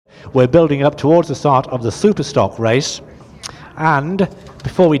we're building up towards the start of the Superstock race. And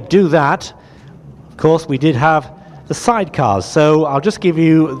before we do that, of course, we did have the sidecars. So I'll just give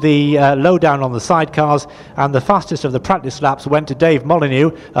you the lowdown on the sidecars. And the fastest of the practice laps went to Dave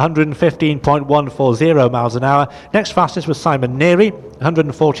Molyneux, 115.140 miles an hour. Next fastest was Simon Neary,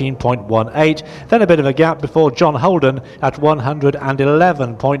 114.18. Then a bit of a gap before John Holden at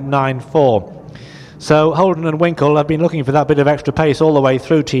 111.94. So Holden and Winkle have been looking for that bit of extra pace all the way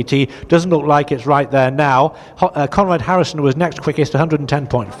through TT. Doesn't look like it's right there now. Conrad Harrison was next quickest,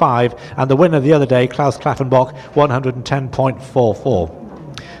 110.5, and the winner the other day, Klaus Klaffenbach,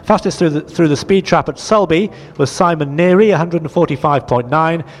 110.44. Fastest through the speed trap at Sulby was Simon Neary,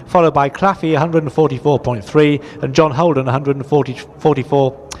 145.9, followed by Claffey, 144.3, and John Holden,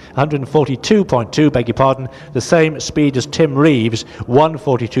 142.2, beg your pardon, the same speed as Tim Reeves,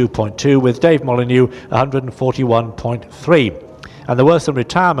 142.2, with Dave Molyneux, 141.3. And there were some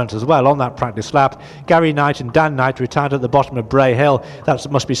retirements as well on that practice lap. Gary Knight and Dan Knight retired at the bottom of Bray Hill.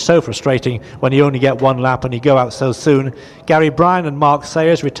 That must be so frustrating when you only get one lap and you go out so soon. Gary Bryan and Mark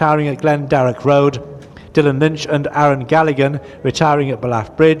Sayers retiring at Glen Darroch Road. Dylan Lynch and Aaron Galligan retiring at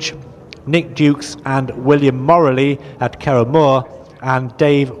Ballaugh Bridge. Nick Dukes and William Morley at Kerrowmoor. And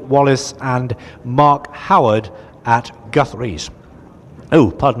Dave Wallace and Mark Howard at Guthrie's. Oh,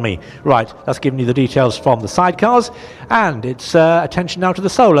 pardon me. Right, that's given you the details from the sidecars, and it's attention now to the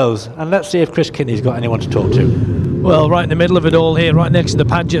solos. And let's see if Chris Kinney's got anyone to talk to. Well, right in the middle of it all here, right next to the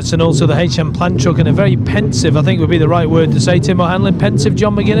Padgetts and also the HM plant truck, and a very pensive, I think would be the right word to say, Tim O'Hanlon, pensive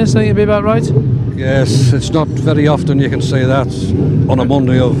John McGuinness, I think it'd be about right? Yes, it's not very often you can say that on a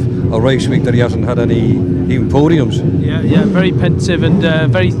Monday of a race week that he hasn't had any even podiums. Yeah, very pensive and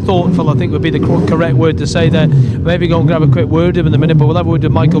very thoughtful, I think would be the correct word to say there. Maybe go and grab a quick word with him in a minute, but we'll have a word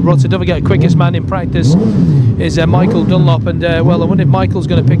with Michael Rutter. Don't forget, quickest man in practice is Michael Dunlop, and well, I wonder if Michael's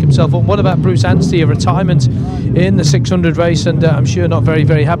going to pick himself up. What about Bruce Anstey, a retirement in the 600 race, and I'm sure not very,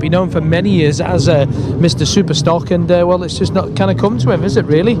 very happy, known for many years as Mr. Superstock, and well, it's just not kind of come to him, is it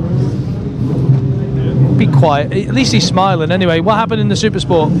really? Be quiet, at least he's smiling anyway. What happened in the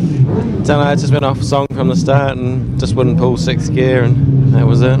Supersport? Don't know, I just went off song from the start and just wouldn't pull sixth gear, and that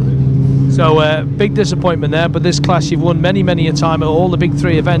was it. So big disappointment there, but this class you've won many a time at all the big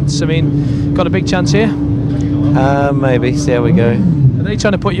three events. I mean, got a big chance here? Maybe, see how we go. Are they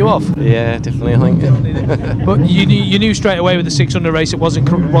trying to put you off? Yeah, definitely, I think. But you knew straight away with the 600 race it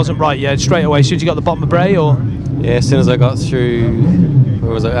wasn't right, yeah, straight away, as soon as you got the bottom of Bray, or? Yeah, as soon as I got through,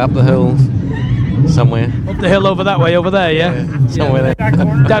 where was it, up the hill, somewhere. Up the hill over that way, over there, yeah? Somewhere there.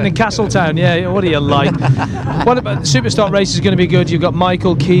 Down in Castletown, yeah, what do you like? What about the Superstock race is going to be good? You've got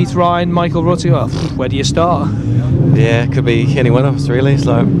Michael, Keith, Ryan, Michael Rutter. Well, where do you start? Yeah, could be any one of us really,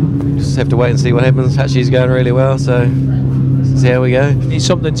 so just have to wait and see what happens. Actually, he's going really well, so see how we go. Need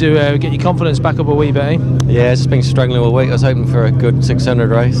something to get your confidence back up a wee bit, eh? Yeah, it's just been struggling all week. I was hoping for a good 600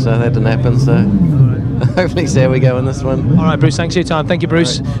 race, so that didn't happen, so hopefully see how we go in this one. All right, Bruce, thanks for your time. Thank you,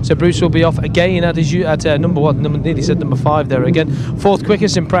 Bruce. Right. So Bruce will be off again at nearly said number 5 there again. Fourth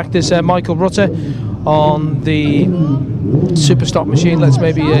quickest in practice, Michael Rutter on the Superstock machine. Let's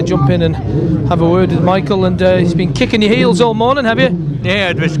maybe jump in and have a word with Michael. And he's been kicking your heels all morning, have you? Yeah,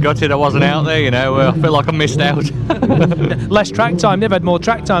 I just gutted I wasn't out there, you know. I feel like I missed out. Less track time. They've had more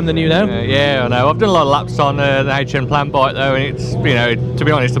track time than you now. Yeah, I know. I've done a lot of laps on the HM Plant bike though, and it's, you know, to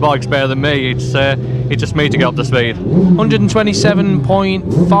be honest, the bike's better than me. It's just me to get up to speed.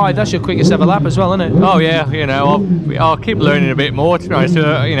 127.5. That's your quickest ever lap as well, isn't it? Oh yeah, you know, I'll keep learning a bit more. To be honest,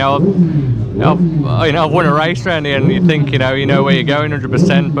 you know, I've won a race around here, and you think, you know where you're going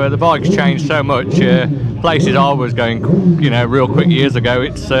 100%, but the bike's changed so much. Places I was going, you know, real quick years ago,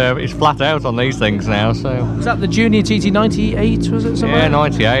 it's flat out on these things now. So was that the Junior TT 98? Was it somewhere? Yeah,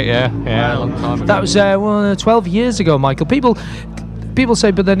 98. Yeah, wow. A long time ago. That was 12 years ago, Michael. People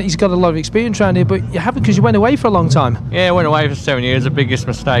say, but then he's got a lot of experience around here, but you haven't, because you went away for a long time. Yeah, I went away for 7 years. The biggest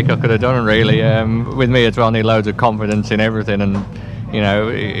mistake I could have done, really. With me as well, I need loads of confidence in everything, and you know,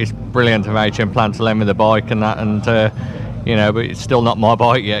 it's brilliant of HM Plant to lend me the bike and that, and you know, but it's still not my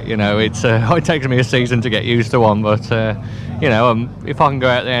bike yet. You know, it takes me a season to get used to one, but you know, if I can go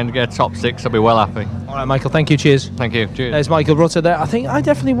out there and get a top 6, I'll be well happy. All right, Michael, thank you, cheers. Thank you, cheers. There's Michael Rutter there. I think I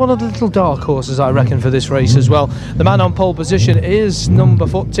definitely one of the little dark horses, I reckon, for this race as well. The man on pole position is number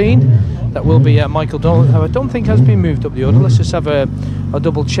 14. That will be Michael Donald, who I don't think has been moved up the order. Let's just have a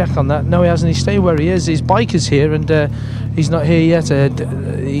double check on that. No, he hasn't. He stayed where he is. His bike is here, and he's not here yet.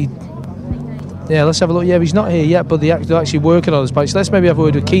 Yeah, let's have a look. Yeah, he's not here yet, but they're actually working on his bike. So let's maybe have a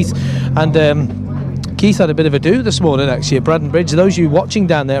word with Keith and Keith had a bit of a do this morning actually at Braddon Bridge. Those of you watching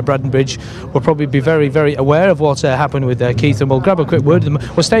down there at Braddon Bridge will probably be very, very aware of what happened with Keith, and we'll grab a quick word with them.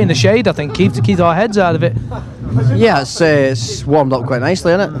 We'll stay in the shade, I think, Keith, to keep our heads out of it. Yeah, it's warmed up quite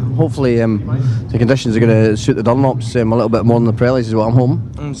nicely, isn't it? Hopefully the conditions are going to suit the Dunlops a little bit more than the Pirellis is what I'm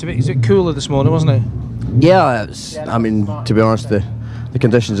hoping. It's a bit cooler this morning, wasn't it? Yeah, I mean, to be honest, the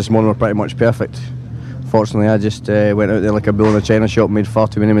conditions this morning were pretty much perfect. Fortunately, I just went out there like a bull in a china shop, made far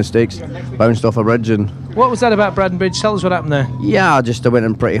too many mistakes, bounced off a bridge. And what was that about Braddon Bridge? Tell us what happened there. Yeah, I went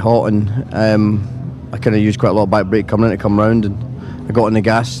in pretty hot, and I kind of used quite a lot of back brake coming in to come round, and I got in the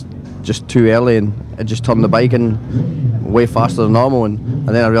gas just too early, and it just turned the bike in way faster than normal, and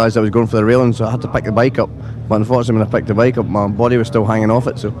then I realised I was going for the railing, so I had to pick the bike up. But unfortunately, when I picked the bike up, my body was still hanging off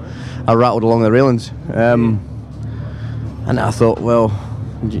it, so I rattled along the railings. And I thought, well,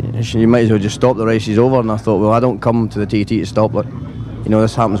 you might as well just stop, the race is over. And I thought, well, I don't come to the TT to stop. Like, you know,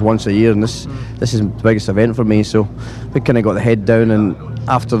 this happens once a year, and this is the biggest event for me. So we kind of got the head down, and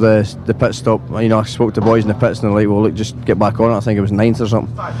after the pit stop, you know, I spoke to the boys in the pits, and they're like, well, look, just get back on it. I think it was 9th or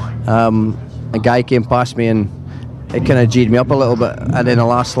something. A guy came past me, and it kind of G'd me up a little bit. And then the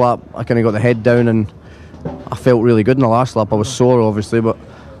last lap, I kind of got the head down, and I felt really good in the last lap. I was sore, obviously, but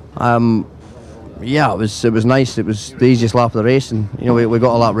yeah, it was nice. It was the easiest lap of the race, and you know, we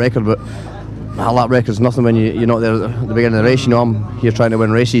got a lap record, but a lap record's nothing when you're not there at the beginning of the race. You know, I'm here trying to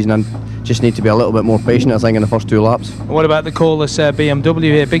win races, and I just need to be a little bit more patient, I think, in the first 2 laps. What about the call-less BMW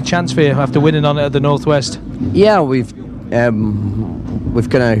here? Big chance for you after winning on it at the Northwest. Yeah, we've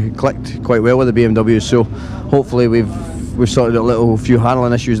kind of clicked quite well with the BMW, so hopefully we've sorted out a few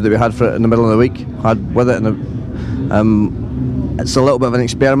handling issues that we had for it in the middle of the week. Had with it, and it's a little bit of an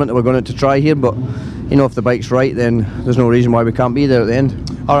experiment that we're going to try here, but you know, if the bike's right, then there's no reason why we can't be there at the end.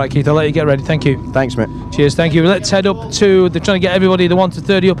 All right, Keith, I'll let you get ready. Thank you. Thanks, mate. Cheers, thank you. Let's head up to, they're trying to get everybody, the 1 to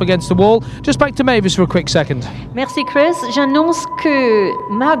 30 up against the wall. Just back to Mavis for a quick second. Merci, Chris. J'annonce que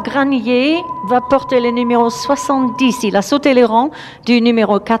Marc Granier va porter le numéro 70. Il a sauté les rangs du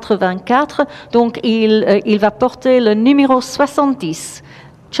numéro 84, donc il va porter le numéro 70.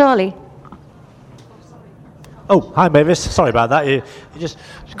 Charlie. Oh, hi Mavis. Sorry about that. You just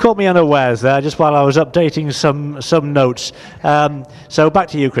caught me unawares there, just while I was updating some notes. So back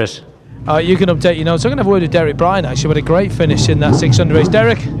to you, Chris. You can update your notes. I'm going to have a word with Derek Bryan, actually. What a great finish in that 600 race.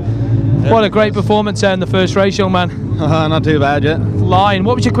 Derek, what a great performance there in the first race, young man. Not too bad yet. Line.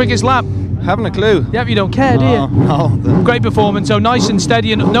 What was your quickest lap? Haven't a clue. Yep, you don't care, do you? No. Great performance, so nice and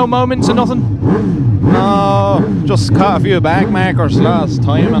steady, and no moments or nothing? No, just caught a few back markers last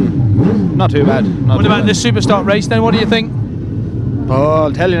time, and not too bad. What about the Superstock race then? What do you think? Oh,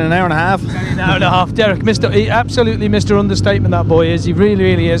 I'll tell you in an hour and a half. An hour and a half. Derek, he absolutely Mr. Understatement, that boy is. He really,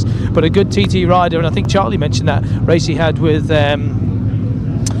 really is. But a good TT rider, and I think Charlie mentioned that race he had with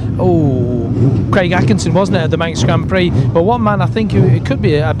Craig Atkinson, wasn't it, at the Manx Grand Prix. But one man I think who it could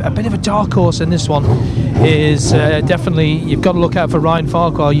be a bit of a dark horse in this one is definitely, you've got to look out for Ryan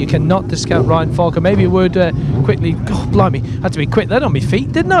Farquhar. You cannot discount Ryan Farquhar. Maybe a word quickly. Oh, blimey, had to be quick then on my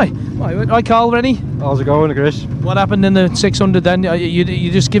feet, didn't I? Hi Carl, ready? How's it going, Chris? What happened in the 600 then?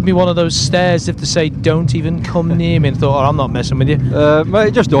 You just give me one of those stares if to say don't even come near me, and thought, oh, I'm not messing with you.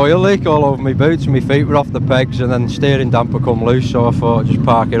 Mate, just oil leak all over my boots, and my feet were off the pegs, and then steering damper come loose, so I thought just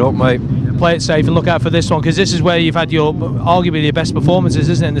park it up, mate. Play it safe and look out for this one, because this is where you've had your arguably your best performances,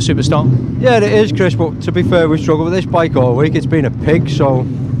 isn't it, in the Superstock? Yeah, it is, Chris, but to be fair, we struggled with this bike all week. It's been a pig, so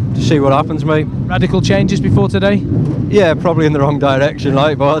to see what happens, mate. Radical changes before today? Yeah, probably in the wrong direction,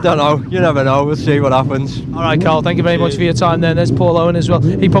 like, but I don't know. You never know. We'll see what happens. All right, Carl, thank you very much for your time then. There's Paul Owen as well.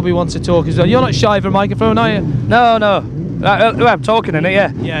 He probably wants to talk as well. You're not shy of a microphone, are you? No. I'm talking in it,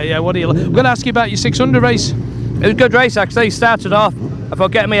 yeah. Yeah. What are you? I'm going to ask you about your 600 race. It was a good race, actually. Started off, I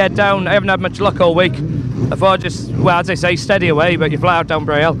thought, getting my head down. I haven't had much luck all week. I thought just, well, as they say, steady away, but you fly out down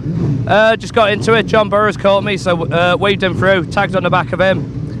Bray Hill. Just got into it. John Burrows caught me, so waved him through, tagged on the back of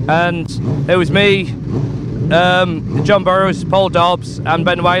him, and it was me, John Burrows, Paul Dobbs, and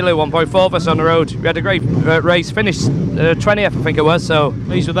Ben Wiley, 1.4 of us on the road. We had a great race, finished 20th, I think it was, so...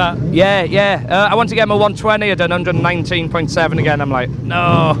 Pleased with that? Yeah. I want to get him a 120, I'd done 119.7 again. I'm like,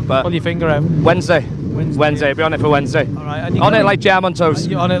 no, but... Pull your finger out. Wednesday, be on it for Wednesday. All right, and on it like jam on toast.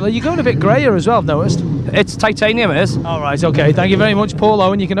 You're on it. You're going a bit greyer as well, I've noticed. It's titanium, it is. All right, okay. Thank you very much, Paul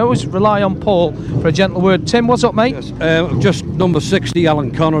Owen. You can always rely on Paul for a gentle word. Tim, what's up, mate? Yes. Just number 60,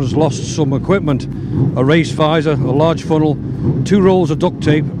 Alan Connors lost some equipment. A race visor, a large funnel, 2 rolls of duct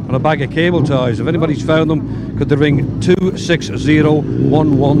tape and a bag of cable ties. If anybody's found them, could they ring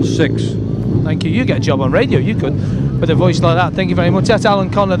 260116. Thank you. You get a job on radio, you could, with a voice like that. Thank you very much. That's Alan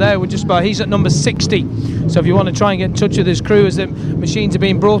Connor there. He's at number 60. So if you want to try and get in touch with his crew as the machines are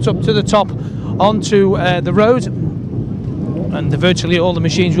being brought up to the top onto the road. And virtually all the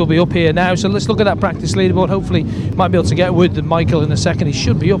machines will be up here now. So let's look at that practice leaderboard. Hopefully, might be able to get with Michael in a second. He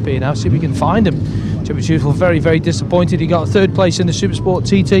should be up here now. See if we can find him. To be truthful, very, very disappointed. He got 3rd place in the Supersport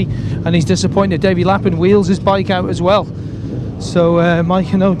TT, and he's disappointed. Davey Lappin wheels his bike out as well. So, Mike,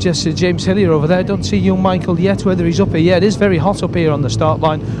 James Hillier over there. Don't see young Michael yet, whether he's up here. Yeah, it is very hot up here on the start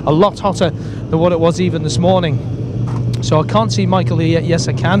line. A lot hotter than what it was even this morning. So I can't see Michael here yet. Yes,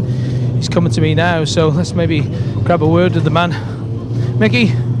 I can. He's coming to me now, so let's maybe grab a word with the man.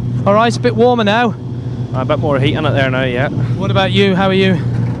 Mickey, all right, it's a bit warmer now. A bit more heat in it there now, yeah. What about you? How are you?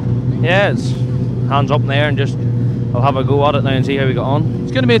 Yeah, it's hands up in the air and just I'll have a go at it now and see how we got on.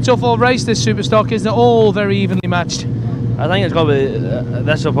 It's going to be a tough old race, this Superstock, isn't it? All very evenly matched. I think it's going to be,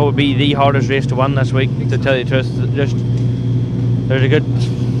 this will probably be the hardest race to win this week, to tell you the truth. Just, there's a good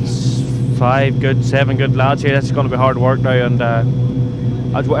 7 good lads here. This is going to be hard work now, and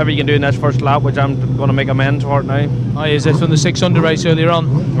whatever you can do in this first lap, which I'm going to make amends for it now. Oh, is this from the 600 race earlier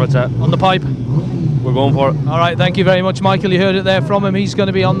on? What's that? On the pipe? We're going for it. All right, thank you very much, Michael. You heard it there from him. He's going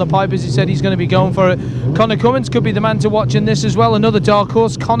to be on the pipe, as he said. He's going to be going for it. Connor Cummins could be the man to watch in this as well. Another dark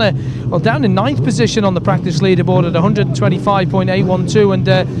horse. Connor, well, down in 9th position on the practice leaderboard at 125.812, and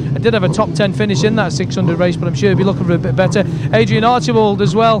I did have a top 10 finish in that 600 race, but I'm sure he'll be looking for a bit better. Adrian Archibald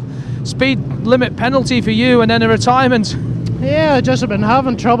as well. Speed limit penalty for you, and then a retirement. Yeah, I just have been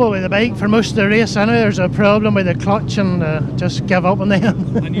having trouble with the bike for most of the race. I know there's a problem with the clutch, and just give up on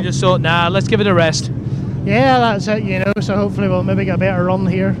them. And you just thought, nah, let's give it a rest. Yeah, that's it, you know, so hopefully we'll maybe get a better run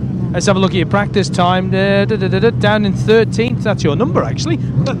here. Let's have a look at your practice time. Down in 13th, that's your number actually.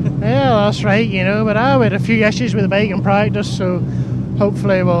 Yeah, that's right, you know, but I had a few issues with the bike in practice, so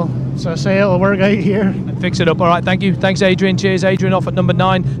hopefully we'll, so I say it'll work out here. And fix it up. All right, thank you. Thanks, Adrian. Cheers, Adrian, off at number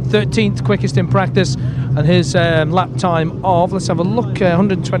 9, 13th quickest in practice, and his lap time of, let's have a look,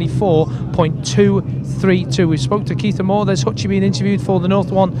 124.232. We spoke to Keith Moore. There's Hutchie being interviewed for the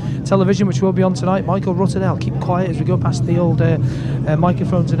North One television, which will be on tonight. Michael Rutterdale, keep quiet as we go past the old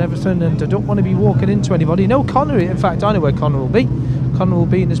microphones and everything, and I don't want to be walking into anybody. No, Connor, in fact, I know where Connor will be. Connor will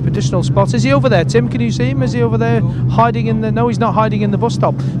be in his traditional spot. Is he over there, Tim? Can you see him? Is he over there hiding in the... No, he's not hiding in the bus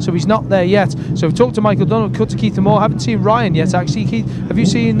stop, so he's not there yet. So we've talked to Michael Dunn, cut to Keith Moore. Haven't seen Ryan yet, actually. Keith, have you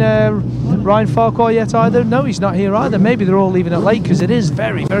seen Ryan Farquhar yet either? No, he's not here either. Maybe they're all leaving it late, because it is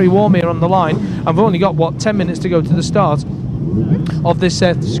very, very warm here on the line. I've only got, 10 minutes to go to the start of this,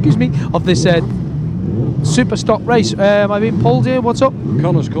 super stock race. Am I being pulled here? What's up?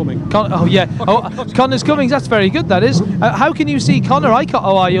 Connor's coming. Connor's coming. That's very good, that is. How can you see Connor?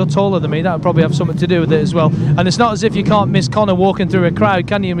 You're taller than me. That would probably have something to do with it as well. And it's not as if you can't miss Connor walking through a crowd,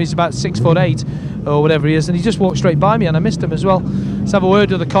 can you? He's about 6'8" or whatever he is, and he just walked straight by me and I missed him as well. Let's have a word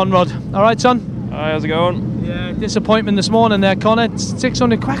with the Conrad. All right, son? Hi, how's it going? Yeah, disappointment this morning there, Connor.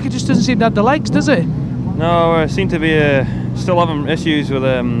 600 Cracker just doesn't seem to have the legs, does it? No, I seem to be still having issues with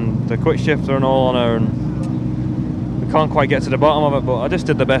the quick shifter and all on her, and we can't quite get to the bottom of it, but I just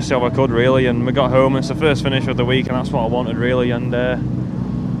did the best job I could really, and we got home. It's the first finish of the week, and that's what I wanted really, and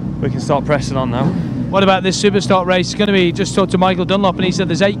we can start pressing on now. What about this Superstock race? It's going to be, just talked to Michael Dunlop, and he said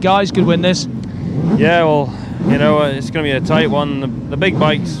there's 8 guys could win this. Yeah, well, you know, it's going to be a tight one. The big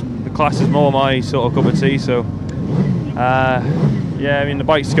bikes, the class is more my sort of cup of tea, so yeah, I mean, the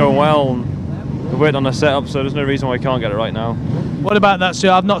bike's going well, and we've worked on the setup, so there's no reason why I can't get it right now. What about that,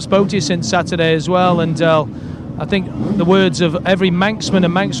 sir? I've not spoke to you since Saturday as well, and I think the words of every Manxman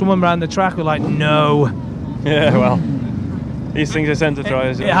and Manxwoman around the track were like, no. Yeah, well, these things are sent to try.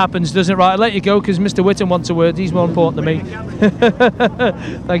 It happens, doesn't it? Right, I'll let you go because Mr. Whittam wants a word. He's more important than me.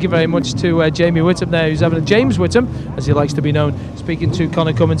 Thank you very much to Jamie Whittam there, who's having James Whittam, as he likes to be known, speaking to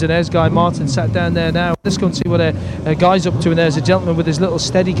Connor Cummins. And there's Guy Martin sat down there now. Let's go and see what a Guy's up to. And there's a gentleman with his little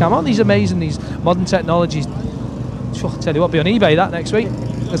steady cam. Aren't these amazing, these modern technologies? I'll tell you what, be on eBay that next week.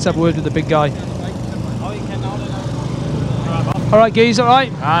 Let's have a word with the big guy. All right, Geese, all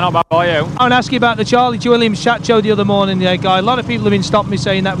right? Not bad, how are you? I want to ask you about the Charlie Williams chat show the other morning, Guy. A lot of people have been stopping me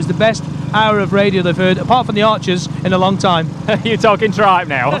saying that was the best hour of radio they've heard, apart from the Archers, in a long time. You talking tripe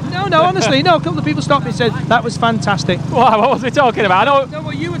now? No, honestly, no. A couple of people stopped me and said that was fantastic. What was we talking about? No,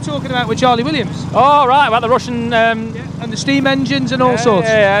 what you were talking about with Charlie Williams. Oh, right, about the Russian... and the steam engines and all sorts.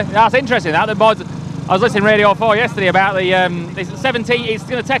 Yeah, that's interesting. That the boys... I was listening to Radio 4 yesterday about the 17. It's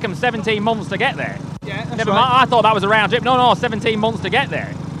going to take them 17 months to get there. Yeah, that's Never right. mind, I thought that was a round trip. No, 17 months to get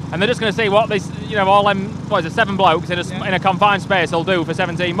there. And they're just going to see what this, all them, 7 blokes in a confined space will do for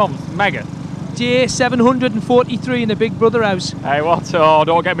 17 months. Mega. Year 743 in the Big Brother house. Hey, what? Oh,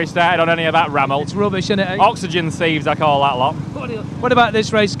 don't get me started on any of that rammel. It's rubbish, isn't it? Oxygen thieves, I call that lot. What about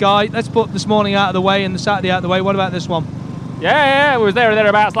this race, Guy? Let's put this morning out of the way and the Saturday out of the way. What about this one? Yeah, we was there or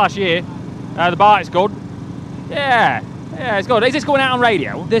thereabouts last year. The bike's good. Yeah, it's good. Is this going out on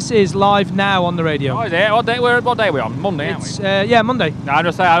radio? This is live now on the radio. Oh, is it? What day are we on? Monday, aren't we? Yeah, Monday. No, I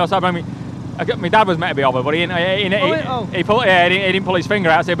just my dad was meant to be over, but he didn't pull his finger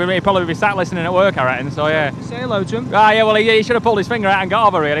out, so he'd probably be sat listening at work, I reckon. So yeah. Say hello to him. Yeah, well he should have pulled his finger out and got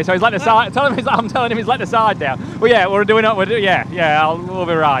over really. So he's let the side. I'm telling him he's let the side down. Well, yeah, we'll be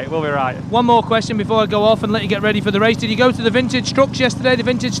right. We'll be right. One more question before I go off and let you get ready for the race. Did you go to the vintage trucks yesterday? The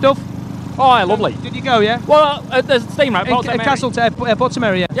vintage stuff? Oh, yeah, lovely. Did you go? Yeah. Well, there's steam right. Portsmouth,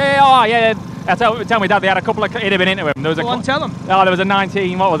 yeah. Yeah. Tell me, Dad, they had a couple of. He'd have been into him. There was tell him. Oh, there was a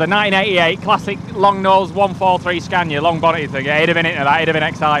 1988 classic long nose 143 Scania, long bonnety thing. Yeah, he'd have been into that. He'd have been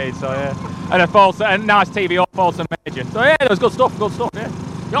excited. So yeah, and a nice TVO Folsom Major. So yeah, there was good stuff.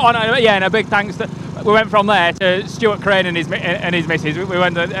 Yeah. And a big thanks to. We went from there to Stuart Crane and his missus. We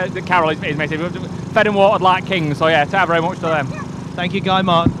went to Carol, his missus. We fed and watered like kings. So yeah, thank very much to them. Thank you, Guy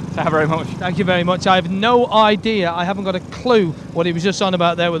Martin. Thank you very much. Thank you very much. I have no idea. I haven't got a clue what he was just on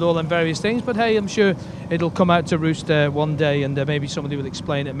about there with all them various things. But hey, I'm sure it'll come out to roost one day, and maybe somebody will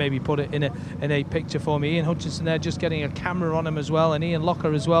explain it. Maybe put it in a picture for me. Ian Hutchinson there, just getting a camera on him as well, and Ian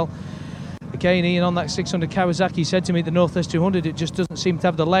Locker as well. Again, Ian on that 600 Kawasaki said to me the Northwest 200 it just doesn't seem to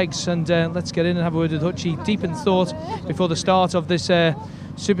have the legs. And let's get in and have a word with Hutchie. Deep in thought before the start of this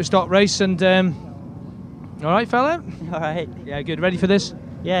Superstock race. And all right, fella. All right. Yeah, good. Ready for this?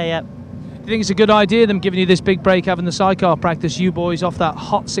 Yeah. Do you think it's a good idea, them giving you this big break, having the sidecar practice? You boys off that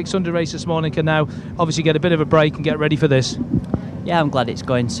hot 600 race this morning can now obviously get a bit of a break and get ready for this. Yeah, I'm glad it's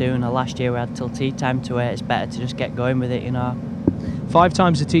going soon. Last year we had till tea time to wait. It's better to just get going with it, 5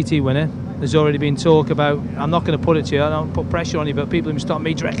 times the TT winner. There's already been talk about, I'm not going to put it to you, I don't put pressure on you, but people have stopped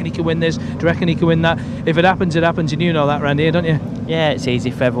me, do you reckon he can win this? Do you reckon he can win that? If it happens, it happens, and you know that round here, don't you? Yeah, it's easy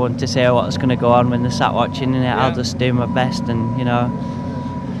for everyone to say what's going to go on when they're sat watching, and I'll just do my best, and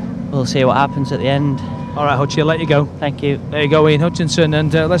we'll see what happens at the end. All right, Hutchie, I'll let you go. Thank you. There you go, Ian Hutchinson,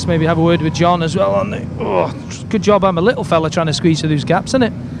 and let's maybe have a word with John as well. Good job, I'm a little fella trying to squeeze through those gaps, isn't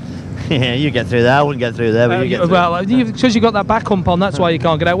it? Yeah, you get through there. I wouldn't get through there, but you get through. Well, because you got that back hump on, that's why you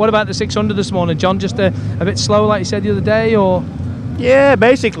can't get out. What about the 600 this morning, John? Just a bit slow, like you said the other day, or? Yeah,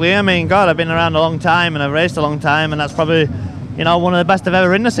 basically. I mean, God, I've been around a long time and I've raced a long time, and that's probably, one of the best I've ever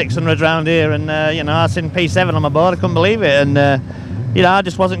ridden the 600 round here. And I seen P7 on my board. I couldn't believe it, and I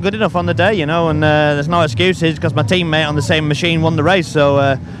just wasn't good enough on the day, and there's no excuses because my teammate on the same machine won the race,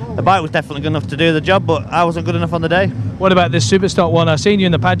 so the bike was definitely good enough to do the job, but I wasn't good enough on the day. What about this Superstock one? I've seen you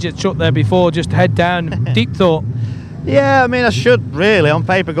in the Padgett truck there before, just head down, deep thought. Yeah, I mean, I should really, on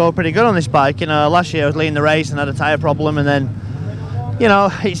paper, go pretty good on this bike. Last year I was leading the race and had a tyre problem, and then,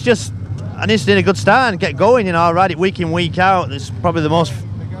 it's just, I just need a good start and get going. I ride it week in, week out. It's probably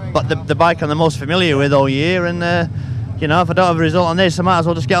the bike I'm the most familiar with all year, and if I don't have a result on this, I might as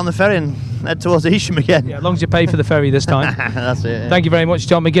well just get on the ferry and head towards Isham again. Yeah, as long as you pay for the ferry this time. That's it. Yeah. Thank you very much,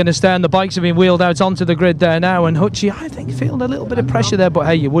 John McGuinness there. And the bikes have been wheeled out onto the grid there now. And Hutchie, I think, feeling a little bit of pressure there. But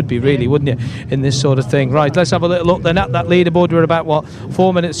hey, you would be really, wouldn't you, in this sort of thing? Right, let's have a little look then at that leaderboard. We're about,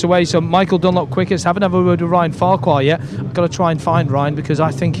 4 minutes away. So Michael Dunlop quickest. Haven't had a word with Ryan Farquhar yet. I've got to try and find Ryan because I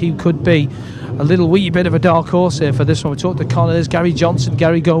think he could be a little wee bit of a dark horse here for this one. We talked to Connor, there's Gary Johnson,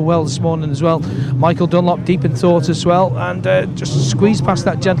 Gary go well this morning as well. Michael Dunlop deep in thought as well, and just squeeze past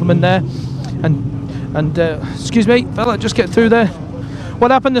that gentleman there. And excuse me, fella, just get through there.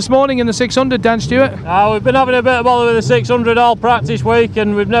 What happened this morning in the 600, Dan Stewart? We've been having a bit of bother with the 600 all practice week,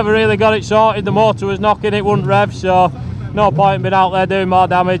 and we've never really got it sorted. The motor was knocking, it wouldn't rev, so no point in being out there doing more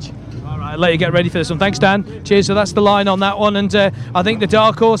damage. I'll let you get ready for this one. Thanks, Dan. Cheers. So that's the line on that one, and I think the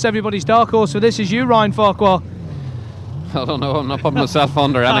dark horse, everybody's dark horse for this is you, Ryan Farquhar. I don't know, I'm not putting myself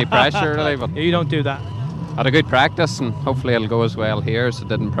under any pressure really, but you don't do that. Had a good practice, and hopefully it'll go as well here as it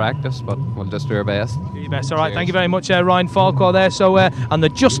didn't practice, but we'll just do our best. Do your best. All right, thank you very much, Ryan Farquhar there. So and they're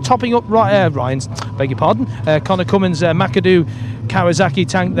just topping up Ryan's, beg your pardon, Connor Cummins McAdoo Kawasaki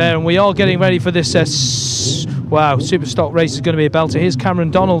tank there, and we are getting ready for this Superstock race. Is going to be a belter. Here's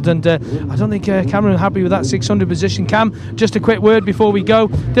Cameron Donald, and I don't think Cameron happy with that 600 position. Cam, just a quick word before we go.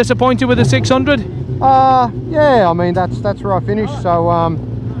 Disappointed with the 600? Yeah, I mean that's where I finished, so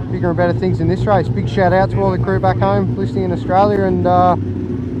bigger and better things in this race. Big shout out to all the crew back home listening in Australia, and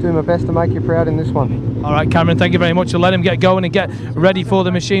do my best to make you proud in this one. All right, Cameron, thank you very much. We'll let him get going and get ready for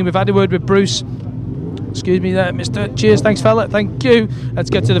the machine. We've had a word with Bruce. Excuse me there, Mister. Cheers, thanks fella, thank you. Let's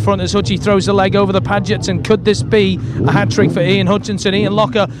get to the front as Hutchie throws the leg over the Padgetts, and could this be a hat-trick for Ian Hutchinson? Ian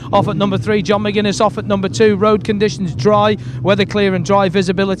Locker off at number 3, John McGuinness off at number 2. Road conditions dry, weather clear and dry,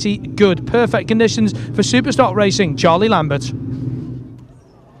 visibility good. Perfect conditions for Superstock racing. Charlie Lambert.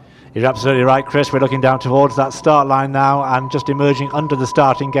 You're absolutely right, Chris. We're looking down towards that start line now, and just emerging under the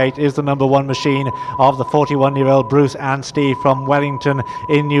starting gate is the number 1 machine of the 41-year-old Bruce Anstey from Wellington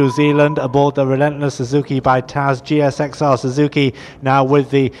in New Zealand, aboard the Relentless Suzuki by Taz GSXR Suzuki, now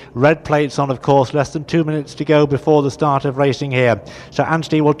with the red plates on, of course. Less than 2 minutes to go before the start of racing here. So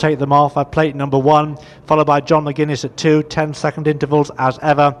Anstey will take them off at plate number 1, followed by John McGuinness at 2, 10-second intervals as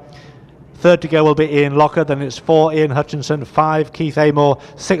ever. Third to go will be Ian Locker, then it's 4 Ian Hutchinson, 5 Keith Amor,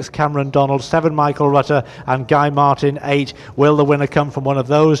 6 Cameron Donald, 7 Michael Rutter and Guy Martin, 8. Will the winner come from one of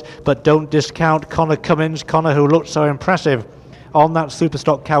those? But don't discount Connor Cummins. Connor, who looked so impressive on that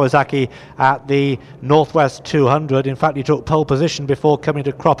Superstock Kawasaki at the Northwest 200. In fact, he took pole position before coming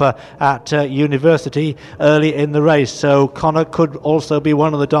to Cropper at University early in the race. So Connor could also be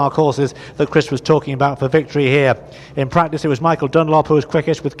one of the dark horses that Chris was talking about for victory here. In practice, it was Michael Dunlop who was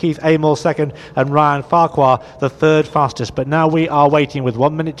quickest, with Keith Amor second and Ryan Farquhar the third fastest. But now we are waiting with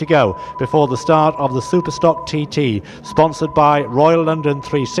 1 minute to go before the start of the Superstock TT, sponsored by Royal London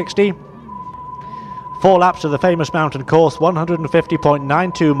 360. 4 laps of the famous mountain course,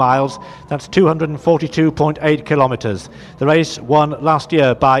 150.92 miles, that's 242.8 kilometres. The race won last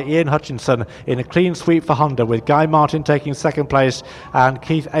year by Ian Hutchinson in a clean sweep for Honda, with Guy Martin taking second place and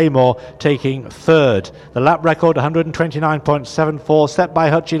Keith Amor taking third. The lap record 129.74 set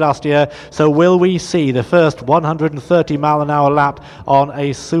by Hutchie last year. So will we see the first 130 mile an hour lap on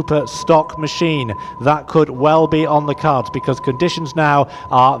a super stock machine? That could well be on the cards, because conditions now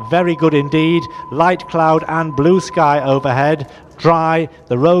are very good indeed. Light cloud and blue sky overhead, dry,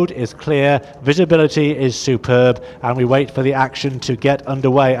 the road is clear, visibility is superb, and we wait for the action to get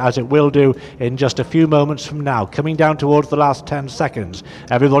underway, as it will do in just a few moments from now. Coming down towards the last 10 seconds,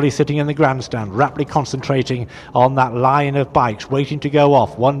 everybody sitting in the grandstand rapidly concentrating on that line of bikes waiting to go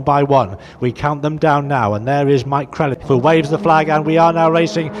off one by one. We count them down now, and there is Mike Crellitt who waves the flag, and we are now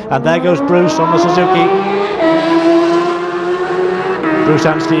racing, and there goes Bruce on the Suzuki. Bruce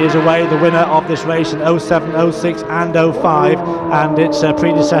Anstey is away, the winner of this race in 07, 06 and 05, and its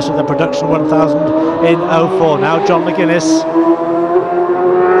predecessor, the Production 1000 in 04. Now John McGuinness,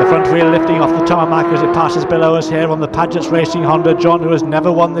 the front wheel lifting off the tarmac as it passes below us here on the Padgett's Racing Honda. John, who has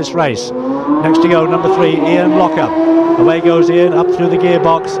never won this race. Next to go, number 3, Ian Locker. Away goes Ian up through the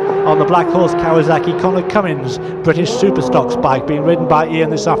gearbox on the Black Horse Kawasaki. Connor Cummins, British Superstocks bike, being ridden by Ian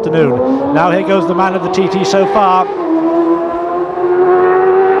this afternoon. Now here goes the man of the TT so far.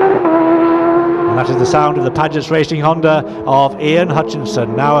 And that is the sound of the Padgett's Racing Honda of Ian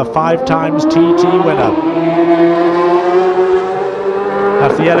Hutchinson, now a 5 times TT winner.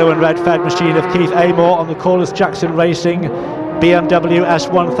 That's the yellow and red fed machine of Keith Amor on the Corliss Jackson Racing BMW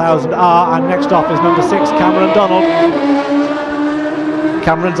S1000R, and next off is number 6, Cameron Donald.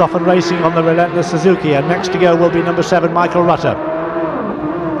 Cameron's off and racing on the Relentless Suzuki, and next to go will be number 7, Michael Rutter.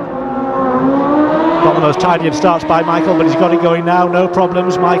 Not the most tidy of starts by Michael, but he's got it going now, no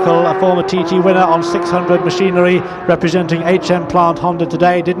problems. Michael, a former TT winner on 600 machinery, representing HM Plant Honda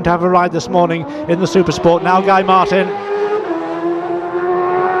today, didn't have a ride this morning in the Supersport. Now Guy Martin.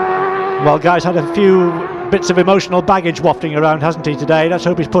 Well, Guy's had a few bits of emotional baggage wafting around, hasn't he, today? Let's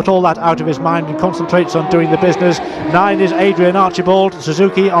hope he's put all that out of his mind and concentrates on doing the business. 9 is Adrian Archibald,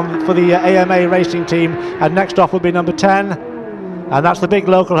 Suzuki for the AMA racing team, and next off will be number 10. And that's the big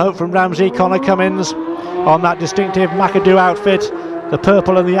local hope from Ramsey, Connor Cummins, on that distinctive McAdoo outfit, the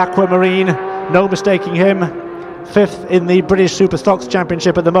purple and the aquamarine, no mistaking him. 5th in the British Superstocks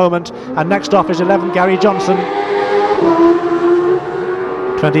Championship at the moment. And next off is 11, Gary Johnson.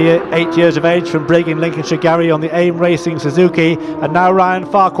 28 years of age, from Brigg in Lincolnshire. Gary on the AIM Racing Suzuki. And now Ryan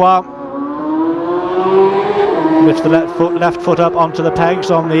Farquhar lifts the left foot up onto the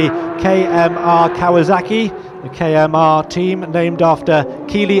pegs on the KMR Kawasaki. The KMR team named after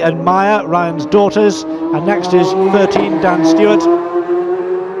Keeley and Meyer, Ryan's daughters. And next is 13, Dan Stewart.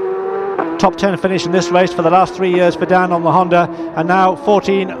 Top 10 finish in this race for the last 3 years for Dan on the Honda. And now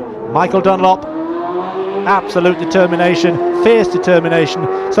 14, Michael Dunlop. Absolute determination, fierce determination,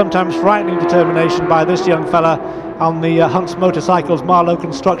 sometimes frightening determination by this young fella on the Hunts Motorcycles Marlow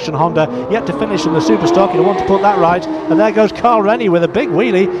Construction Honda, yet to finish in the Superstock. He'll want to put that right. And there goes Carl Rennie with a big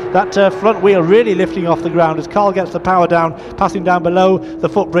wheelie, that front wheel really lifting off the ground as Carl gets the power down, passing down below the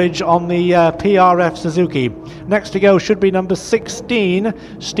footbridge on the PRF Suzuki. Next to go should be number 16,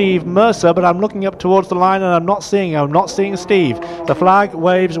 Steve Mercer, but I'm looking up towards the line and I'm not seeing Steve. The flag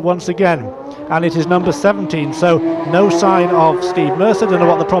waves once again, and it is number 17, so no sign of Steve Mercer. Don't know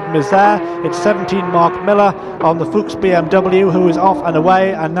what the problem is there. It's 17, Mark Miller on the Fuchs BMW, who is off and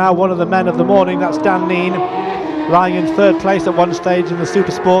away. And now one of the men of the morning, that's Dan Neen, lying in 3rd place at one stage in the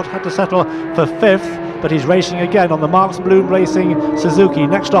Supersport, had to settle for 5th. but he's racing again on the Marks Bloom Racing Suzuki.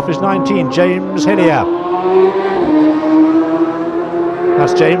 Next off is 19, James Hillier.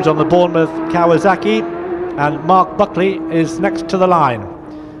 That's James on the Bournemouth Kawasaki, and Mark Buckley is next to the line.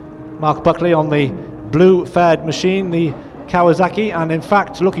 Mark Buckley on the blue Ferd machine, the Kawasaki, and in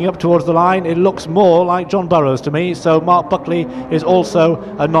fact, looking up towards the line, it looks more like John Burrows to me. So Mark Buckley is also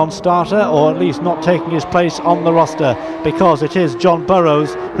a non-starter, or at least not taking his place on the roster, because it is John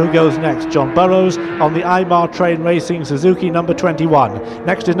Burrows who goes next. John Burrows on the Aymar Train Racing Suzuki number 21.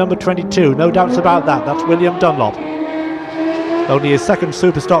 Next is number 22, no doubts about that. That's William Dunlop. Only his second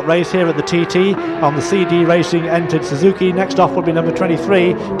Superstock race here at the TT on the CD Racing entered Suzuki. Next off will be number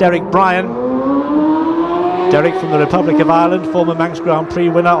 23, Derek Bryan. Derek from the Republic of Ireland, former Manx Grand Prix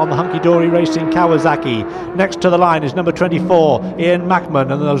winner on the Hunky Dory Racing Kawasaki. Next to the line is number 24, Ian Mackman,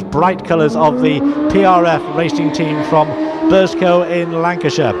 and those bright colours of the PRF racing team from Burscough in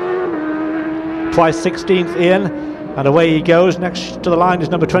Lancashire. Twice 16th, Ian. And away he goes. Next to the line is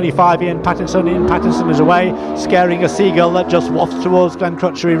number 25, Ian Pattinson. Ian Pattinson is away, scaring a seagull that just wafts towards Glen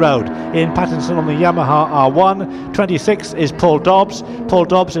Crutchery Road. Ian Pattinson on the Yamaha R1. 26 is Paul Dobbs. Paul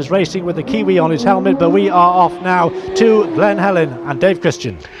Dobbs is racing with the Kiwi on his helmet, but we are off now to Glen Helen and Dave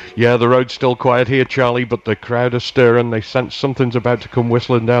Christian. Yeah, the road's still quiet here, Charlie, but the crowd are stirring. They sense something's about to come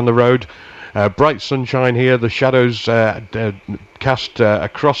whistling down the road. Bright sunshine here, the shadows cast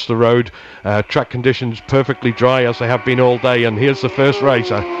across the road, track conditions perfectly dry as they have been all day, and here's the first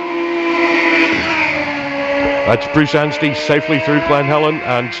racer. That's Bruce Anstey safely through Glen Helen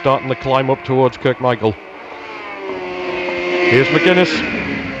and starting the climb up towards Kirkmichael. Here's McGuinness.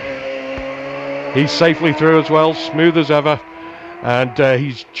 He's safely through as well, smooth as ever. And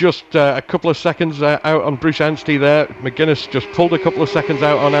he's just a couple of seconds out on Bruce Anstey there. McGuinness just pulled a couple of seconds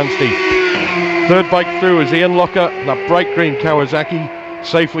out on Anstey. Third bike through is Ian Locker, that bright green Kawasaki,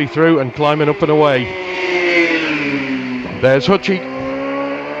 safely through and climbing up and away. There's Hutchie.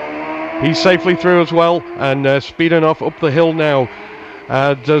 He's safely through as well and speeding off up the hill now.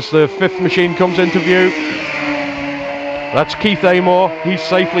 As the fifth machine comes into view, that's Keith Aymor. He's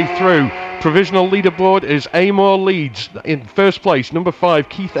safely through. Provisional leaderboard is Aymor leads in first place, number 5,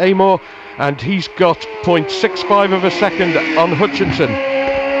 Keith Aymor, and he's got 0.65 of a second on Hutchinson.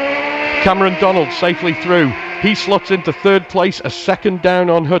 Cameron Donald safely through. He slots into third place, a second down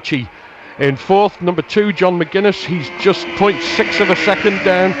on Hutchie. In fourth, number 2, John McGuinness. He's just 0.6 of a second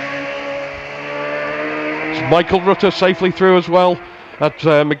down. Michael Rutter safely through as well. That's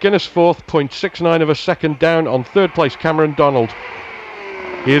McGuinness fourth, 0.69 of a second down on third place, Cameron Donald.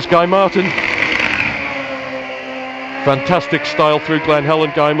 Here's Guy Martin. Fantastic style through Glen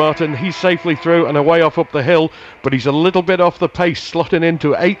Helen, Guy Martin. He's safely through and away off up the hill, but he's a little bit off the pace, slotting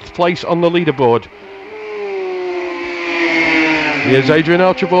into 8th place on the leaderboard. Here's Adrian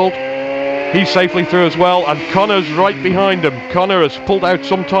Archibald. He's safely through as well, and Connor's right behind him. Connor has pulled out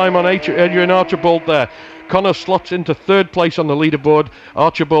some time on Adrian Archibald there. Connor slots into 3rd place on the leaderboard,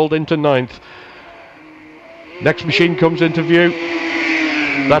 Archibald into 9th. Next machine comes into view.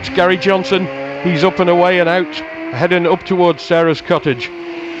 That's Gary Johnson. He's up and away and out, heading up towards Sarah's Cottage.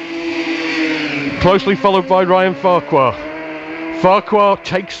 Closely followed by Ryan Farquhar. Farquhar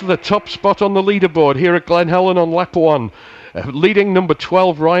takes the top spot on the leaderboard here at Glen Helen on lap 1. Leading number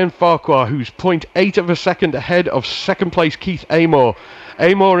 12, Ryan Farquhar, who's 0.8 of a second ahead of second place Keith Aymor.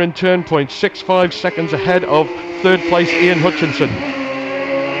 Aymor in turn 0.65 seconds ahead of third place Ian Hutchinson.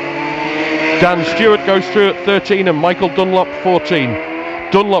 Dan Stewart goes through at 13 and Michael Dunlop 14.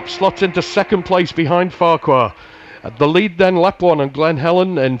 Dunlop slots into second place behind Farquhar. The lead then lap 1 on Glen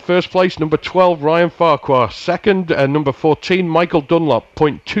Helen. In first place number 12 Ryan Farquhar. Second number 14 Michael Dunlop,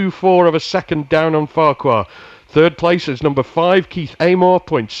 0.24 of a second down on Farquhar. Third place is number 5 Keith Aymor,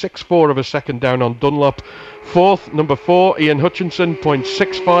 0.64 of a second down on Dunlop. Fourth, number 4 Ian Hutchinson,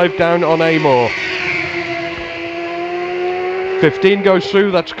 0.65 down on Aymor. 15 goes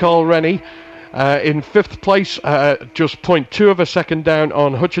through, that's Carl Rennie. In 5th place, just 0.2 of a second down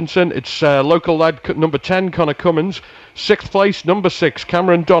on Hutchinson. It's local lad number 10 Connor Cummins. 6th place, number 6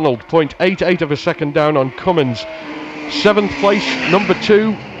 Cameron Donald, 0.88 of a second down on Cummins. 7th place, number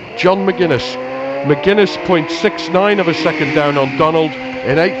 2 John McGuinness. McGuinness 0.69 of a second down on Donald.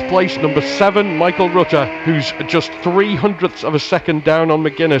 In 8th place, number 7 Michael Rutter, who's just 0.03 of a second down on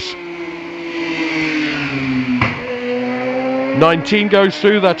McGuinness. 19 goes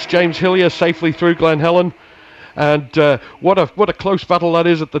through, that's James Hillier safely through Glen Helen. And what a close battle that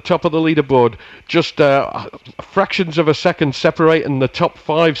is at the top of the leaderboard. Just fractions of a second separating the top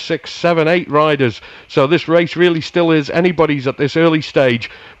 5, 6, 7, 8 riders. So this race really still is anybody's at this early stage.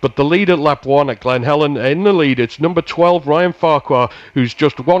 But the lead at lap 1 at Glen Helen, in the lead, it's number 12, Ryan Farquhar, who's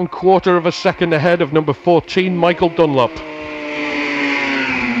just 1/4 of a second ahead of number 14, Michael Dunlop.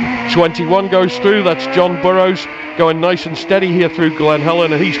 21 goes through, that's John Burrows, going nice and steady here through Glen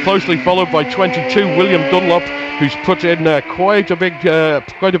Helen, and he's closely followed by 22, William Dunlop, who's put in quite a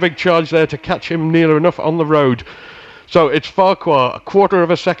big charge there to catch him near enough on the road. So it's Farquhar, 1/4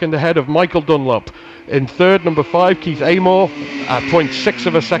 of a second ahead of Michael Dunlop. In third, number 5, Keith Amor, 0.6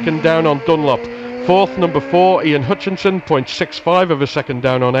 of a second down on Dunlop. Fourth, number 4, Ian Hutchinson, 0.65 of a second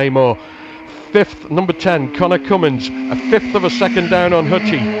down on Amor. Fifth, number 10, Connor Cummins, 1/5 of a second down on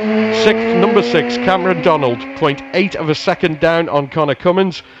Hutchie. Sixth, number 6, Cameron Donald, 0.8 of a second down on Connor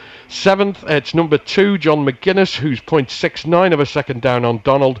Cummins. Seventh, it's number 2, John McGuinness, who's 0.69 of a second down on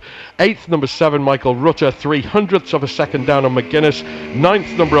Donald. Eighth, number 7, Michael Rutter, 0.03 of a second down on McGuinness.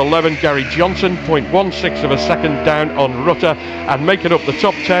 Ninth, number 11, Gary Johnson, 0.16 of a second down on Rutter. And making up the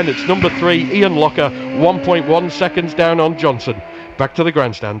top 10, it's number 3, Ian Locker, 1.1 seconds down on Johnson. Back to the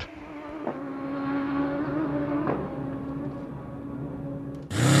grandstand.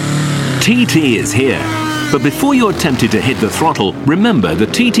 TT is here. But before you're tempted to hit the throttle, remember the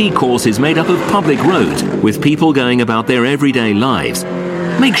TT course is made up of public roads with people going about their everyday lives.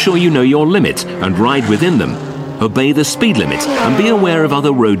 Make sure you know your limits and ride within them. Obey the speed limits and be aware of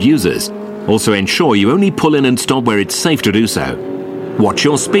other road users. Also ensure you only pull in and stop where it's safe to do so. Watch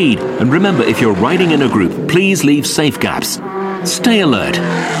your speed and remember, if you're riding in a group, please leave safe gaps. Stay alert.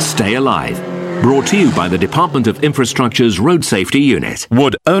 Stay alive. Brought to you by the Department of Infrastructure's Road Safety Unit.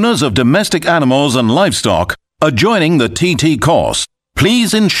 Would owners of domestic animals and livestock are joining the TT course,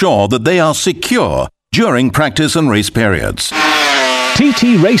 please ensure that they are secure during practice and race periods.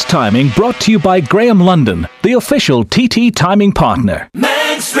 TT race timing brought to you by Graham London, the official TT timing partner.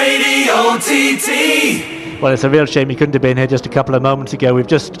 Manx Radio TT. Well, it's a real shame he couldn't have been here just a couple of moments ago. We've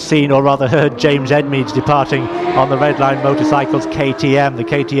just seen, or rather heard, James Edmeades departing on the Redline Motorcycles KTM. The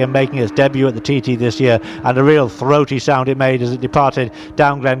KTM making its debut at the TT this year, and a real throaty sound it made as it departed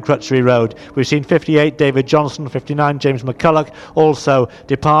down Glen Crutchery Road. We've seen 58 David Johnson, 59 James McCulloch also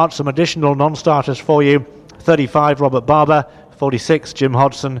depart. Some additional non-starters for you: 35 Robert Barber, 46 Jim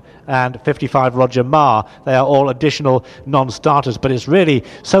Hodson, and 55 Roger Marr. They are all additional non-starters, but it's really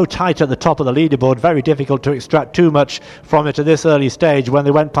so tight at the top of the leaderboard, very difficult to extract too much from it at this early stage. When they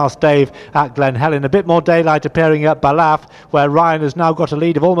went past Dave at Glen Helen, a bit more daylight appearing at Balaf, where Ryan has now got a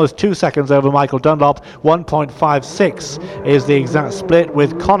lead of almost 2 seconds over Michael Dunlop. 1.56 is the exact split,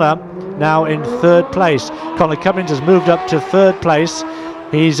 with Connor now in third place. Connor Cummins has moved up to third place.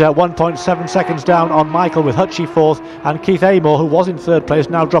 He's 1.7 seconds down on Michael, with Hutchie fourth, and Keith Amor, who was in third place,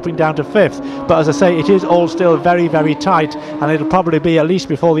 now dropping down to fifth. But as I say, it is all still very, very tight, and it'll probably be at least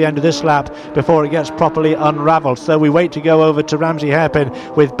before the end of this lap before it gets properly unravelled. So we wait to go over to Ramsey Hairpin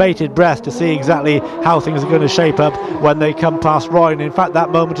with bated breath to see exactly how things are going to shape up when they come past Roy. And in fact, that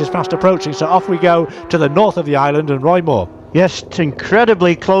moment is fast approaching. So off we go to the north of the island and Roy Moore. Yes, it's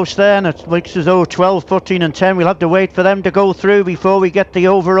incredibly close there, and it looks as though 12, 14 and 10, we'll have to wait for them to go through before we get the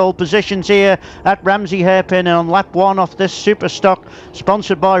overall positions here at Ramsey Hairpin on lap 1 off this super stock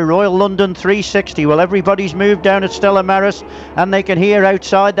sponsored by Royal London 360. Well, everybody's moved down at Stella Maris, and they can hear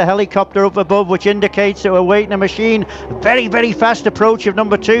outside the helicopter up above, which indicates that we're waiting a machine. Very, very fast approach of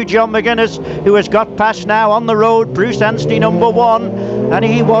number 2, John McGuinness, who has got past now on the road Bruce Anstey, number 1, and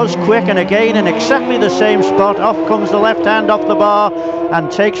he was quick, and again in exactly the same spot. Off comes the left hand off the bar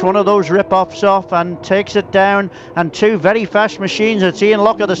and takes one of those rip-offs off and takes it down. And 2 very fast machines. It's Ian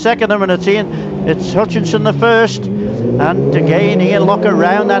Locker the second of them, and it's Hutchinson the first. And again Ian Locker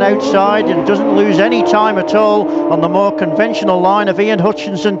round that outside and doesn't lose any time at all on the more conventional line of Ian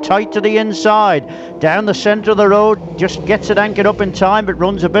Hutchinson, tight to the inside. Down the centre of the road, just gets it anchored up in time, but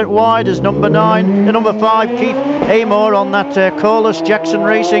runs a bit wide as number 5 Keith Amor on that Corliss Jackson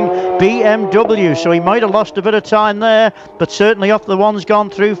Racing BMW. So he might have lost a bit of time there, but certainly off the ones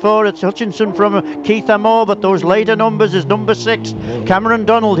gone through for, it's Hutchinson from Keith Amor. But those later numbers is number 6 Cameron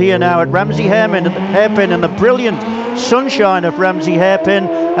Donald here now at Ramsey Hairpin in the brilliant sunshine of Ramsey Hairpin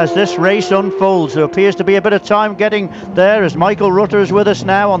as this race unfolds. There appears to be a bit of time getting there as Michael Rutter is with us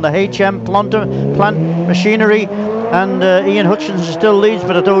now on the HM plant machinery and Ian Hutchinson still leads,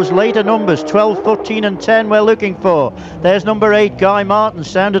 but at those later numbers, 12, 14 and 10 we're looking for. There's number 8, Guy Martin,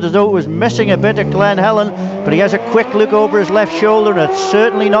 sounded as though it was missing a bit at Glen Helen, but he has a quick look over his left shoulder, and it's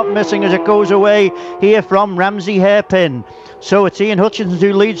certainly not missing as it goes away here from Ramsey Hairpin. So it's Ian Hutchinson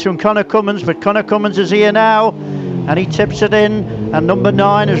who leads from Connor Cummins, but Connor Cummins is here now, and he tips it in, and number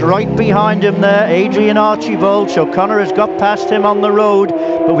 9 is right behind him there, Adrian Archibald. So Connor has got past him on the road,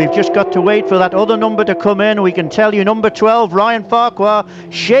 but we've just got to wait for that other number to come in. We can tell you number 12, Ryan Farquhar,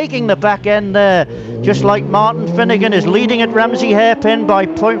 shaking the back end there, just like Martin Finnegan, is leading at Ramsey Hairpin by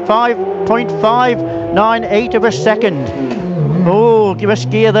 0.598 of a second. Oh, give us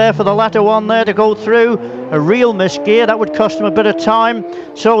gear there for the latter one there to go through. A real misgear, that would cost him a bit of time.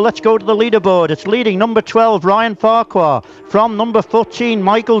 So let's go to the leaderboard. It's leading number 12, Ryan Farquhar, from number 14,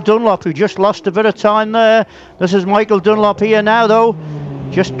 Michael Dunlop, who just lost a bit of time there. This is Michael Dunlop here now, though.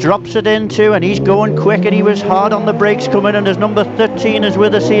 Just drops it into, and he's going quick, and he was hard on the brakes coming in, as number 13 is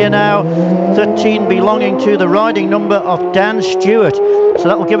with us here now. 13 belonging to the riding number of Dan Stewart. So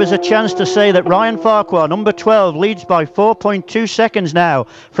that will give us a chance to say that Ryan Farquhar, number 12, leads by 4.2 seconds now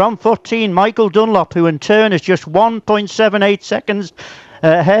from 14, Michael Dunlop, who in turn is just 1.78 seconds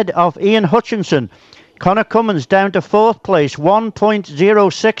ahead of Ian Hutchinson. Connor Cummins down to 4th place,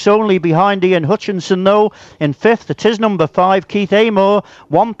 1.06 only behind Ian Hutchinson though. In 5th it is number 5, Keith Amor,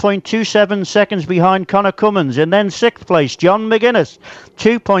 1.27 seconds behind Connor Cummins. And then 6th place, John McGuinness,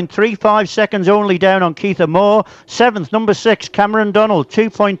 2.35 seconds only down on Keith Amor. 7th, number 6, Cameron Donald,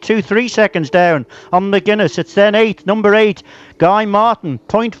 2.23 seconds down on McGuinness. It's then 8th, number 8, Guy Martin,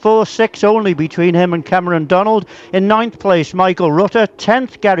 0.46 only between him and Cameron Donald. In 9th place, Michael Rutter.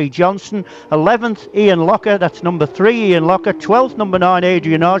 10th, Gary Johnson. 11th, Ian Locker, that's number 3, Ian Locker. 12th, number 9,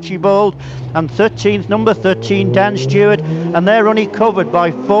 Adrian Archibald. And 13th, number 13, Dan Stewart. And they're only covered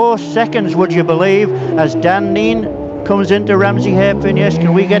by 4 seconds, would you believe, as Dan Neen comes into Ramsey Hairpin. Yes,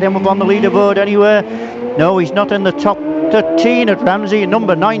 can we get him up on the leaderboard anywhere? No, he's not in the top 13 at Ramsey.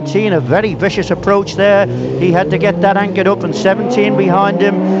 Number 19, a very vicious approach there. He had to get that anchored up, and 17 behind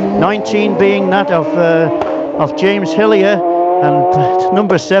him. 19 being that of James Hillier, and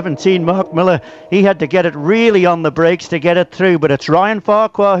number 17, Mark Miller. He had to get it really on the brakes to get it through, but it's Ryan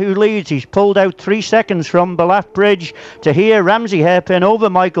Farquhar who leads. He's pulled out 3 seconds from Ballaugh Bridge to here, Ramsey Hairpin over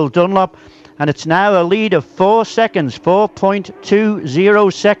Michael Dunlop. And it's now a lead of 4 seconds.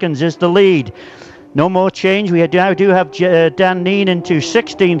 4.20 seconds is the lead. No more change. We now do have Dan Neen into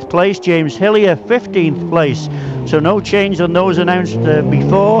 16th place, James Hillier 15th place. So no change on those announced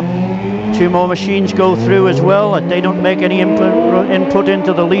before. 2 more machines go through as well. They don't make any input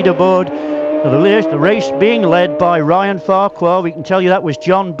into the leaderboard. The race being led by Ryan Farquhar. We can tell you that was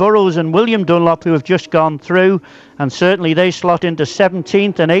John Burrows and William Dunlop who have just gone through, and certainly they slot into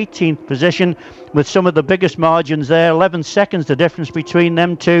 17th and 18th position with some of the biggest margins there. 11 seconds the difference between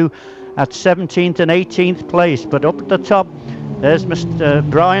them two at 17th and 18th place. But up at the top, there's Mr.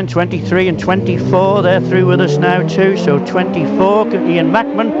 Brian, 23 and 24. They're through with us now too. So 24, Ian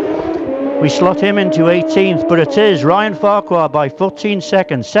Mackman. We slot him into 18th, but it is Ryan Farquhar by 14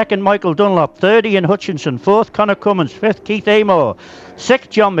 seconds. 2nd, Michael Dunlop. 3rd, Ian Hutchinson. 4th, Connor Cummins. 5th, Keith Amor. 6th,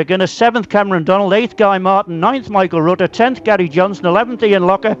 John McGuinness. 7th, Cameron Donald. 8th, Guy Martin. 9th, Michael Rutter. 10th, Gary Johnson. 11th, Ian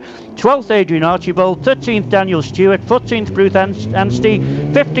Locker. 12th, Adrian Archibald. 13th, Daniel Stewart. 14th, Bruce Anstey.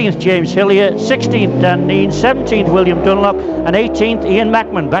 15th, James Hillier. 16th, Dan Neen. 17th, William Dunlop. And 18th, Ian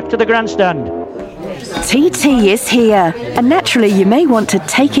Mackman. Back to the grandstand. TT is here, and naturally you may want to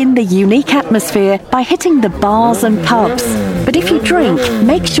take in the unique atmosphere by hitting the bars and pubs. But if you drink,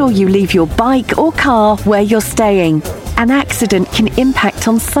 make sure you leave your bike or car where you're staying. An accident can impact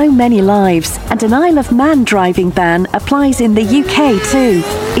on so many lives, and an Isle of Man driving ban applies in the UK too.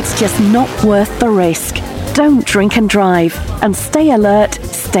 It's just not worth the risk. Don't drink and drive, and stay alert,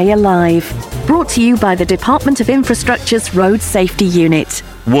 stay alive. Brought to you by the Department of Infrastructure's Road Safety Unit.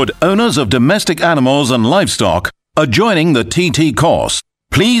 Would owners of domestic animals and livestock are joining the TT course,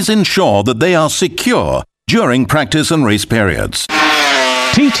 please ensure that they are secure during practice and race periods.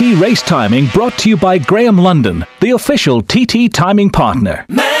 TT Race Timing brought to you by Graham London, the official TT timing partner.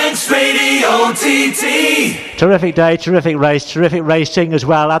 Manx Radio TT. Terrific day, terrific race, terrific racing as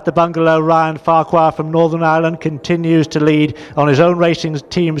well. At the bungalow, Ryan Farquhar from Northern Ireland continues to lead on his own racing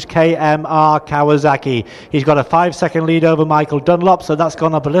team's KMR Kawasaki. He's got a 5-second lead over Michael Dunlop, so that's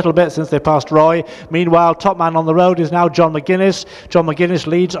gone up a little bit since they passed Roy. Meanwhile, top man on the road is now John McGuinness. John McGuinness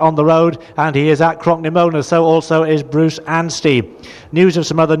leads on the road, and he is at Crockney-Mona, so also is Bruce Anstey. News of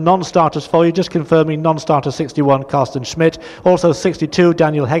some other non-starters for you, just confirming non-starter 61 Carsten Schmidt, also 62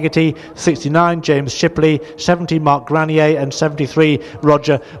 Daniel Hegarty, 69 James Shipley, 70 Mark Granier and 73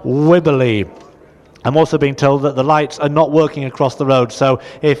 Roger Wibberley. I'm also being told that the lights are not working across the road, so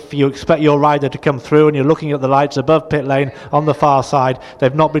if you expect your rider to come through and you're looking at the lights above pit lane on the far side,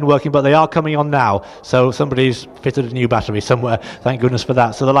 they've not been working, but they are coming on now. So somebody's fitted a new battery somewhere, thank goodness for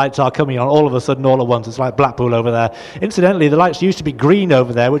that. So the lights are coming on all of a sudden, all at once. It's like Blackpool over there. Incidentally, the lights used to be green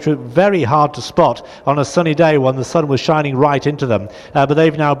over there, which were very hard to spot on a sunny day when the sun was shining right into them. But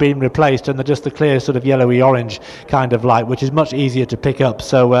they've now been replaced, and they're just the clear sort of yellowy orange kind of light, which is much easier to pick up.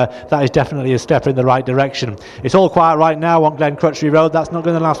 So that is definitely a step in the right direction. It's all quiet right now on Glen Crutchley Road. That's not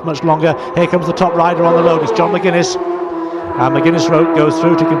going to last much longer. Here comes the top rider on the road. It's John McGuinness. And McGuinness Road goes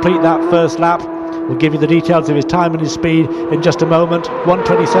through to complete that first lap. We'll give you the details of his time and his speed in just a moment.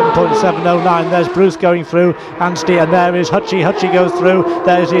 1:27.709. There's Bruce going through. And there is Hutchie. Hutchie goes through.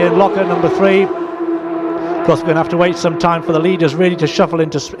 There's Ian Locker, number 3. Of course, we're going to have to wait some time for the leaders really to shuffle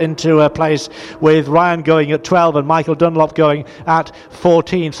into place, with Ryan going at 12 and Michael Dunlop going at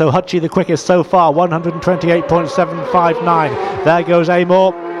 14. So Hutchie the quickest so far, 128.759. There goes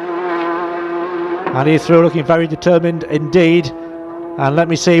Amor. And he's through, looking very determined indeed. And let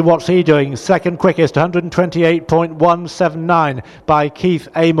me see, what's he doing? Second quickest, 128.179 by Keith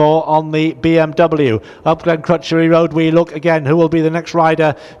Amor on the BMW. Up Glen Crutchley Road we look again. Who will be the next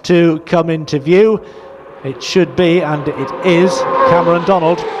rider to come into view? It should be, and it is, Cameron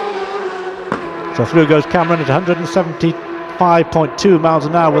Donald. So through goes Cameron at 175.2 miles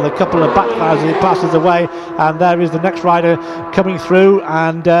an hour with a couple of backfires as he passes away. And there is the next rider coming through,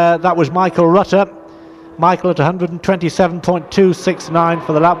 and that was Michael Rutter. Michael at 127.269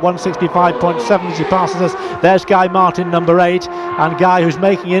 for the lap, 165.7 as he passes us. There's Guy Martin, number 8, and Guy, who's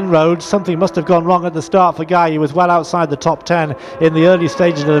making inroads. Something must have gone wrong at the start for Guy. He was well outside the top 10 in the early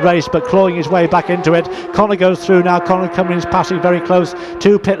stages of the race, but clawing his way back into it. Connor goes through now. Connor Cummins passing very close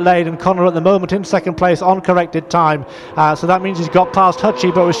to pit lane, and Connor at the moment in second place on corrected time. So that means he's got past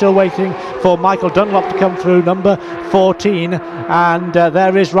Hutchie, but we're still waiting for Michael Dunlop to come through, number 14. And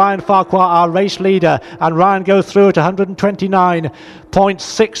there is Ryan Farquhar, our race leader. And Ryan goes through at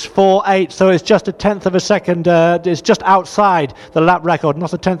 129.648, so it's just a tenth of a second. It's just outside the lap record,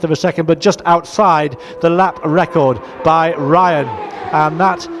 not a tenth of a second, but just outside the lap record by Ryan. And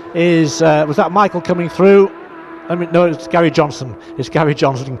that is, was that Michael coming through? I mean, no, it's Gary Johnson. It's Gary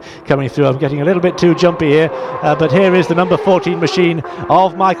Johnson coming through. I'm getting a little bit too jumpy here, but here is the number 14 machine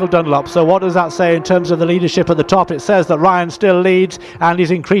of Michael Dunlop. So what does that say in terms of the leadership at the top? It says that Ryan still leads, and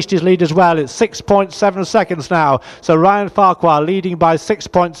he's increased his lead as well. It's 6.7 seconds now. So Ryan Farquhar leading by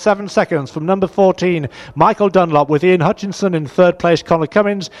 6.7 seconds from number 14, Michael Dunlop, with Ian Hutchinson in third place, Connor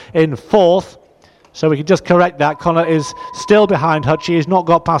Cummins in fourth. So we can just correct that. Connor is still behind Hutchie. He's not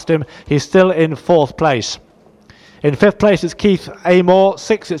got past him. He's still in fourth place. In fifth place it's Keith Amor,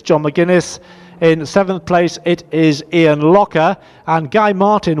 sixth it's John McGuinness, in seventh place it is Ian Locker, and Guy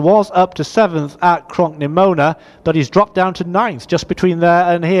Martin was up to seventh at Cronknymona, but he's dropped down to ninth, just between there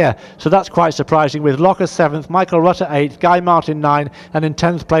and here. So that's quite surprising, with Locker seventh, Michael Rutter eighth, Guy Martin 9, and in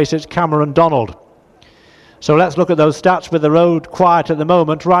 10th place it's Cameron Donald. So let's look at those stats with the road quiet at the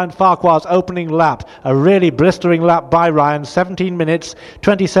moment. Ryan Farquhar's opening lap, a really blistering lap by Ryan, 17 minutes,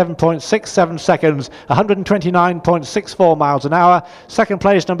 27.67 seconds, 129.64 miles an hour. Second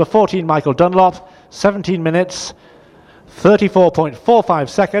place, number 14, Michael Dunlop, 17 minutes, 34.45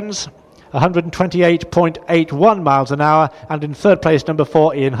 seconds, 128.81 miles an hour. And in third place, number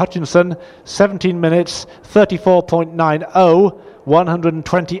 4, Ian Hutchinson, 17 minutes, 34.90,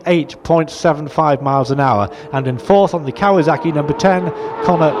 128.75 miles an hour. And in fourth on the Kawasaki, number 10,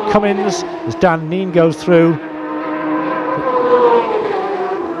 Connor Cummins, as Dan Neen goes through.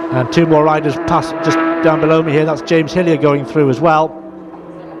 And two more riders pass just down below me here. That's James Hillier going through as well.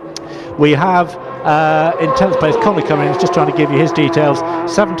 We have in 10th place Connor Cummins, just trying to give you his details,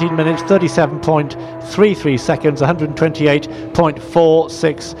 17 minutes 37.33 seconds,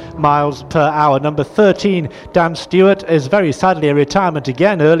 128.46 miles per hour. Number 13 Dan Stewart is very sadly a retirement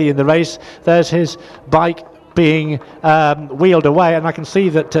again early in the race. There's his bike being wheeled away, and I can see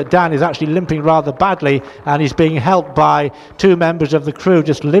that Dan is actually limping rather badly, and he's being helped by two members of the crew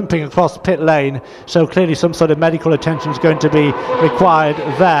just limping across pit lane, so clearly some sort of medical attention is going to be required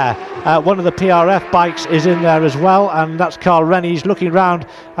there. One of the PRF bikes is in there as well, and that's Carl Rennie. He's looking round,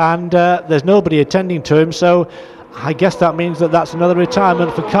 and there's nobody attending to him, so I guess that means that that's another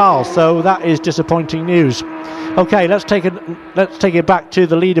retirement for Carl, so that is disappointing news. Okay, let's take it back to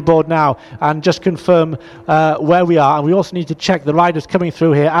the leaderboard now and just confirm where we are. And we also need to check the riders coming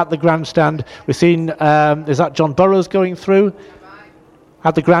through here at the grandstand. We've seen, is that John Burrows going through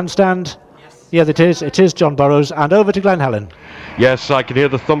at the grandstand? Yes, it is. It is John Burrows. And over to Glen Helen. Yes, I can hear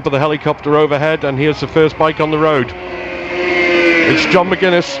the thump of the helicopter overhead, and here's the first bike on the road. It's John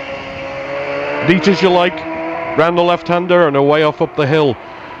McGuinness. Neat as you like, round the left-hander and away off up the hill.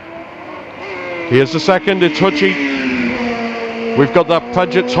 Here's the second, it's Hutchie. We've got that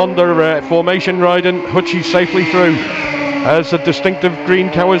Paget's Honda formation riding. Hutchie safely through as a distinctive green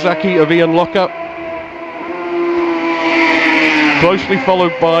Kawasaki of Ian Locker. Closely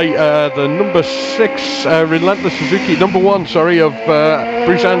followed by the number 6, Relentless Suzuki, number 1, sorry, of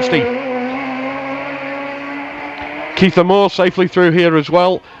Bruce Anstey. Keith Moore safely through here as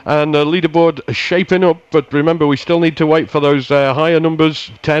well, and the leaderboard shaping up, but remember we still need to wait for those higher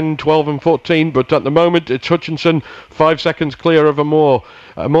numbers, 10, 12 and 14, but at the moment it's Hutchinson 5 seconds clear of Moore.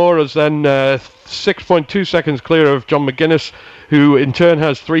 Moore is then 6.2 seconds clear of John McGuinness, who in turn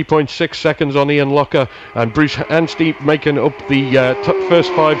has 3.6 seconds on Ian Locker, and Bruce Anstey making up the first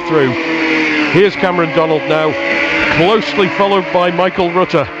 5 through. Here's Cameron Donald now, closely followed by Michael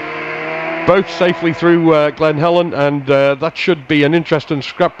Rutter. Both safely through Glen Helen, and that should be an interesting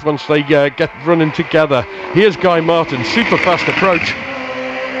scrap once they get running together. Here's Guy Martin, super fast approach.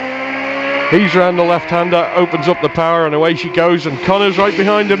 He's round the left-hander, opens up the power, and away she goes, and Connor's right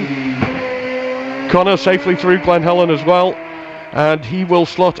behind him. Connor safely through Glen Helen as well, and he will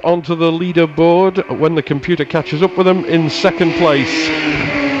slot onto the leaderboard when the computer catches up with him in second place.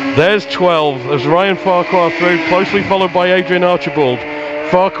 There's 12, there's Ryan Farquhar through, closely followed by Adrian Archibald.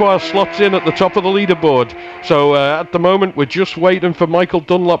 Farquhar slots in at the top of the leaderboard, so at the moment we're just waiting for Michael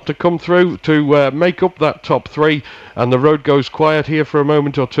Dunlop to come through to make up that top 3, and the road goes quiet here for a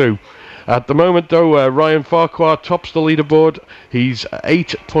moment or two. At the moment though, Ryan Farquhar tops the leaderboard. He's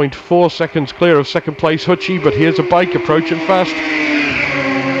 8.4 seconds clear of second place Hutchie, but here's a bike approaching fast.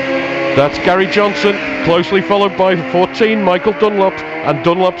 That's Gary Johnson, closely followed by 14 Michael Dunlop, and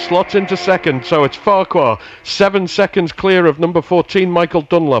Dunlop slots into second, so it's Farquhar 7 seconds clear of number 14 Michael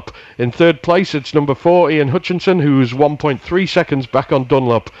Dunlop. In third place it's number 4 Ian Hutchinson, who's 1.3 seconds back on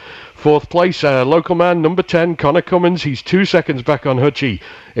Dunlop. Fourth place, local man number 10 Connor Cummins, he's 2 seconds back on Hutchie.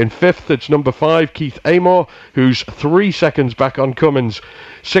 In fifth it's number 5 Keith Amor, who's 3 seconds back on Cummins.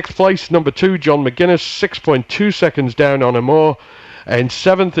 Sixth place number 2 John McGuinness, 6.2 seconds down on Amor. In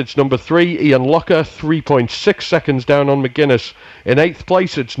seventh, it's number 3, Ian Locker, 3.6 seconds down on McGuinness. In eighth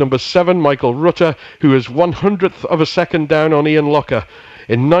place, it's number 7, Michael Rutter, who is 1/100th of a second down on Ian Locker.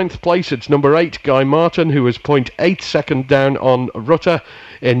 In ninth place, it's number 8, Guy Martin, who is 0.8 second down on Rutter.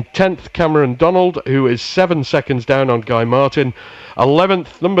 In 10th, Cameron Donald, who is 7 seconds down on Guy Martin.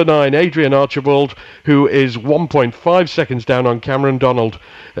 11th, number 9, Adrian Archibald, who is 1.5 seconds down on Cameron Donald.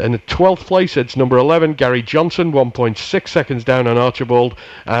 In the 12th place, it's number 11, Gary Johnson, 1.6 seconds down on Archibald.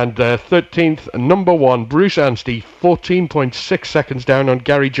 And 13th, number 1, Bruce Anstey, 14.6 seconds down on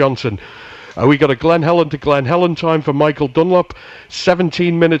Gary Johnson. We got a Glen Helen to Glen Helen time for Michael Dunlop,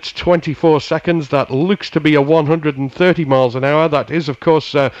 17 minutes 24 seconds. That looks to be a 130 miles an hour. That is, of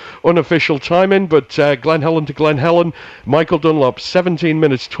course, unofficial timing, but Glen Helen to Glen Helen, Michael Dunlop, 17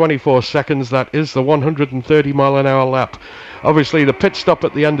 minutes 24 seconds. That is the 130 mile an hour lap. Obviously, the pit stop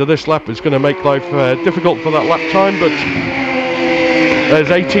at the end of this lap is going to make life difficult for that lap time, but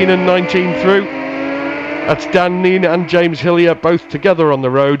there's 18 and 19 through. That's Dan Neen and James Hillier both together on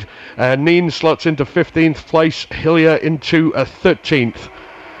the road. Neen slots into 15th place, Hillier into 13th.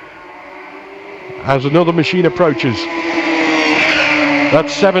 As another machine approaches.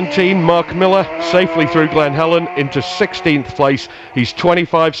 That's 17, Mark Miller, safely through Glen Helen into 16th place. He's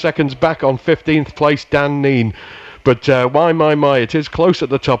 25 seconds back on 15th place, Dan Neen. But my, it is close at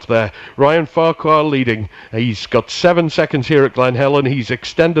the top there. Ryan Farquhar leading. He's got 7 seconds here at Glen Helen. He's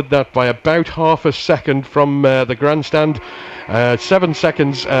extended that by about half a second from the grandstand. 7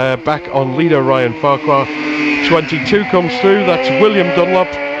 seconds back on leader Ryan Farquhar. 22 comes through. That's William Dunlop.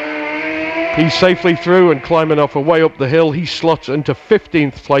 He's safely through and climbing off way up the hill. He slots into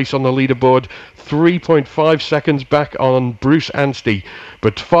 15th place on the leaderboard. 3.5 seconds back on Bruce Anstey.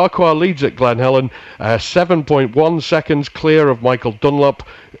 But Farquhar leads at Glen Helen, 7.1 seconds clear of Michael Dunlop.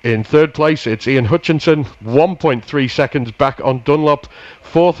 In third place, it's Ian Hutchinson, 1.3 seconds back on Dunlop.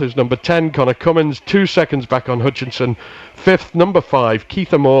 Fourth is number 10, Connor Cummins, 2 seconds back on Hutchinson. Fifth, number 5,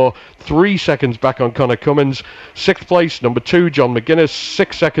 Keith Moore, 3 seconds back on Connor Cummins. Sixth place, number 2, John McGuinness,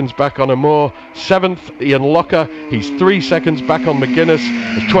 6 seconds back on Moore. Seventh, Ian Locker, he's 3 seconds back on McGuinness.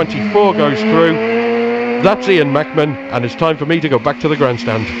 As 24 goes through. That's Ian Mackman, and it's time for me to go back to the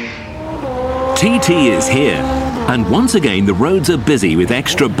grandstand. TT is here, and once again the roads are busy with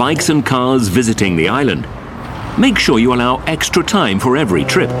extra bikes and cars visiting the island. Make sure you allow extra time for every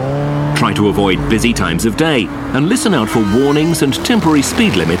trip. Try to avoid busy times of day and listen out for warnings and temporary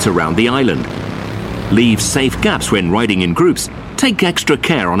speed limits around the island. Leave safe gaps when riding in groups, take extra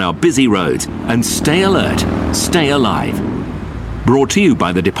care on our busy roads, and stay alert, stay alive. Brought to you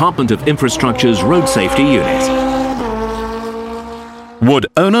by the Department of Infrastructure's Road Safety Unit. Would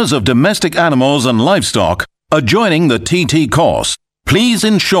owners of domestic animals and livestock adjoining the TT course please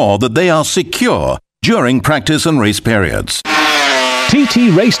ensure that they are secure during practice and race periods? TT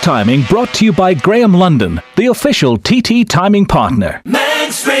Race Timing brought to you by Graham London, the official TT timing partner.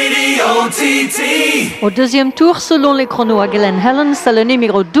 Manx Radio TT. Au deuxième tour, selon les chronos à Glen Helen, c'est le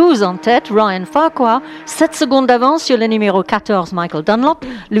numéro 12 en tête, Ryan Farquhar, 7 secondes d'avance sur le numéro 14, Michael Dunlop.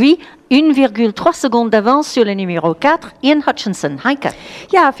 Lui, 1,3 Sekunden d'avance sur le Numero 4, Ian Hutchinson. Heike.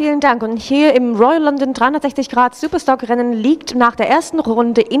 Ja, vielen Dank. Und hier im Royal London 360 Grad Superstock-Rennen liegt nach der ersten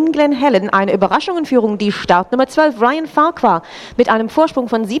Runde in Glen Helen eine Überraschungenführung, die Startnummer 12, Ryan Farquhar, mit einem Vorsprung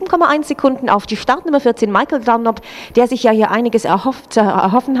von 7,1 Sekunden auf die Startnummer 14, Michael Dunlop, der sich ja hier einiges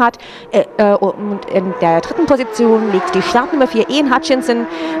erhoffen hat. Und in der dritten Position liegt die Startnummer 4, Ian Hutchinson.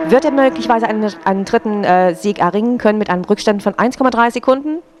 Wird er möglicherweise einen dritten Sieg erringen können mit einem Rückstand von 1,3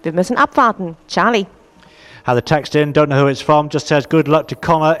 Sekunden? Wir müssen abwarten. Charlie. Had the text in, don't know who it's from, just says good luck to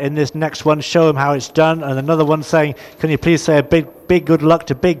Connor in this next one, show him how it's done. And another one saying, can you please say a big good luck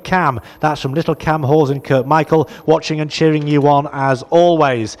to Big Cam. That's from Little Cam Hawes and Kurt Michael, watching and cheering you on as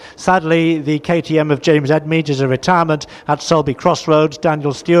always. Sadly, the KTM of James Edmeade is a retirement at Selby Crossroads.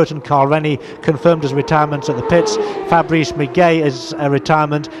 Daniel Stewart and Carl Rennie confirmed as retirements at the pits. Fabrice Miguet is a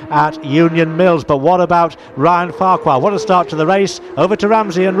retirement at Union Mills. But what about Ryan Farquhar? What a start to the race. Over to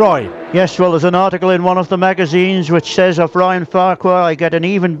Ramsey and Roy. Yes, well, there's an article in one of the magazines which says of Ryan Farquhar, I get an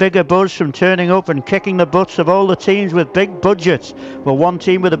even bigger buzz from turning up and kicking the butts of all the teams with big budgets. Well, one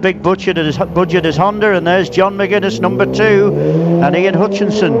team with a big budget is Honda, and there's John McGuinness, number 2, and Ian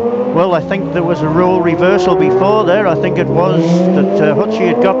Hutchinson. Well, I think there was a role reversal before there. I think it was that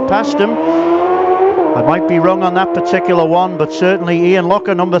Hutchie had got past him. I might be wrong on that particular one, but certainly Ian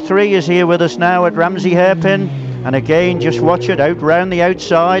Locker, number 3, is here with us now at Ramsey Hairpin. And again, just watch it out round the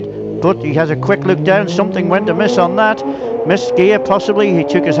outside. But he has a quick look down. Something went amiss on that. Missed gear possibly. He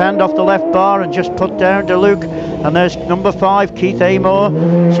took his hand off the left bar and just put down to Luke. And there's number 5, Keith Amor.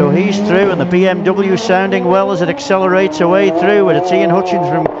 So he's through, and the BMW sounding well as it accelerates away through. And it's Ian Hutchins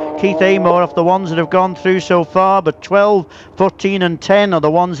from Keith Amor of the ones that have gone through so far. But 12, 14 and 10 are the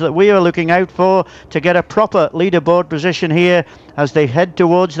ones that we are looking out for to get a proper leaderboard position here as they head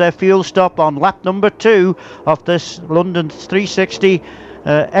towards their fuel stop on lap number 2 of this London 360.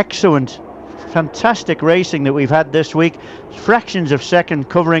 Excellent, fantastic racing that we've had this week. Fractions of second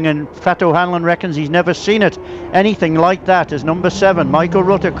covering, and Fat O'Hanlon reckons he's never seen it anything like that as number 7 Michael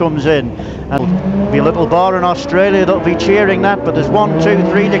Rutter comes in, and there'll be a little bar in Australia that'll be cheering that. But there's 1, 2,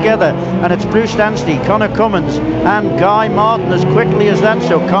 3 together, and it's Bruce Danstey, Connor Cummins and Guy Martin as quickly as that.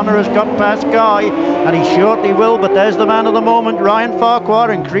 So Connor has got past Guy, and he shortly will. But there's the man of the moment, Ryan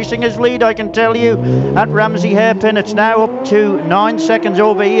Farquhar, increasing his lead, I can tell you, at Ramsey Hairpin. It's now up to 9 seconds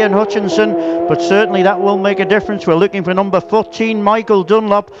over Ian Hutchinson, but certainly that will make a difference. We're looking for number 14, Michael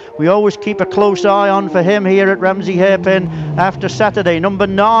Dunlop. We always keep a close eye on for him here at Ramsey Hairpin after Saturday. Number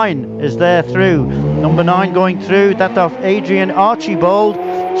 9 is there through. Number 9 going through, that of Adrian Archibald.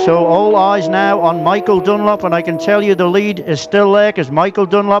 So all eyes now on Michael Dunlop, and I can tell you the lead is still there because Michael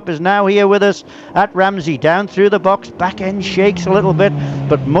Dunlop is now here with us at Ramsey. Down through the box, back end shakes a little bit,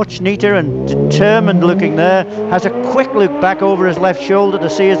 but much neater and determined looking there. Has a quick look back over his left shoulder to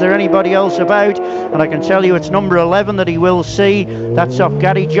see is there anybody else about, and I can tell you it's number 11 that he will see. That's off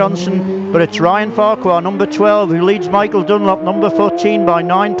Gary Johnson, but it's Ryan Farquhar, number 12, who leads Michael Dunlop, number 14, by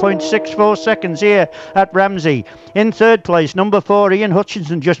 9.64 seconds here at Ramsey. In third place, number 4, Ian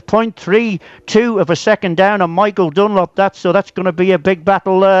Hutchinson, just 0.32 of a second down on Michael Dunlop. So that's going to be a big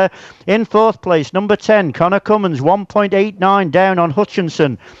battle there. In fourth place, number 10, Connor Cummins, 1.89 down on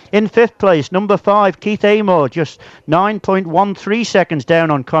Hutchinson. In fifth place, number 5, Keith Amor, just 9.13 seconds down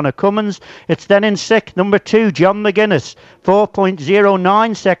on Connor Cummins. It's then in sixth, number 2, John McGuinness,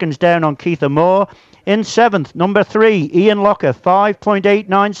 4.09 seconds down on Keith Amor. In seventh, number 3, Ian Locker,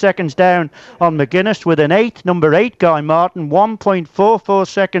 5.89 seconds down on McGuinness. With an eighth, number 8, Guy Martin, 1.44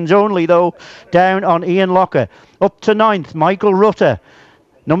 seconds only, though, down on Ian Locker. Up to ninth, Michael Rutter,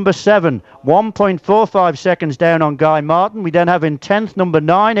 number 7, 1.45 seconds down on Guy Martin. We then have in 10th, number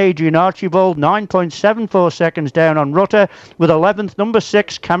 9, Adrian Archibald, 9.74 seconds down on Rutter. With 11th, number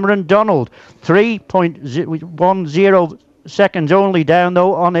 6, Cameron Donald, 3.10 seconds only down,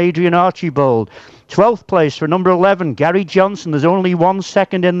 though, on Adrian Archibald. 12th place for number 11, Gary Johnson. There's only 1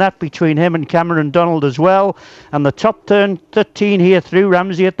 second in that between him and Cameron Donald as well. And the top 13 here through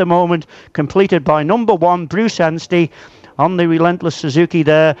Ramsey at the moment, completed by number 1, Bruce Anstey, on the relentless Suzuki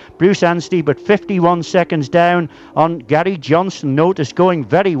there. Bruce Anstey, but 51 seconds down on Gary Johnson. Notice going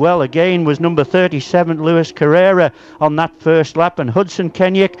very well again was number 37, Luis Carrera, on that first lap. And Hudson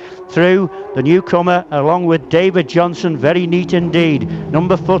Kenyuk through, the newcomer, along with David Johnson. Very neat indeed.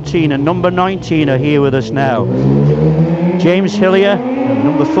 Number 14 and number 19 are here with us now. James Hillier,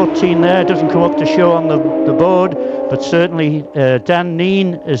 number 14 there, doesn't come up to show on the board, but certainly Dan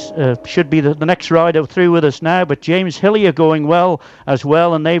Neen should be the next rider through with us now. But James Hillier going well as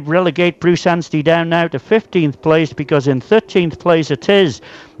well, and they relegate Bruce Anstey down now to 15th place, because in 13th place it is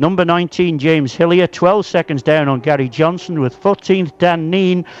number 19 James Hillier, 12 seconds down on Gary Johnson, with 14th Dan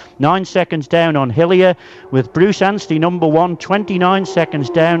Neen, 9 seconds down on Hillier, with Bruce Anstey number 1, 29 seconds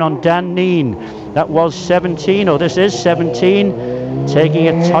down on Dan Neen. That was 17, or this is 17, taking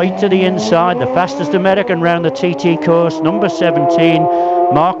it tight to the inside, the fastest American round the TT course, number 17,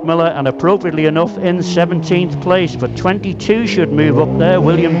 Mark Miller, and appropriately enough in 17th place. But 22 should move up there,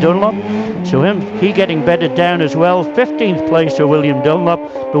 William Dunlop. So he getting bedded down as well, 15th place for William Dunlop.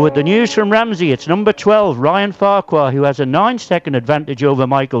 But with the news from Ramsey, it's number 12, Ryan Farquhar, who has a 9-second advantage over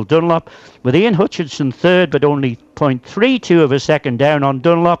Michael Dunlop, with Ian Hutchinson third, but only 0.32 of a second down on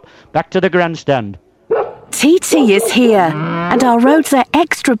Dunlop. Back to the grandstand. TT is here, and our roads are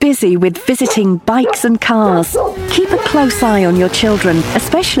extra busy with visiting bikes and cars. Keep a close eye on your children,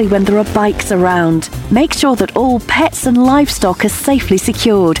 especially when there are bikes around. Make sure that all pets and livestock are safely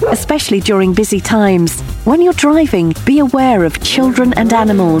secured, especially during busy times. When you're driving, be aware of children and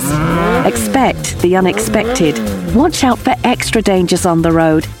animals. Expect the unexpected. Watch out for extra dangers on the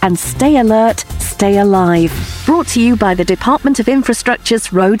road, and stay alert, stay alive. Brought to you by the Department of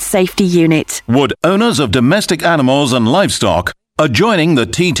Infrastructure's Road Safety Unit. Would owners of domestic animals and livestock are joining the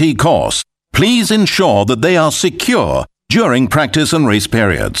TT course, please ensure that they are secure during practice and race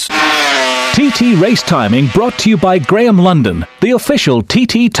periods. TT Race Timing brought to you by Graham London, the official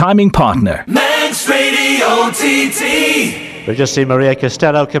TT timing partner. Manx Radio TT. We've just seen Maria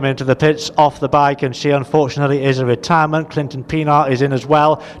Costello come into the pits off the bike, and she unfortunately is a retirement. Clinton Pienaar is in as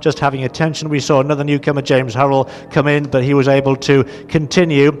well, just having attention. We saw another newcomer, James Hurrell, come in, but he was able to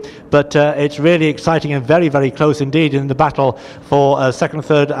continue. But it's really exciting and very, very close indeed in the battle for second,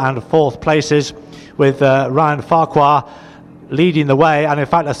 third and fourth places, with Ryan Farquhar leading the way. And in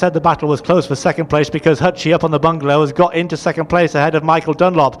fact, I said the battle was close for second place because Hutchie up on the bungalow has got into second place ahead of Michael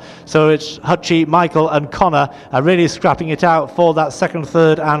Dunlop. So it's Hutchie, Michael and Connor are really scrapping it out for that second,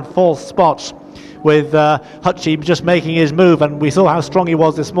 third and fourth spots, with Hutchie just making his move. And we saw how strong he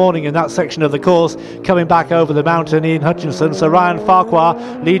was this morning in that section of the course, coming back over the mountain, Ian Hutchinson. So Ryan Farquhar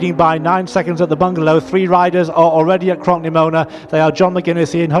leading by 9 seconds at the bungalow. 3 riders are already at Crockney-Mona. They are John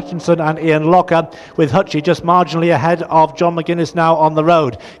McGuinness, Ian Hutchinson and Ian Locker, with Hutchie just marginally ahead of John McGuinness now on the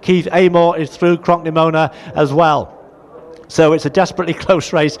road. Keith Amor is through Crockney-Mona as well. So it's a desperately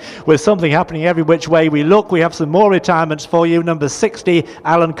close race with something happening every which way we look. We have some more retirements for you. Number 60,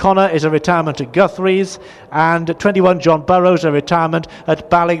 Alan Connor, is a retirement at Guthrie's, and 21, John Burrows, a retirement at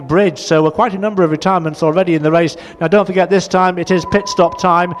Ballick Bridge. So quite a number of retirements already in the race. Now don't forget, this time it is pit stop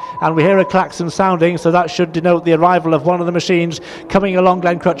time, and we hear a klaxon sounding, so that should denote the arrival of one of the machines coming along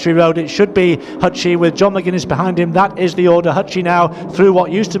Glen Crutchley Road. It should be Hutchie with John McGuinness behind him. That is the order. Hutchie now through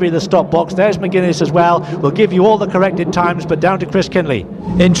what used to be the stop box. There's McGuinness as well. We'll give you all the corrected times, but down to Chris Kinley.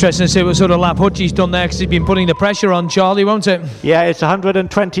 Interesting to see what sort of lap Hutchie's done there, because he's been putting the pressure on Charlie, won't it? Yeah, it's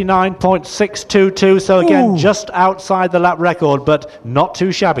 129.622, so again, just outside the lap record, but not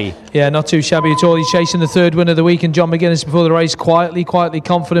too shabby. Yeah, not too shabby at all. He's chasing the third win of the week, and John McGuinness before the race quietly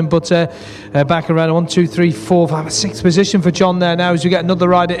confident, but back around 1, 2, 3, 4, 5, 6th position for John there now as we get another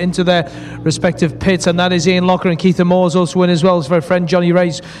rider into their respective pits, and that is Ian Locker, and Keith Moore's also in as well. His very friend Johnny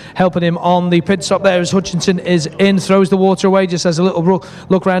Ray's helping him on the pit stop there as Hutchinson is in, throws the water away, just has a little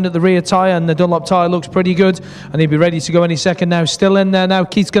look round at the rear tyre, and the Dunlop tyre looks pretty good, and he'll be ready to go any second now. Still in there now.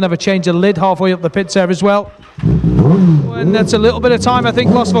 Keith's going to have a change of lid halfway up the pit there as well. And that's a little bit of time, I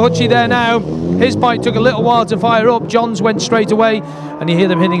think, lost for Hutchie there now. His bike took a little while to fire up. John's went straight away, and you hear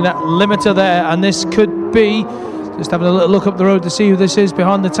them hitting that limiter there, and this could be, just having a little look up the road to see who this is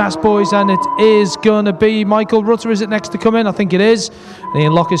behind the Task Boys, and it is going to be Michael Rutter. Is it next to come in? I think it is. And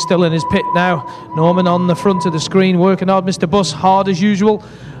Ian Locke is still in his pit now. Norman on the front of the screen working hard. Mr. Bus hard as usual.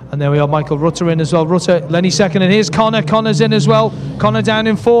 And there we are, Michael Rutter in as well. Lenny second, and here's Connor. Connor's in as well. Connor down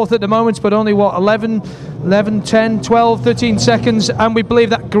in fourth at the moment, but only 11 11, 10, 12, 13 seconds, and we believe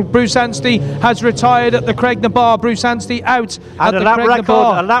that Bruce Anstey has retired at the Craigna Bar. Bruce Anstey out at the Craigna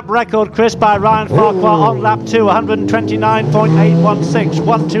Bar. A lap record, Chris, by Ryan Farquhar on lap 2, 129.816,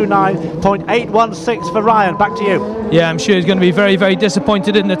 129.816 for Ryan. Back to you. Yeah, I'm sure he's going to be very, very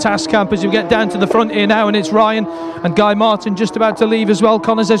disappointed in the task camp as we get down to the front here now, and it's Ryan and Guy Martin just about to leave as well.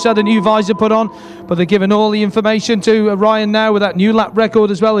 Connors has had a new visor put on, but they're giving all the information to Ryan now with that new lap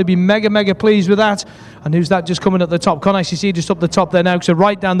record as well. He'll be mega, mega pleased with that. And who's that just coming at the top? Can't actually see just up the top there now, so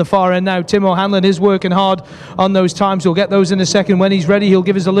right down the far end now. Tim O'Hanlon is working hard on those times. We'll get those in a second. When he's ready, he'll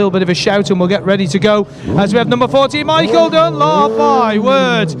give us a little bit of a shout and we'll get ready to go. As we have number 14, Michael Dunlop. My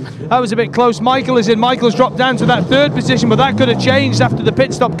word, that was a bit close. Michael is in. Michael's dropped down to that third position, but that could have changed after the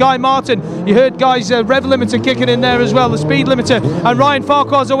pit stop. Guy Martin, you heard Guy's rev limiter kicking in there as well, the speed limiter. And Ryan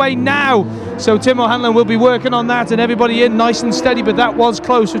Farquhar's away now. So Tim O'Hanlon will be working on that, and everybody in nice and steady, but that was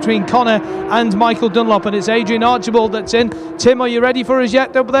close between Connor and Michael Dunlop, and it's Adrian Archibald that's in. Tim, are you ready for us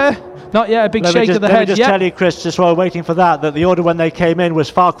yet over there? Not yet, a big shake of the head. Let me just tell you, Chris, just while we're waiting for that the order when they came in was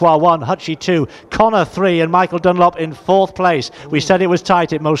Farquhar 1, Hutchie 2, Connor 3, and Michael Dunlop in 4th place. We said it was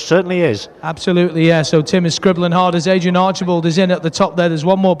tight, it most certainly is. Absolutely, yeah, so Tim is scribbling hard as Adrian Archibald is in at the top there. There's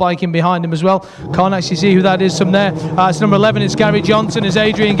one more bike in behind him as well. Can't actually see who that is from there. It's number 11, it's Gary Johnson as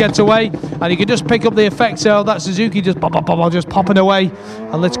Adrian gets away, and you can just pick up the effects of that Suzuki just just popping away.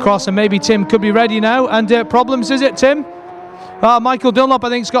 And let's cross, and maybe Tim could be ready now. And problems, is it, Tim? Michael Dunlop, I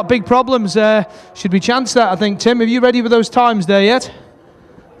think, has got big problems. Should we chance that, I think. Tim, are you ready with those times there yet?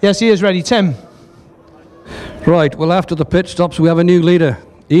 Yes, he is ready. Tim? Right, well, after the pit stops, we have a new leader.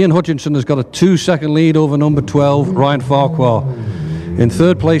 Ian Hutchinson has got a 2-second lead over number 12, Ryan Farquhar. In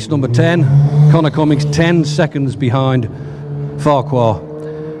 3rd place, number 10, Connor Cummings, 10 seconds behind Farquhar.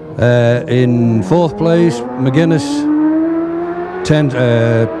 In 4th place, McGuinness,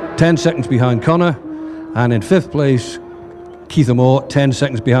 10 seconds behind Connor. And in 5th place, Keith Moore, 10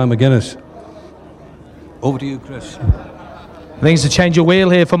 seconds behind McGuinness. Over to you, Chris. I think it's a change of wheel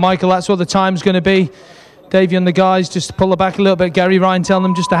here for Michael. That's what the time's going to be. Davey and the guys just to pull it back a little bit. Gary Ryan telling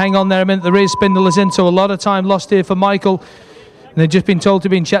them just to hang on there a minute. The rear spindle is in, so a lot of time lost here for Michael. And they've just been told to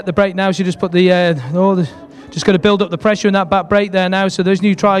be in check the brake now. So just put just got to build up the pressure in that back brake there now. So there's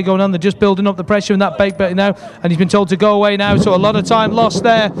new try going on. They're just building up the pressure in that brake now. And he's been told to go away now. So a lot of time lost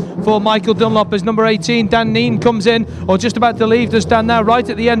there for Michael Dunlop as number 18, Dan Neen, comes in, or just about to leave. Does Dan now right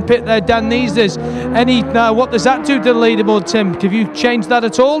at the end pit there? Dan Nees is. What does that do to the leaderboard, Tim? Have you changed that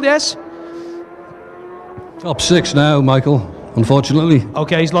at all? Yes? Top 6 now, Michael, unfortunately.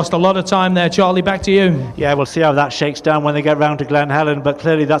 Okay, he's lost a lot of time there. Charlie, back to you. Yeah, we'll see how that shakes down when they get round to Glen Helen, but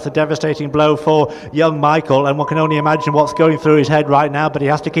clearly that's a devastating blow for young Michael, and one can only imagine what's going through his head right now, but he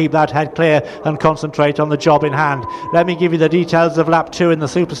has to keep that head clear and concentrate on the job in hand. Let me give you the details of lap 2 in the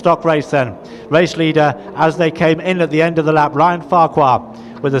Superstock race then. Race leader, as they came in at the end of the lap, Ryan Farquhar,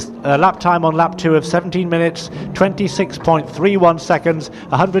 with a lap time on lap 2 of 17 minutes, 26.31 seconds,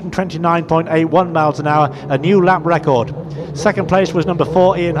 129.81 miles an hour, a new lap record. Second place was number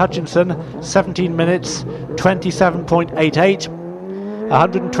 4, Ian Hutchinson, 17 minutes, 27.88,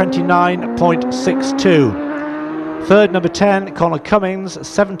 129.62. Third, number 10, Connor Cummings,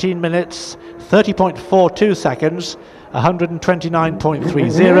 17 minutes, 30.42 seconds,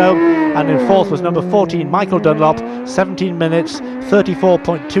 129.30, and in 4th was number 14, Michael Dunlop, 17 minutes,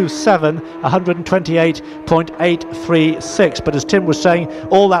 34.27, 128.836. But as Tim was saying,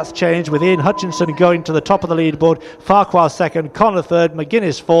 all that's changed with Ian Hutchinson going to the top of the leaderboard, Farquhar 2nd, Connor 3rd,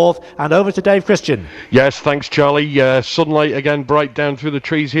 McGuinness 4th, and over to Dave Christian. Yes, thanks, Charlie. Sunlight again bright down through the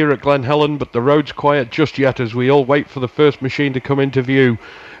trees here at Glen Helen, but the road's quiet just yet as we all wait for the first machine to come into view.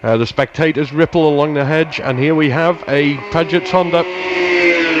 The spectators ripple along the hedge, and here we have a Paget's Honda.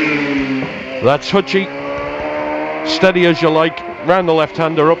 That's Hutchie. Steady as you like, round the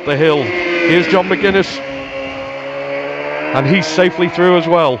left-hander up the hill. Here's John McGuinness, and he's safely through as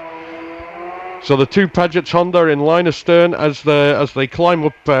well. So the two Paget's Honda in line astern as they climb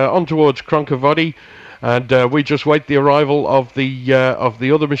up on towards Cronkovody, and we just wait the arrival of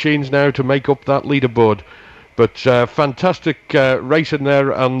the other machines now to make up that leaderboard. But fantastic racing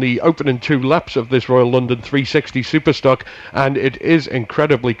there on the opening 2 laps of this Royal London 360 Superstock, and it is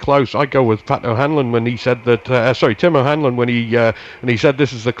incredibly close. I go with Pat O'Hanlon when he said that. Tim O'Hanlon when he said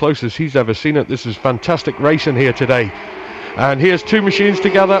this is the closest he's ever seen it. This is fantastic racing here today, and here's 2 machines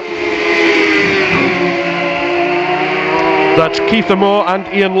together. That's Keith Moore and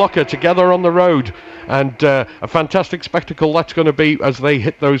Ian Locker together on the road. and a fantastic spectacle that's going to be as they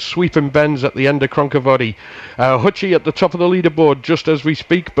hit those sweeping bends at the end of Cronkovody. Hutchie at the top of the leaderboard just as we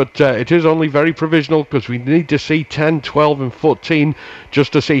speak, but it is only very provisional because we need to see 10, 12 and 14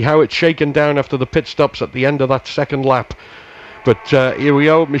 just to see how it's shaken down after the pit stops at the end of that second lap. But here we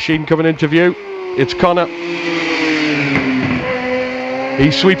go, machine coming into view. It's Connor. He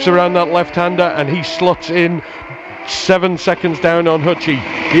sweeps around that left-hander and he slots in 7 seconds down on Hutchie.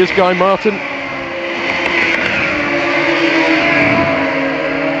 Here's Guy Martin,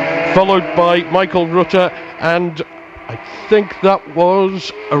 followed by Michael Rutter, and I think that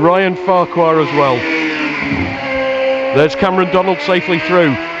was Ryan Farquhar as well. There's Cameron Donald safely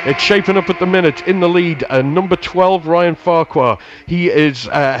through. It's shaping up at the minute in the lead. Number 12, Ryan Farquhar. He is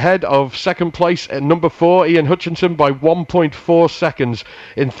ahead of second place at number 4, Ian Hutchinson, by 1.4 seconds.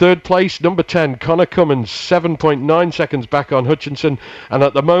 In third place, number 10, Connor Cummins, 7.9 seconds back on Hutchinson. And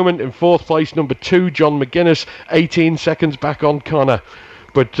at the moment, in fourth place, number 2, John McGuinness, 18 seconds back on Connor.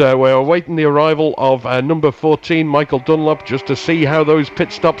 But we're awaiting the arrival of number 14, Michael Dunlop, just to see how those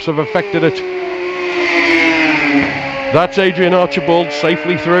pit stops have affected it. That's Adrian Archibald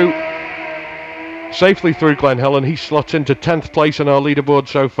safely through Glen Helen. He slots into 10th place on our leaderboard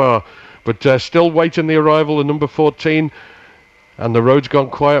so far, but still waiting the arrival of number 14, and the road's gone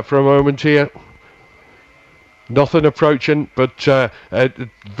quiet for a moment here. Nothing approaching, but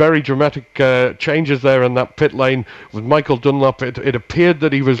very dramatic changes there in that pit lane with Michael Dunlop. It appeared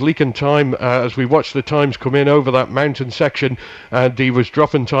that he was leaking time as we watched the times come in over that mountain section, and he was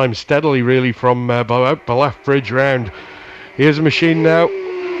dropping time steadily really from Ballaugh Bridge round. Here's a machine now.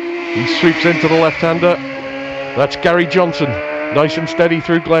 He sweeps into the left-hander. That's Gary Johnson, nice and steady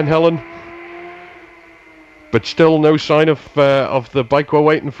through Glen Helen. But still no sign of the bike we're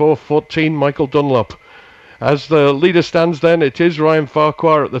waiting for, 14, Michael Dunlop. As the leader stands then, it is Ryan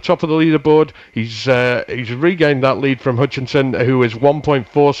Farquhar at the top of the leaderboard. He's regained that lead from Hutchinson, who is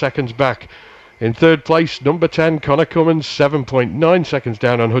 1.4 seconds back. In third place, number 10, Connor Cummins, 7.9 seconds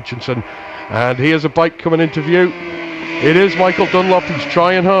down on Hutchinson. And here's a bike coming into view. It is Michael Dunlop. He's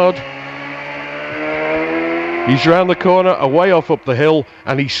trying hard. He's round the corner, away off up the hill,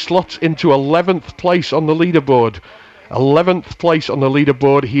 and he slots into 11th place on the leaderboard. 11th place on the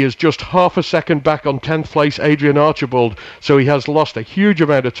leaderboard. He is just half a second back on 10th place Adrian Archibald, so he has lost a huge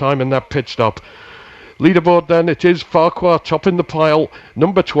amount of time in that pit stop. Leaderboard then, it is Farquhar topping the pile,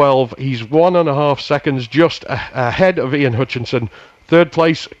 number 12. He's 1.5 seconds just ahead of Ian Hutchinson. Third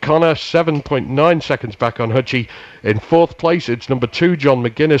place, Connor, 7.9 seconds back on Hutchie. In fourth place, it's number 2, John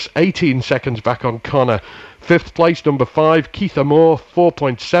McGuinness, 18 seconds back on Connor. Fifth place, number 5, Keith Amore,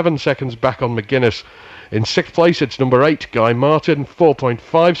 4.7 seconds back on McGuinness. In sixth place, it's number 8, Guy Martin,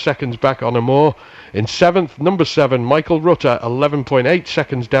 4.5 seconds back on Amore. In seventh, number 7, Michael Rutter, 11.8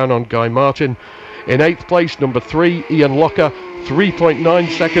 seconds down on Guy Martin. In eighth place, number 3, Ian Locker, 3.9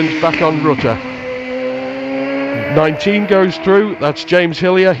 seconds back on Rutter. 19 goes through, that's James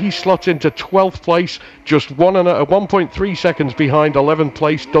Hillier. He slots into 12th place, just 1.3 seconds behind 11th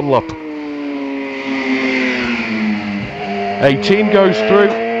place Dunlop. 18 goes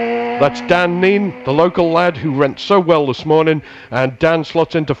through. That's Dan Neen, the local lad who went so well this morning, and Dan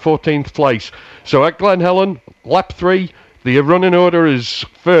slots into 14th place. So at Glen Helen, lap 3, the running order is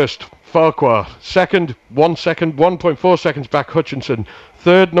first, Farquhar. Second, 1.4 seconds back, Hutchinson.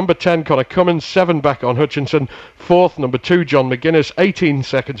 Third, number 10, Connor Cummins, 7 back on Hutchinson. Fourth, number 2, John McGuinness, 18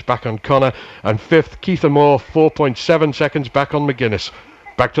 seconds back on Connor. And fifth, Keith Amore, 4.7 seconds back on McGuinness.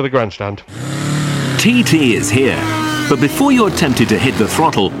 Back to the grandstand. TT is here. But before you're tempted to hit the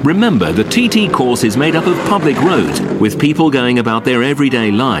throttle, remember the TT course is made up of public roads with people going about their everyday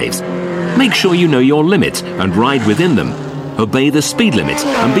lives. Make sure you know your limits and ride within them. Obey the speed limits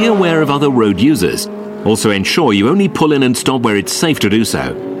and be aware of other road users. Also ensure you only pull in and stop where it's safe to do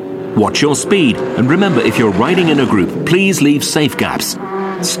so. Watch your speed and remember, if you're riding in a group, please leave safe gaps.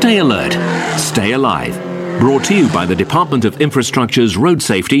 Stay alert. Stay alive. Brought to you by the Department of Infrastructure's Road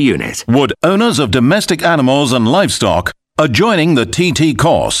Safety Unit. Would owners of domestic animals and livestock are joining the TT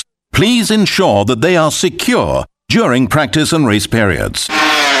course, please ensure that they are secure during practice and race periods.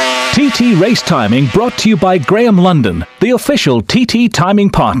 TT Race Timing brought to you by Graham London, the official TT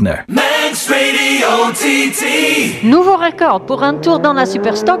timing partner. Manx Radio TT. Nouveau record pour un tour dans la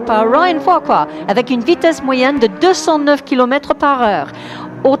Superstock par Ryan Farquhar avec une vitesse moyenne de 209 km/h.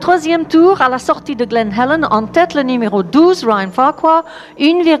 Au troisième tour, à la sortie de Glen Helen, en tête le numéro 12, Ryan Farquhar,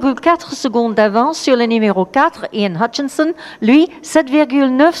 1,4 secondes d'avance sur le numéro 4, Ian Hutchinson. Lui,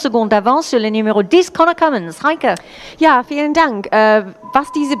 7,9 secondes d'avance sur le numéro 10, Connor Cummins. Heike. Ja, vielen Dank.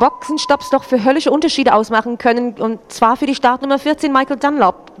 Was diese Boxenstopps doch für höllische Unterschiede ausmachen können, und zwar für die Startnummer 14, Michael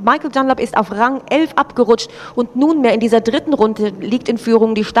Dunlop. Michael Dunlop ist auf Rang 11 abgerutscht und nunmehr in dieser dritten Runde liegt in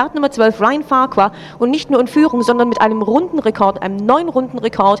Führung die Startnummer 12 Ryan Farquhar und nicht nur in Führung, sondern mit einem Rundenrekord, einem neuen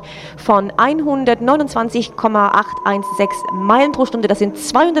Rundenrekord von 129,816 Meilen pro Stunde. Das sind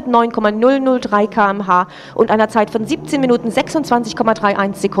 209,003 km/h und einer Zeit von 17 Minuten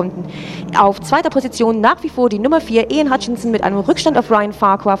 26,31 Sekunden. Auf zweiter Position nach wie vor die Nummer 4 Ian Hutchinson mit einem Rückstand auf Ryan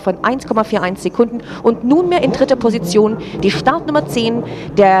Farquhar von 1,41 Sekunden und nunmehr in dritter Position die Startnummer 10,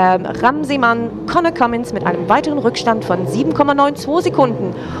 der Ramsey-Mann Connor Cummins mit einem weiteren Rückstand von 7,92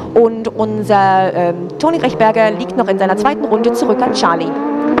 Sekunden. Und unser Toni Rechberger liegt noch in seiner zweiten Runde zurück an Charlie.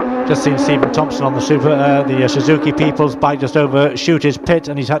 Just seen Stephen Thompson on the Suzuki People's bike just overshoot his pit,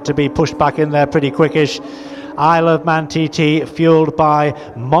 and he's had to be pushed back in there pretty quickish. Isle of Man TT, fueled by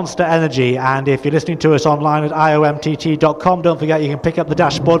Monster Energy. And if you're listening to us online at iomtt.com, don't forget you can pick up the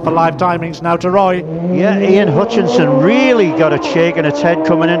dashboard for live timings. Now to Roy. Yeah, Ian Hutchinson really got a shake in its head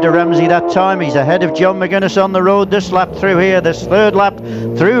coming into Ramsey that time. He's ahead of John McGuinness on the road this lap through here, this third lap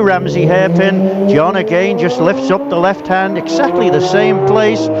through Ramsey hairpin. John again just lifts up the left hand, exactly the same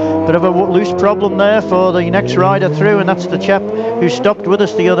place. Bit of a loose problem there for the next rider through, and that's the chap who stopped with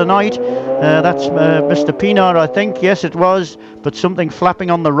us the other night. That's Mr. Pinar, I think. Yes, it was. But something flapping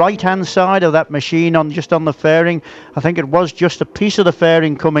on the right-hand side of that machine, just on the fairing. I think it was just a piece of the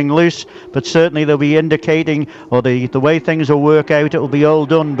fairing coming loose. But certainly they'll be indicating, or the way things will work out, it'll be all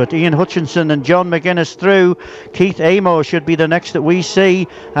done. But Ian Hutchinson and John McGuinness through. Keith Amor should be the next that we see.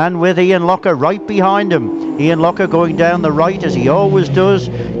 And with Ian Locker right behind him. Ian Locker going down the right as he always does.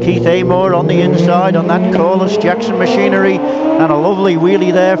 Keith Amor on the inside on that Corliss Jackson machinery. And a lovely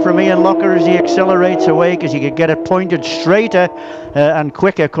wheelie there from Ian Locker as he accelerates away, because he could get it pointed straighter and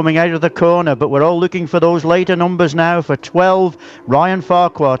quicker coming out of the corner. But we're all looking for those later numbers now for 12 Ryan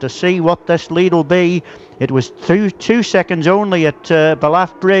Farquhar to see what this lead will be. It was 2 seconds only at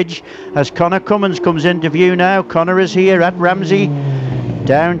Ballaugh Bridge as Connor Cummins comes into view now. Connor is here at Ramsey.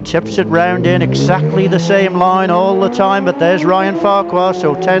 Down, tips it round in, exactly the same line all the time, but there's Ryan Farquhar,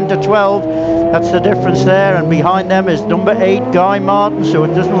 so 10 to 12, that's the difference there, and behind them is number 8, Guy Martin, so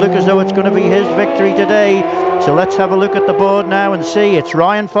it doesn't look as though it's going to be his victory today. So let's have a look at the board now and see. It's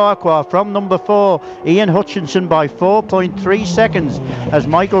Ryan Farquhar from number 4, Ian Hutchinson by 4.3 seconds as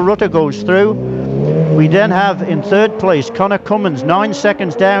Michael Rutter goes through. We then have in third place Connor Cummins, 9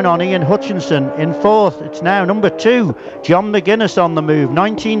 seconds down on Ian Hutchinson. In fourth, it's now number 2, John McGuinness on the move,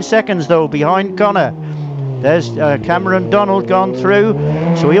 19 seconds though behind Connor. There's Cameron Donald gone through,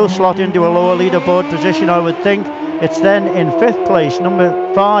 so he'll slot into a lower leaderboard position, I would think. It's then in fifth place,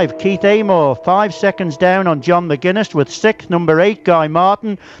 number 5, Keith Amor, 5 seconds down on John McGuinness, with sixth, number 8, Guy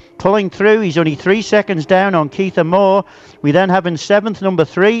Martin, pulling through. He's only 3 seconds down on Keith Amor. We then have in seventh, number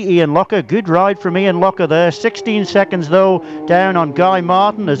 3, Ian Locker. Good ride from Ian Locker there. 16 seconds, though, down on Guy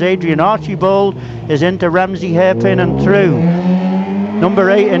Martin as Adrian Archibald is into Ramsey hairpin and through.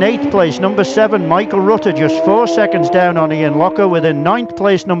 Number 8 in 8th place, number 7, Michael Rutter, just 4 seconds down on Ian Locker. Within 9th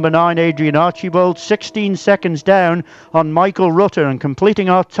place, number 9, Adrian Archibald, 16 seconds down on Michael Rutter. And completing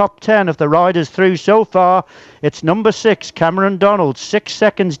our top 10 of the riders through so far, it's number 6, Cameron Donald, 6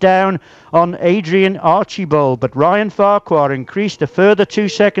 seconds down on Adrian Archibald. But Ryan Farquhar increased a further 2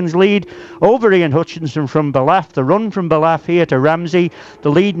 seconds lead over Ian Hutchinson from Ballaugh. The run from Ballaugh here to Ramsey, the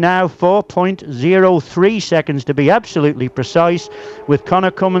lead now 4.03 seconds to be absolutely precise, with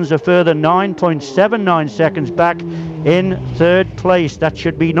Connor Cummins a further 9.79 seconds back in third place. That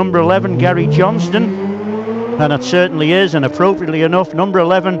should be number 11, Gary Johnston. And it certainly is, and appropriately enough, number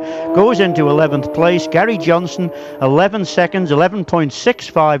 11 goes into 11th place. Gary Johnson, 11 seconds,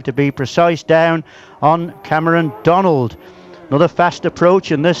 11.65 to be precise, down on Cameron Donald. Another fast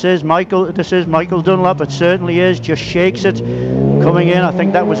approach, and this is Michael Dunlop. It certainly is, just shakes it coming in. I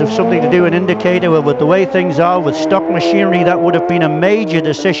think that was something to do, an indicator. Well, with the way things are with stock machinery, that would have been a major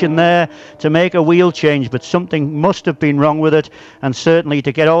decision there to make a wheel change, but something must have been wrong with it, and certainly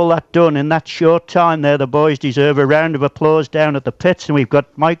to get all that done in that short time there, the boys deserve a round of applause down at the pits. And we've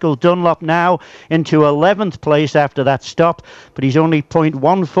got Michael Dunlop now into 11th place after that stop, but he's only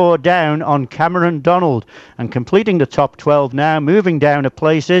 0.14 down on Cameron Donald. And completing the top 12 now, moving down a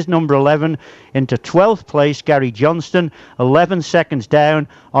place, is number 11 into 12th place, Gary Johnston, 11 seconds down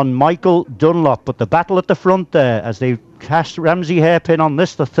on Michael Dunlop. But the battle at the front there as they cast Ramsey hairpin on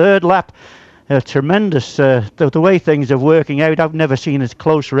this, the third lap. tremendous. The way things are working out, I've never seen as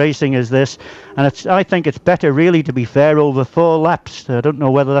close racing as this, and I think it's better, really, to be fair, over 4 laps. I don't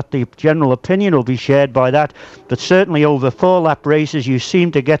know whether the general opinion will be shared by that, but certainly over 4-lap races you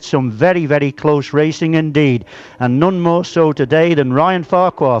seem to get some very, very close racing indeed, and none more so today than Ryan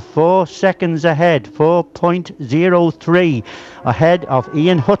Farquhar, 4 seconds ahead, 4.03 ahead of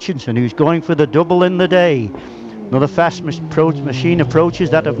Ian Hutchinson, who's going for the double in the day. Another fast machine approaches,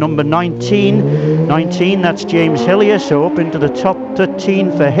 that of number 19. 19, that's James Hillier, so up into the top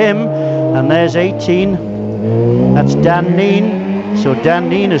 13 for him. And there's 18, that's Dan Neen. So Dan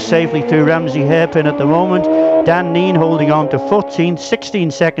Neen is safely through Ramsey Hairpin at the moment. Dan Neen holding on to 14, 16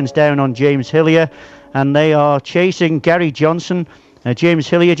 seconds down on James Hillier. And they are chasing Gary Johnson. James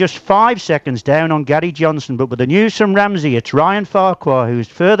Hillier just 5 seconds down on Gary Johnson, but with the news from Ramsey, it's Ryan Farquhar who's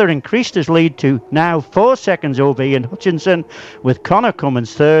further increased his lead to now 4 seconds over Ian Hutchinson, with Connor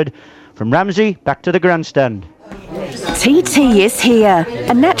Cummins third. From Ramsey, back to the grandstand. TT is here,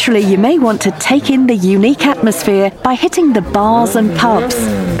 and naturally you may want to take in the unique atmosphere by hitting the bars and pubs.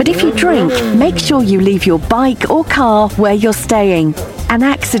 But if you drink, make sure you leave your bike or car where you're staying. An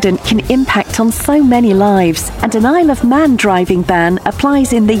accident can impact on so many lives, and an Isle of Man driving ban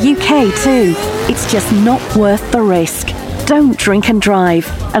applies in the UK too. It's just not worth the risk. Don't drink and drive,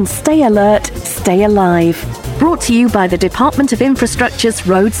 and stay alert, stay alive. Brought to you by the Department of Infrastructure's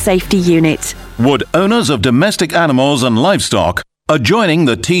Road Safety Unit. Would owners of domestic animals and livestock are joining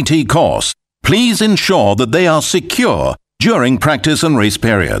the TT course, please ensure that they are secure during practice and race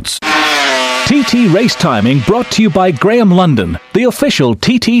periods. TT Race Timing brought to you by Graham London, the official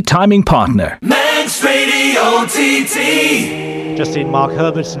TT timing partner. Manx Radio TT. Just seen Mark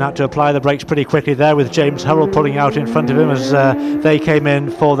Herbertson had to apply the brakes pretty quickly there, with James Hurrell pulling out in front of him as they came in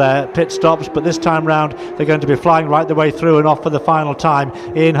for their pit stops. But this time round they're going to be flying right the way through and off for the final time.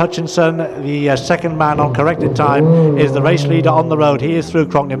 Ian Hutchinson, the second man on corrected time, is the race leader on the road. He is through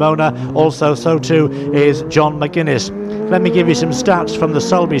Crockney-Mona. Also, so too is John McGuinness. Let me give you some stats from the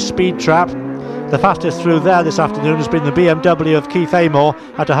Sulby Speed Trap. The fastest through there this afternoon has been the BMW of Keith Amor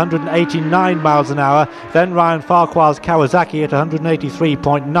at 189 miles an hour, then Ryan Farquhar's Kawasaki at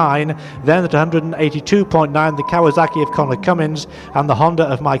 183.9, then at 182.9 the Kawasaki of Connor Cummins and the Honda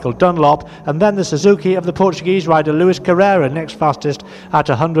of Michael Dunlop, and then the Suzuki of the Portuguese rider Luis Carrera, next fastest at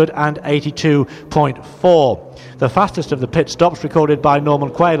 182.4. The fastest of the pit stops recorded by Norman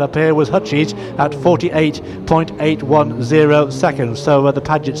Quayle up here was Hutchie's at 48.810 seconds. So the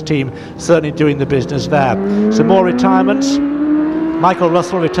Paget's team certainly doing the business there. Some more retirements. Michael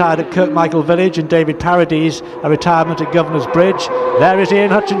Russell retired at Kirkmichael Village, and David Paradis a retirement at Governor's Bridge. There is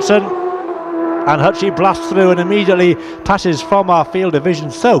Ian Hutchinson, and Hutchie blasts through and immediately passes from our field of vision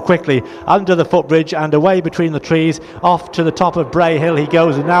so quickly under the footbridge and away between the trees. Off to the top of Bray Hill he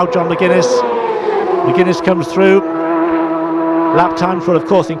goes, and now John McGuinness comes through. Lap times will of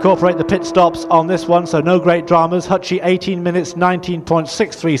course incorporate the pit stops on this one, so no great dramas. Hutchie 18 minutes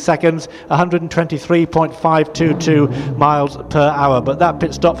 19.63 seconds, 123.522 miles per hour. But that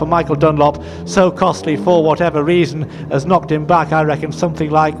pit stop for Michael Dunlop, so costly for whatever reason, has knocked him back, I reckon, something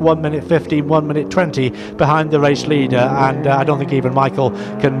like 1 minute 15, 1 minute 20 behind the race leader, and I don't think even Michael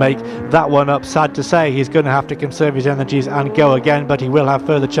can make that one up. Sad to say, he's going to have to conserve his energies and go again, but he will have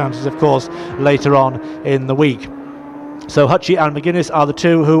further chances of course later on in the week. So Hutchie and McGuinness are the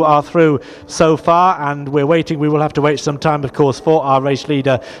two who are through so far, and we will have to wait some time of course for our race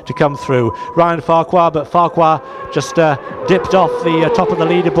leader to come through, Ryan Farquhar. But Farquhar just dipped off the top of the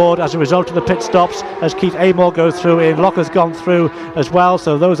leaderboard as a result of the pit stops as Keith Amor goes through. Ian Locker's gone through as well,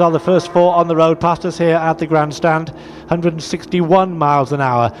 so those are the first 4 on the road past us here at the grandstand. 161 miles an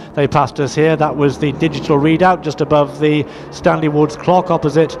hour they passed us here. That was the digital readout just above the Stanley Woods clock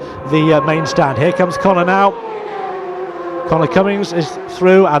opposite the main stand. Here comes Connor now. Connor Cummins is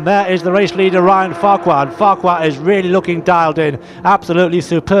through, and there is the race leader Ryan Farquhar, and Farquhar is really looking dialed in. Absolutely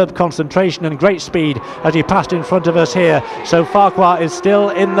superb concentration and great speed as he passed in front of us here. So Farquhar is still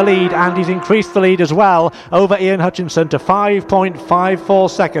in the lead, and he's increased the lead as well over Ian Hutchinson to 5.54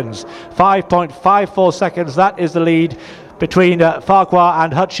 seconds. 5.54 seconds, that is the lead between Farquhar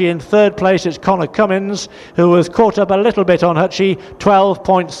and Hutchie. In third place it's Connor Cummins, who has caught up a little bit on Hutchie.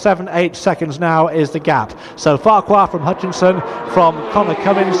 12.78 seconds now is the gap. So Farquhar from Hutchinson, from Connor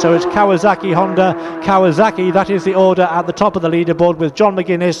Cummins. So it's Kawasaki, Honda, Kawasaki. That is the order at the top of the leaderboard, with John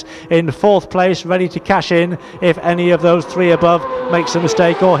McGuinness in fourth place, ready to cash in if any of those 3 above makes a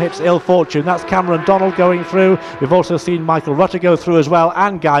mistake or hits ill fortune. That's Cameron Donald going through. We've also seen Michael Rutter go through as well,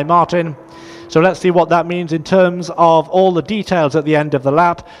 and Guy Martin. So let's see what that means in terms of all the details at the end of the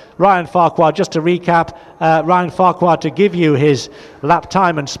lap. Ryan Farquhar, just to recap, Ryan Farquhar, to give you his lap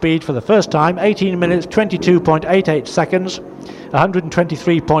time and speed for the first time, 18 minutes 22.88 seconds,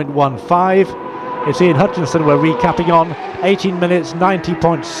 123.15. It's Ian Hutchinson we're recapping on, 18 minutes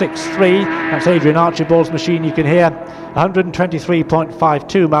 90.63. That's Adrian Archibald's machine, you can hear,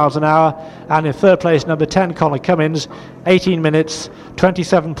 123.52 miles an hour. And in third place, number 10, Connor Cummins, 18 minutes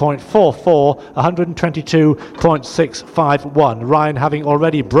 27.44, 122.651. Ryan having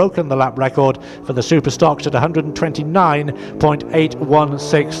already broken the lap record for the Super Stocks at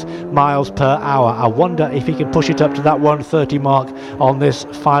 129.816 miles per hour. I wonder if he can push it up to that 130 mark on this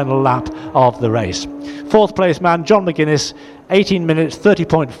final lap of the race. Fourth place man, John McGuinness, 18 minutes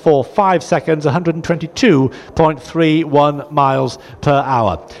 30.45 seconds, 122.31 miles per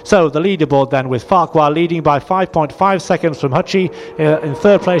hour. So the leaderboard then, with Farquhar leading by 5.5 seconds from Hutchie. In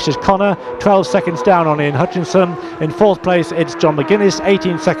third place is Connor, 12 seconds down on Ian Hutchinson. In fourth place it's John McGuinness,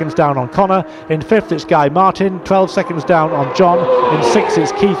 18 seconds down on Connor. In fifth it's Guy Martin, 12 seconds down on John. In sixth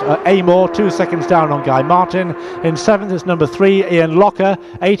it's Keith Amor, 2 seconds down on Guy Martin. In seventh it's number 3 Ian Locker,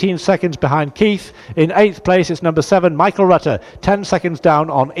 18 seconds behind Keith. In eighth place it's number 7 Michael Rutter, 10 seconds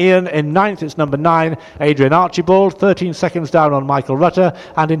down on Ian. In ninth it's number 9 Adrian Archibald, 13 seconds down on Michael Rutter.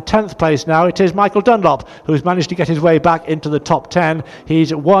 And in 10th place now it is Michael Dunlop, who's managed to get his way back into the top 10.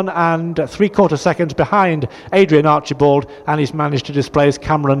 He's 1 3/4 seconds behind Adrian Archibald, and he's managed to displace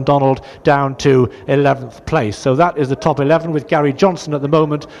Cameron Donald down to 11th place. So that is the top 11, with Gary Johnson at the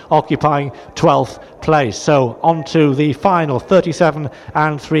moment occupying 12th place. So on to the final 37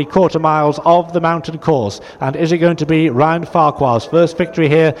 3/4 miles of the mountain course. And is it going to be Ryan Farquhar's first victory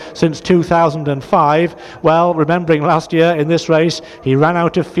here since 2005? Well, remembering last year in this race, he ran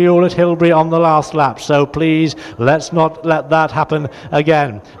out of fuel at Hilbury on the last lap. So please, let's not let that happen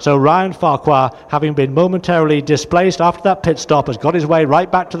again. So Ryan Farquhar, having been momentarily displaced after that pit stop, has got his way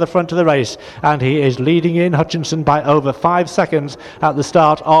right back to the front of the race, and he is leading in Hutchinson by over 5 seconds at the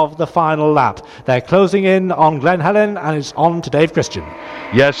start of the final lap. They're closing in on Glen Helen, and it's on to Dave Christian.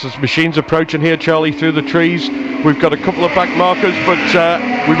 Yes, as machines approaching here, Charlie, through the trees, we've got a couple of back markers, but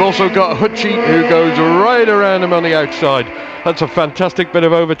we've also got Hutchie, who goes right around him on the outside. That's a fantastic bit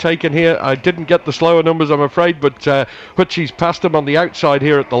of overtaking here. I didn't get the slower numbers, I'm afraid, but Hutchie's passed him on the outside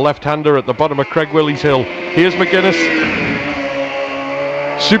here at the left-hander at the bottom of Craig Willie's Hill. Here's McGuinness,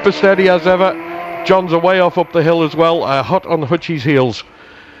 super steady as ever. John's away off up the hill as well, hot on Hutchie's heels.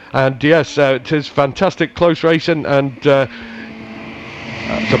 And yes, it is fantastic close racing, and the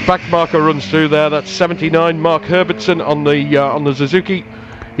back marker runs through there. That's 79, Mark Herbertson on the Suzuki.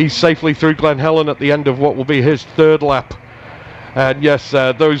 He's safely through Glen Helen at the end of what will be his third lap. And yes,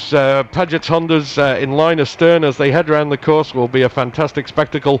 those Paget's Hondas in line astern as they head around the course will be a fantastic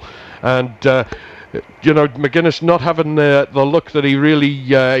spectacle. And you know, McGuinness not having the look that he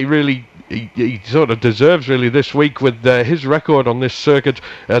sort of deserves really this week with his record on this circuit,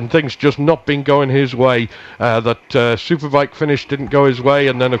 and things just not been going his way. That Superbike finish didn't go his way,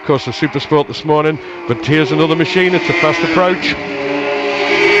 and then of course the Supersport this morning. But here's another machine, it's a fast approach.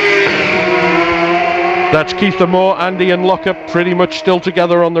 That's Keith Amor and Ian Locker pretty much still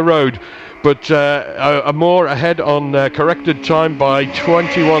together on the road, but Amor ahead on corrected time by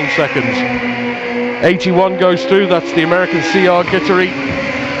 21 seconds. 81 goes through, that's the American CR Guitary.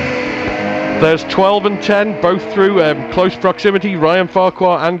 There's 12 and 10, both through close proximity, Ryan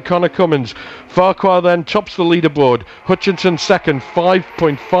Farquhar and Connor Cummins. Farquhar then tops the leaderboard. Hutchinson second,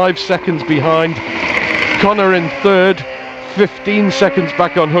 5.5 seconds behind. Connor in third, 15 seconds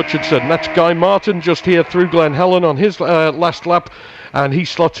back on Hutchinson. That's Guy Martin just here through Glen Helen on his last lap, and he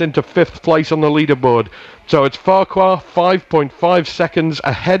slots into 5th place on the leaderboard. So it's Farquhar 5.5 seconds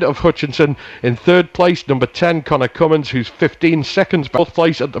ahead of Hutchinson. In third place, number 10, Connor Cummins, who's 15 seconds back. Fourth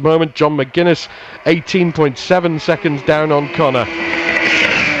place at the moment, John McGuinness, 18.7 seconds down on Connor.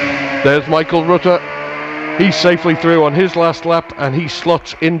 There's Michael Rutter. He's safely through on his last lap, and he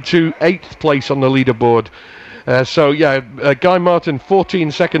slots into 8th place on the leaderboard. So yeah, Guy Martin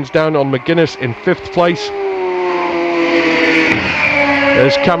 14 seconds down on McGuinness in 5th place.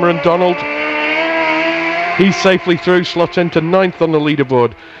 There's Cameron Donald. He's safely through, slots into 9th on the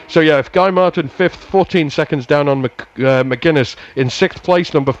leaderboard. So yeah, if Guy Martin 5th, 14 seconds down on McGuinness. In 6th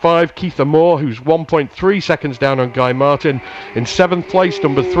place, number 5, Keith Amor, who's 1.3 seconds down on Guy Martin. In 7th place,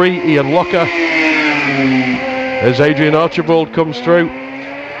 number 3, Ian Locker. As Adrian Archibald comes through.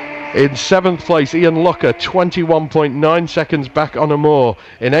 In 7th place, Ian Lucker, 21.9 seconds back on Amor.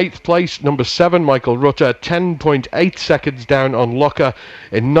 In 8th place, number 7, Michael Rutter, 10.8 seconds down on Lucker.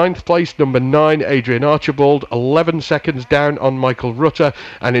 In 9th place, number 9, Adrian Archibald, 11 seconds down on Michael Rutter.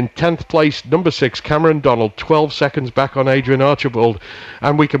 And in 10th place, number 6, Cameron Donald, 12 seconds back on Adrian Archibald.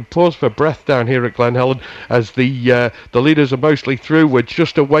 And we can pause for breath down here at Glen Helen as the leaders are mostly through. We're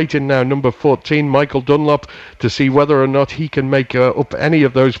just awaiting now number 14, Michael Dunlop, to see whether or not he can make up any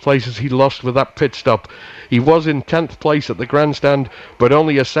of those places he lost with that pit stop. He was in 10th place at the grandstand, but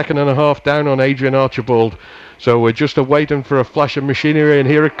only a second and a half down on Adrian Archibald. So we're just awaiting for a flash of machinery, and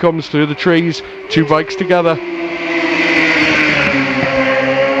here it comes through the trees. 2 bikes together.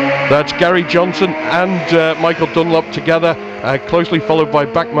 That's Gary Johnson and Michael Dunlop together, closely followed by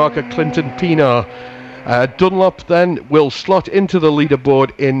backmarker Clinton Pienaar. Dunlop then will slot into the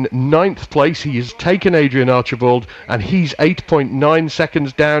leaderboard in 9th place. He has taken Adrian Archibald, and he's 8.9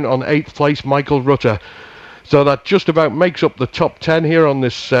 seconds down on 8th place Michael Rutter. So that just about makes up the top 10 here on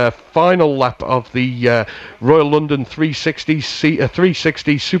this final lap of the Royal London 360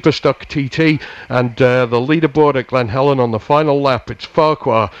 Superstock TT, and the leaderboard at Glen Helen on the final lap. It's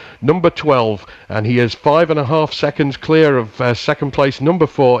Farquhar, number 12, and he is 5.5 seconds clear of second place, number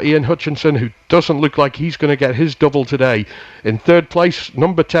 4, Ian Hutchinson, who doesn't look like he's going to get his double today. In 3rd place,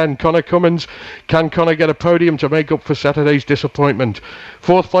 number 10, Connor Cummins. Can Connor get a podium to make up for Saturday's disappointment?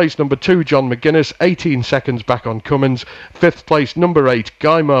 4th place, number 2, John McGuinness, 18 seconds back on Cummins. 5th place, number 8,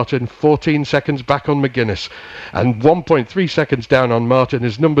 Guy Martin, 14 seconds back on McGuinness. And 1.3 seconds down on Martin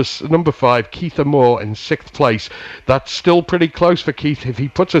is number 5, Keith Amor, in 6th place. That's still pretty close for Keith. If he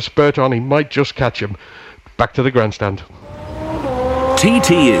puts a spurt on, he might just catch him. Back to the grandstand.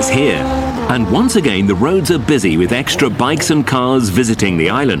 TT is here, and once again the roads are busy with extra bikes and cars visiting the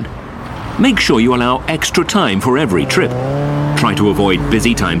island. Make sure you allow extra time for every trip. Try to avoid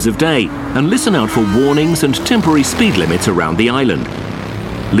busy times of day and listen out for warnings and temporary speed limits around the island.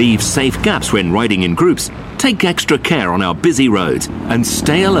 Leave safe gaps when riding in groups, take extra care on our busy roads, and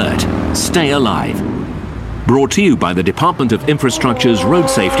stay alert, stay alive. Brought to you by the Department of Infrastructure's Road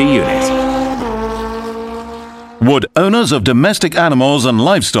Safety Unit. Would owners of domestic animals and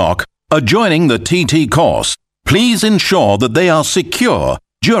livestock are joining the TT course, please ensure that they are secure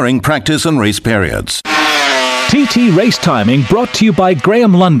during practice and race periods. TT Race Timing brought to you by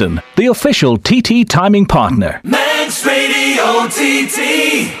Graham London, the official TT timing partner. Manx Radio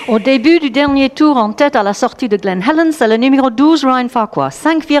TT. Au début du dernier tour en tête à la sortie de Glen Helen, c'est le numéro 12, Ryan Farquhar,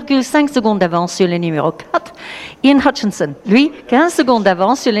 5,5 secondes d'avance sur le numéro 4, Ian Hutchinson. Lui, 15 secondes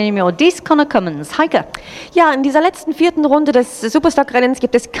d'avance sur le numéro 10, Connor Cummins. Heike. Ja, in dieser letzten 4. Runde des Superstock-Rennens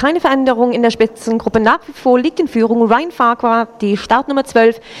gibt es keine Veränderung in der Spitzengruppe. Nach wie vor liegt in Führung Ryan Farquhar, die Startnummer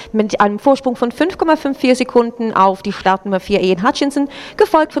 12, mit einem Vorsprung von 5,54 Sekunden auf die Startnummer 4, Ian Hutchinson,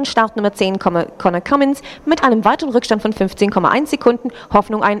 gefolgt von Startnummer 10, Connor Cummins, mit einem weiteren Rückstand von 15,1 Sekunden.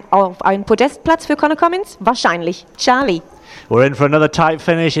 Hoffnung auf einen Podestplatz für Connor Cummins? Wahrscheinlich. Charlie. We're in for another tight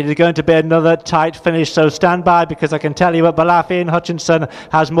finish. It is going to be another tight finish, so stand by, because I can tell you at Balaf, Ian Hutchinson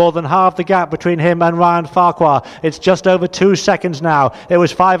has more than half the gap between him and Ryan Farquhar. It's just over 2 seconds now. It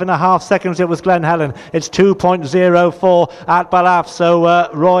was 5.5 seconds, it was Glen Helen. It's 2.04 at Balaf, so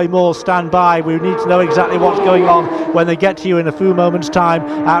Roy Moore, stand by. We need to know exactly what's going on when they get to you in a few moments' time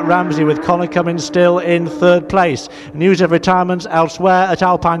at Ramsey, with Connor Cummins still in 3rd place. News of retirements elsewhere: at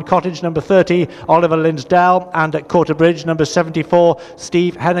Alpine Cottage, number 30, Oliver Linsdell, and at Quarterbridge, number 74,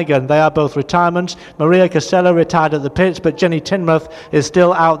 Steve Hennigan. They are both retirements. Maria Costello retired at the pits, but Jenny Tinmouth is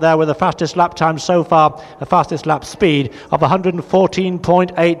still out there with the fastest lap time so far, the fastest lap speed of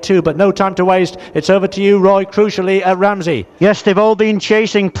 114.82. But no time to waste. It's over to you, Roy, crucially at Ramsey. Yes, they've all been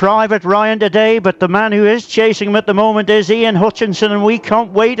chasing Private Ryan today, but the man who is chasing him at the moment is Ian Hutchinson, and we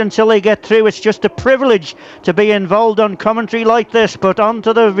can't wait until they get through. It's just a privilege to be involved on commentary like this. But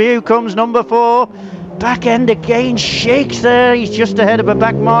onto the view comes number 4. Back end again, shakes there. He's just ahead of a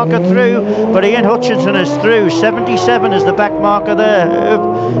back marker through, but Ian Hutchinson is through. 77 is the back marker there,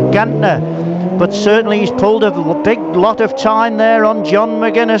 Gantner. But certainly he's pulled a big lot of time there on John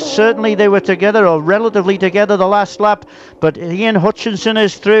McGuinness. Certainly they were together, or relatively together, the last lap. But Ian Hutchinson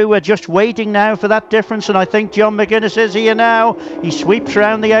is through. We're just waiting now for that difference, and I think John McGuinness is here now. He sweeps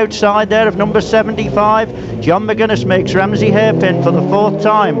round the outside there of number 75. John McGuinness makes Ramsey hairpin for the 4th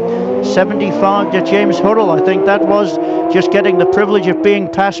time. 75 to James Hurrell. I think that was just getting the privilege of being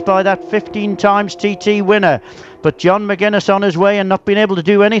passed by that 15 times TT winner. But John McGuinness on his way and not being able to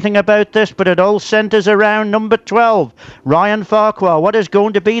do anything about this, but it all centres around number 12, Ryan Farquhar. What is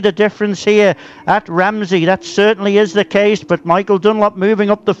going to be the difference here at Ramsey? That certainly is the case, but Michael Dunlop moving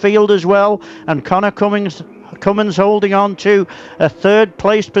up the field as well, and Connor Cummins Cummins holding on to a third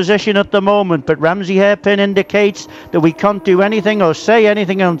place position at the moment, but Ramsey Hairpin indicates that we can't do anything or say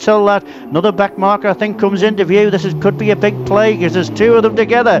anything until that. Another back marker, I think, comes into view. Could be a big play because there's two of them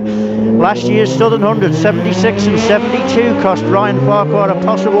together. Last year's Southern 100, 76 and 72, cost Ryan Farquhar a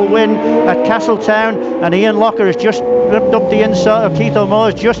possible win at Castletown, and Ian Locker has just nipped up the inside, Keith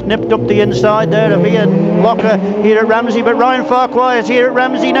O'More has just nipped up the inside there of Ian Locker here at Ramsey, but Ryan Farquhar is here at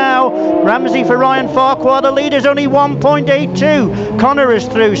Ramsey now. Ramsey for Ryan Farquhar, the lead is only 1.82. Connor is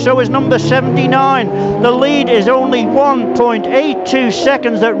through, so is number 79. The lead is only 1.82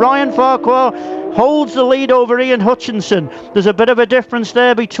 seconds that Ryan Farquhar holds the lead over Ian Hutchinson. There's a bit of a difference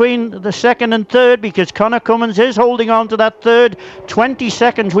there between the second and third because Connor Cummins is holding on to that third. 20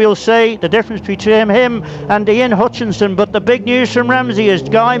 seconds, we'll say, the difference between him and Ian Hutchinson. But the big news from Ramsey is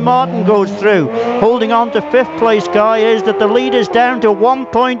Guy Martin goes through. Holding on to fifth place, Guy, is that the lead is down to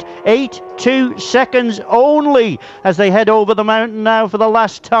 1.82 seconds only as they head over the mountain now for the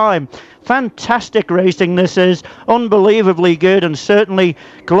last time. Fantastic racing this is, unbelievably good, and certainly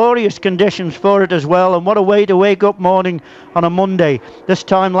glorious conditions for it as well. And what a way to wake up morning on a Monday. This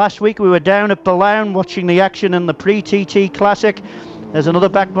time last week we were down at Ballown watching the action in the pre-TT Classic. There's another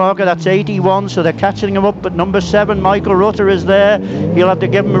back marker, that's 81, so they're catching him up, but number 7, Michael Rutter, is there. He'll have to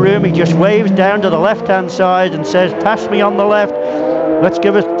give him room. He just waves down to the left-hand side and says, pass me on the left. Let's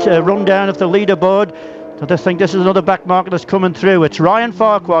give it a rundown of the leaderboard. I think this is another back marker that's coming through. It's Ryan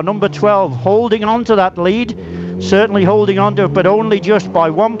Farquhar, number 12, holding on to that lead. Certainly holding on to it, but only just by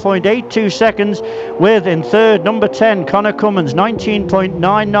 1.82 seconds, with in third, number 10, Connor Cummins,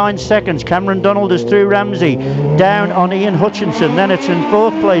 19.99 seconds. Cameron Donald is through Ramsey, down on Ian Hutchinson. Then it's in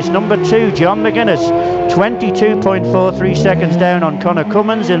fourth place, number 2, John McGuinness, 22.43 seconds down on Connor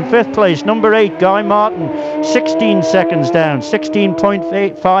Cummins. In fifth place, number 8, Guy Martin, 16 seconds down,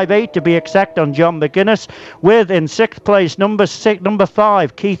 16.58 to be exact on John McGuinness. With in sixth place, number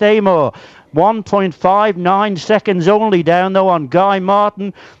 5, Keith Amor, 1.59 seconds only down though on Guy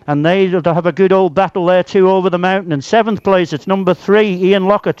Martin, and they'll have a good old battle there too over the mountain. In seventh place it's number 3, Ian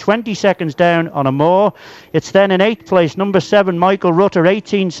Locker, 20 seconds down on Amor. It's then in eighth place number 7, Michael Rutter,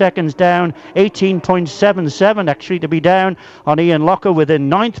 18 seconds down, 18.77 actually to be down on Ian Locker. Within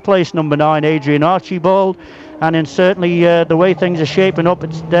ninth place number 9, Adrian Archibald. And in certainly the way things are shaping up,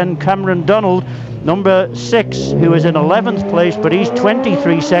 it's then Cameron Donald, number 6, who is in 11th place, but he's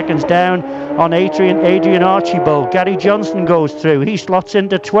 23 seconds down on Adrian Archibald. Gary Johnson goes through. He slots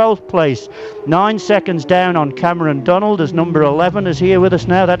into 12th place, 9 seconds down on Cameron Donald, as number 11 is here with us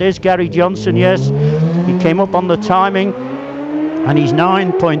now. That is Gary Johnson, yes. He came up on the timing, and he's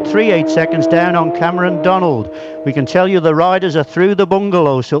 9.38 seconds down on Cameron Donald. We can tell you the riders are through the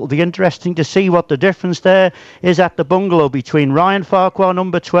bungalow, so it'll be interesting to see what the difference there is at the bungalow between Ryan Farquhar,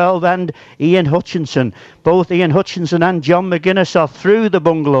 number 12, and Ian Hutchinson. Both Ian Hutchinson and John McGuinness are through the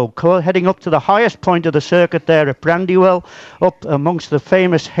bungalow, heading up to the highest point of the circuit there at Brandywell, up amongst the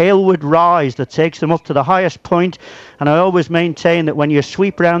famous Halewood Rise that takes them up to the highest point. And I always maintain that when you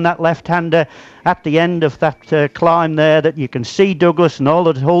sweep round that left-hander at the end of that climb there, that you can see Douglas and all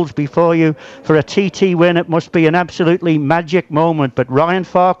that holds before you. For a TT win, it must be an absolutely magic moment. But Ryan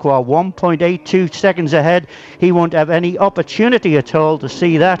Farquhar, 1.82 seconds ahead. He won't have any opportunity at all to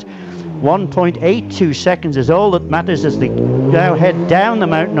see that. 1.82 seconds is all that matters as they now head down the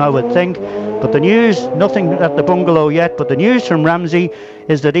mountain, I would think. But the news, nothing at the bungalow yet, but the news from Ramsey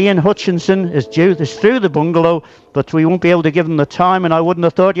is that Ian Hutchinson is through the bungalow, but we won't be able to give them the time, and I wouldn't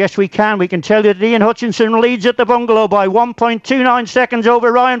have thought. Yes, we can. We can tell you that Ian Hutchinson leads at the bungalow by 1.29 seconds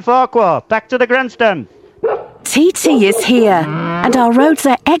over Ryan Farquhar. Back to the grandstand. TT is here, and our roads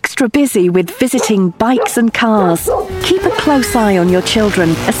are extra busy with visiting bikes and cars. Keep a close eye on your children,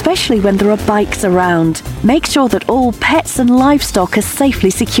 especially when there are bikes around. Make sure that all pets and livestock are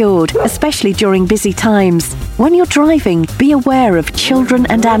safely secured, especially during busy times. When you're driving, be aware of children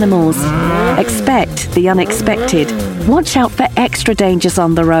and animals. Expect the unexpected. Watch out for extra dangers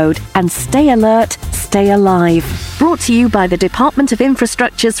on the road, and stay alert, stay alive. Brought to you by the Department of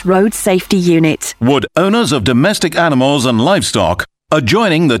Infrastructure's Road Safety Unit. Would owners of domestic animals and livestock are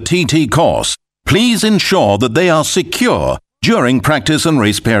joining the TT course, please ensure that they are secure during practice and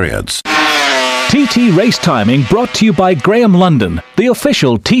race periods. TT Race Timing brought to you by Graham London, the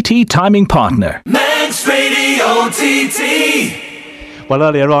official TT timing partner. Manx Radio TT. Well,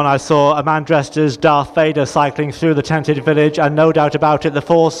 earlier on I saw a man dressed as Darth Vader cycling through the tented village, and no doubt about it, the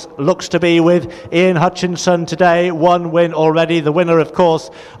force looks to be with Ian Hutchinson today. One win already, the winner of course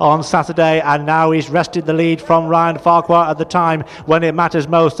on Saturday, and now he's wrested the lead from Ryan Farquhar at the time when it matters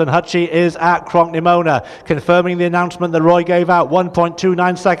most, and Hutchie is at Cronknymona, confirming the announcement that Roy gave out.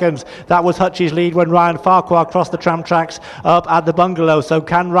 1.29 seconds, that was Hutchie's lead when Ryan Farquhar crossed the tram tracks up at the bungalow. So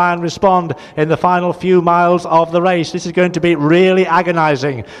can Ryan respond in the final few miles of the race? This is going to be really agonising.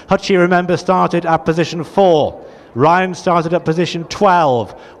 Hutchie, remember, started at position 4. Ryan started at position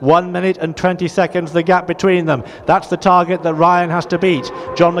 12. 1 minute and 20 seconds the gap between them. That's the target that Ryan has to beat.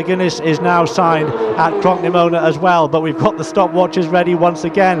 John McGuinness is now signed at Cronknymona as well, but we've got the stopwatches ready once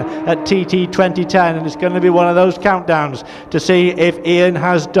again at TT 2010, and it's going to be one of those countdowns to see if Ian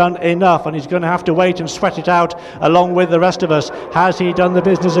has done enough, and he's going to have to wait and sweat it out along with the rest of us. Has he done the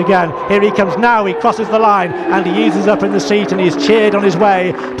business again? Here he comes now, he crosses the line and he eases up in the seat, and he's cheered on his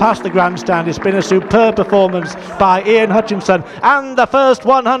way past the grandstand. It's been a superb performance by Ian Hutchinson, and the first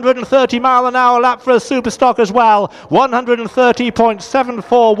 130 mile an hour lap for a super stock as well.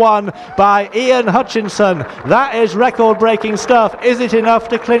 130.741 by Ian Hutchinson. That is record breaking stuff. Is it enough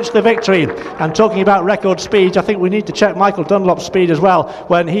to clinch the victory? And talking about record speed, I think we need to check Michael Dunlop's speed as well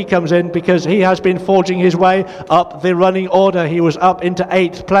when he comes in, because he has been forging his way up the running order. He was up into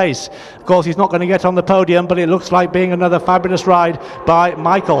 8th place. Of course, he's not going to get on the podium, but it looks like being another fabulous ride by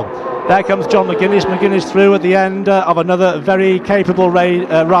Michael. There comes John McGuinness. McGuinness through at the end of another very capable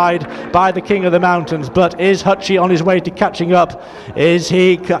ride by the King of the Mountains. But is Hutchie on his way to catching up? Is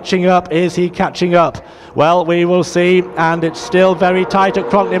he catching up? Is he catching up? Well, we will see, and it's still very tight at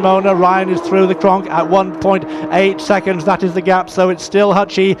Cronknymona. Ryan is through the Cronk at 1.8 seconds. That is the gap, so it's still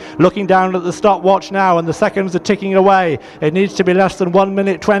Hutchie looking down at the stopwatch now, and the seconds are ticking away. It needs to be less than 1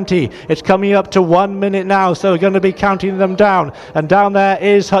 minute 20. It's coming up to 1 minute now, so we're going to be counting them down. And down there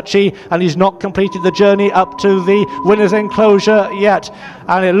is Hutchie, and he's not completed the journey up to the winner's enclosure yet.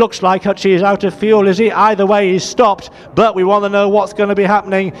 And it looks like Hutchie is out of fuel, is he? Either way, he's stopped, but we want to know what's going to be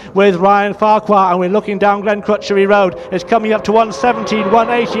happening with Ryan Farquhar, and we're looking down Glen Crutchery Road. It's coming up to 117,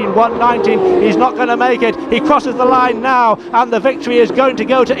 118, 119. He's not going to make it. He crosses the line now, and the victory is going to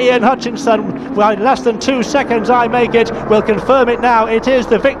go to Ian Hutchinson. Well, in less than 2 seconds, I make it. We'll confirm it now. It is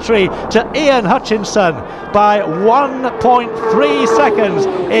the victory to Ian Hutchinson by 1.3 seconds.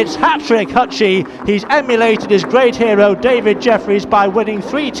 It's hat-trick Hutchie. He's emulated his great hero David Jeffries by winning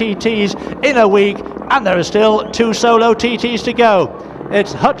 3 TTs in a week, and there are still 2 solo TTs to go.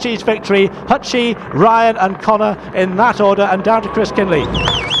 It's Hutchie's victory. Hutchie, Ryan and Connor in that order, and down to Chris Kinley.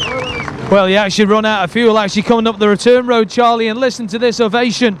 Well, he actually run out of fuel actually coming up the return road, Charlie, and listen to this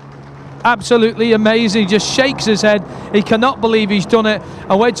ovation. Absolutely amazing. He just shakes his head. He cannot believe he's done it.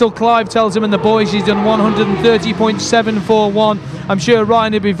 And wait till Clive tells him and the boys he's done 130.741. I'm sure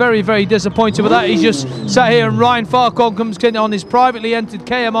Ryan would be very, very disappointed with that. He's just sat here, and Ryan Farquhar comes in on his privately entered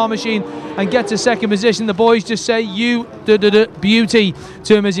KMR machine and gets a second position. The boys just say, "You beauty"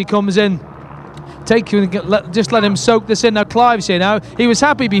 to him as he comes in. Just let him soak this in. Now Clive's here now. He was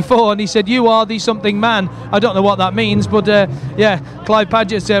happy before, and he said, "You are the something man." I don't know what that means, but yeah, Clive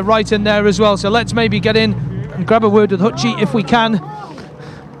Paget's right in there as well. So let's maybe get in and grab a word with Hutchie if we can.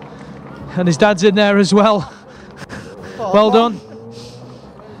 And his dad's in there as well. Well done.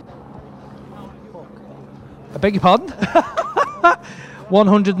 I beg your pardon?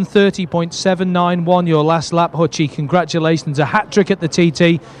 130.791 your last lap, Hutchie. Congratulations, a hat-trick at the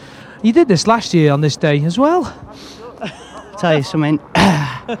TT. You did this last year on this day as well. Tell you something,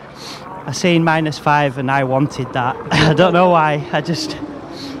 I seen -5 and I wanted that. I don't know why,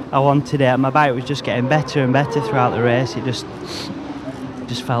 I wanted it. My bike was just getting better and better throughout the race. It just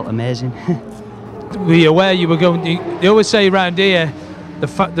felt amazing. Were you aware you were going? They always say around here,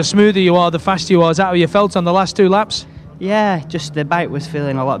 the smoother you are, the faster you are. Is that how you felt on the last 2 laps? Yeah, just the bike was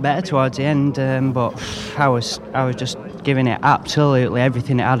feeling a lot better towards the end, but I was just giving it absolutely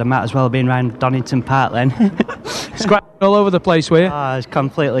everything it had. I might as well have been around Donington Park then. Scratching all over the place, were you? I was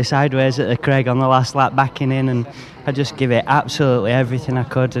completely sideways at the Craig on the last lap, backing in, and I just give it absolutely everything I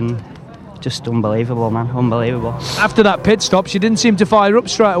could, and just unbelievable, man, unbelievable. After that pit stop, she didn't seem to fire up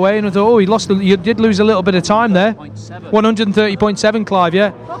straight away, and I thought, you did lose a little bit of time there. 130.7, Clive,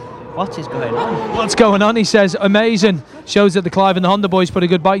 yeah. What is going on? What's going on? He says, amazing. Shows that the Clive and the Honda boys put a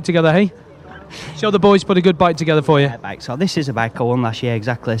good bike together, hey? Show the boys put a good bike together for you. Yeah, bike. So this is a bike I won last year,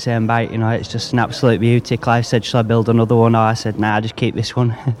 exactly the same bike. You know, it's just an absolute beauty. Clive said, "Shall I build another one?" I said, "Nah, just keep this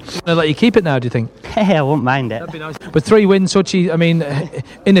one." They'll let you keep it now, do you think? Yeah, I won't mind it. That'd be nice. But 3 wins, Hutchie. I mean,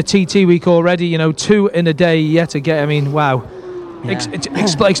 in a TT week already. You know, 2 in a day yet again. I mean, wow. Yeah.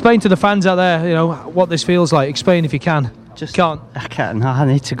 Explain to the fans out there, you know, what this feels like. Explain if you can. just can't. I can't. No, I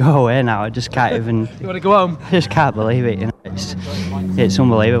need to go away now. I just can't even. You want to go home? I just can't believe it. You know, it's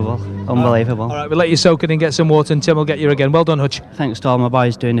unbelievable. Unbelievable. All right, we'll let you soak it and get some water, and Tim will get you again. Well done, Hutch. Thanks to all my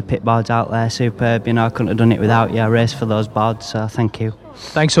boys doing the pit boards out there. Superb. You know, I couldn't have done it without you. I raced for those boards, so thank you.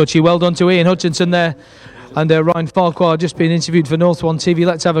 Thanks, Hutchie. Well done to Ian Hutchinson there. And Ryan Farquhar just been interviewed for North One TV.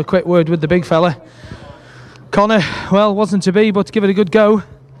 Let's have a quick word with the big fella. Connor, well, wasn't to be, but give it a good go.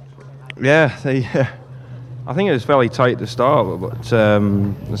 Yeah, I think it was fairly tight to start, but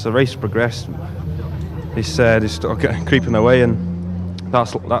as the race progressed, they started creeping away, and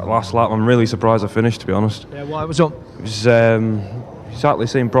that last lap, I'm really surprised I finished, to be honest. Yeah, why was up? It was exactly the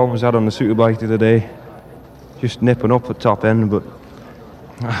same problems I had on the Superbike the other day, just nipping up at top end, but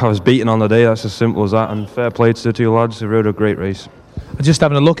I was beaten on the day. That's as simple as that, and fair play to the two lads. They rode a great race. Just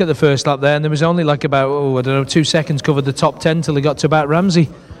having a look at the first lap there, and there was only like about 2 seconds covered the top 10 till he got to about Ramsey.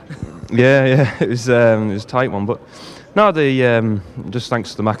 Yeah, it was a tight one, but no, just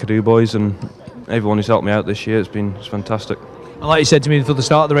thanks to the McAdoo boys and everyone who's helped me out this year. It's fantastic. And like you said to me before the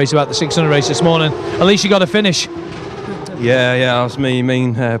start of the race about the 600 race this morning, at least you got a finish. Yeah, that was my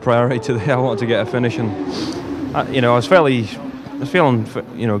main priority today. I wanted to get a finish, and I was feeling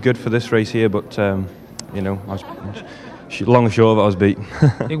good for this race here, but I was long and short of it, I was beat.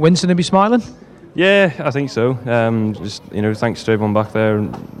 Think Winston will be smiling? Yeah, I think so. Thanks to everyone back there,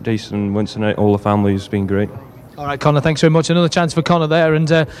 and Jason, Winston, all the family has been great. All right, Connor, thanks very much. Another chance for Connor there, and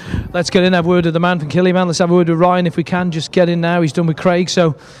let's get in, have a word with the man from Killyman. Let's have a word with Ryan if we can. Just get in now. He's done with Craig,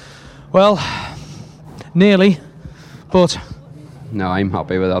 so, well, nearly, but... No, I'm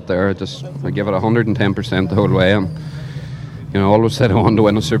happy with that there. I give it 110% the whole way. And I always said I wanted to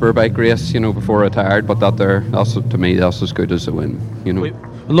win a Superbike race, before I retired, but to me, that's as good as a win,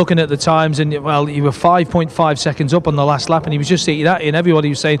 Looking at the times, and you were 5.5 seconds up on the last lap, and he was just eating that in. Everybody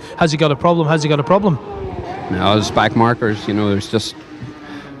was saying, has he got a problem? Has he got a problem? No, there's back markers, there's just...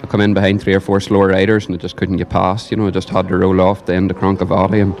 I come in behind 3 or 4 slower riders, and I just couldn't get past, I just had to roll off the end of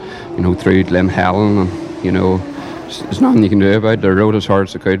Cronkovati and, through Glen Helen, and, there's nothing you can do about it. The road as hard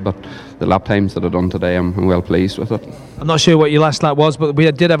as I could, but the lap times that I've done today, I'm well pleased with it. I'm not sure what your last lap was, but we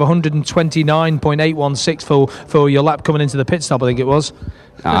did have 129.816 for your lap coming into the pit stop, I think it was.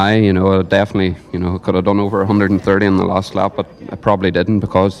 Aye, definitely, could have done over 130 in the last lap, but I probably didn't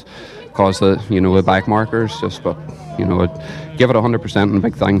because the back markers. But I'd give it 100%, and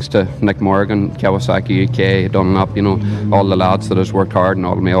big thanks to Nick Morgan, Kawasaki UK, Dunlop, all the lads that has worked hard, and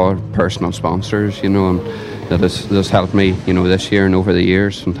all my personal sponsors, and that has helped me, this year and over the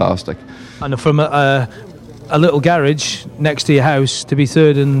years. Fantastic. And from a little garage next to your house to be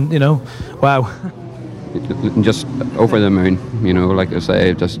third, and wow. Just over the moon, like I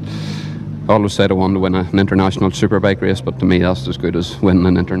say, just always said I wanted to win an international Superbike race, but to me that's as good as winning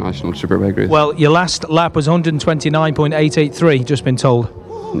an international Superbike race. Well, your last lap was 129.883, just been told.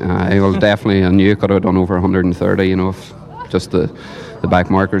 Definitely, I knew I could have done over 130, if just the back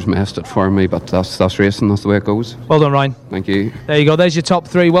markers messed it for me, but that's racing, that's the way it goes. Well done, Ryan. Thank you. There you go, there's your top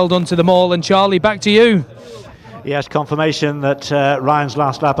 3. Well done to them all. And Charlie, back to you. Yes, confirmation that Ryan's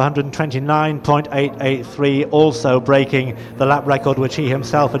last lap, 129.883, also breaking the lap record which he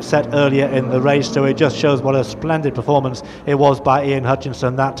himself had set earlier in the race. So it just shows what a splendid performance it was by Ian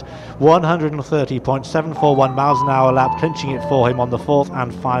Hutchinson. That 130.741 miles an hour lap, clinching it for him on the 4th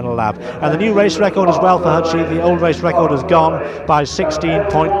and final lap. And the new race record as well for Hutchie. The old race record has gone by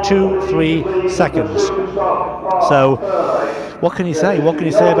 16.23 seconds. So what can you say? What can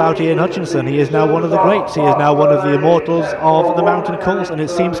you say about Ian Hutchinson? He is now one of the greats. He is now one of the immortals of the mountain course, and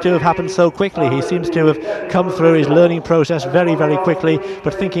it seems to have happened so quickly. He seems to have come through his learning process very, very quickly.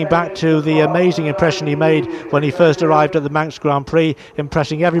 But thinking back to the amazing impression he made when he first arrived at the Manx Grand Prix,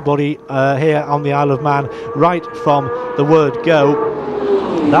 impressing everybody here on the Isle of Man right from the word go,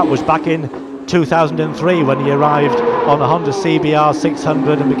 that was back in 2003 when he arrived on a Honda CBR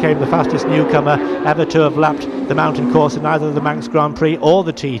 600 and became the fastest newcomer ever to have lapped the mountain course in either the Manx Grand Prix or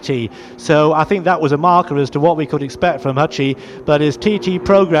the TT. So I think that was a marker as to what we could expect from Hutchie, but his TT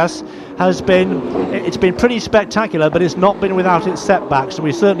progress has been pretty spectacular, but it's not been without its setbacks. And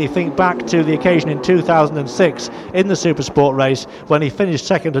we certainly think back to the occasion in 2006 in the Supersport race when he finished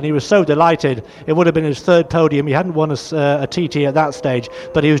second, and he was so delighted. It would have been his 3rd podium. He hadn't won a TT at that stage,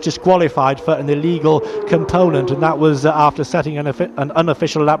 but he was disqualified for an illegal component, and that was was after setting an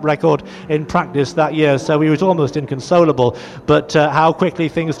unofficial lap record in practice that year, so he was almost inconsolable. But how quickly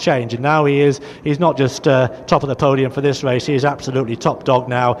things change, and now he's not just top of the podium for this race, he is absolutely top dog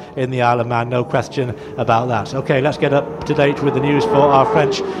now in the Isle of Man, no question about that. Okay, let's get up to date with the news for our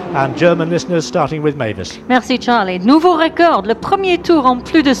French and German listeners, starting with Mavis. Merci Charlie. Nouveau record, le premier tour en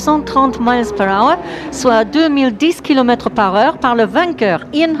plus de 130 miles per hour, soit 2010 km par heure, par le vainqueur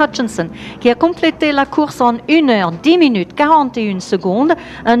Ian Hutchinson, qui a complété la course en 1 heure 10 minutes 41 secondes,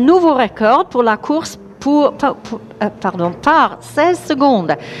 un nouveau record pour la course par 16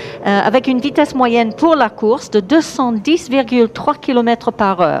 secondes, avec une vitesse moyenne pour la course de 210,3 km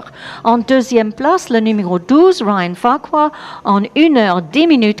par heure. En deuxième place, le numéro 12, Ryan Farquhar, en 1 heure 10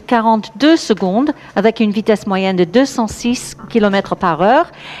 minutes 42 secondes, avec une vitesse moyenne de 206 km par heure.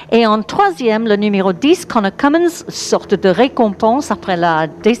 Et en troisième, le numéro 10, Connor Cummins, sorte de récompense après la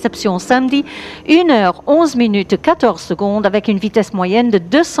déception samedi, 1 heure 11 minutes 14 secondes, avec une vitesse moyenne de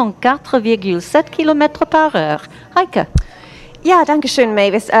 204,7 km par heure. Heike. Ja, danke schön,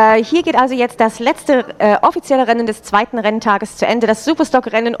 Mavis. Hier geht also jetzt das letzte offizielle Rennen des zweiten Renntages zu Ende, das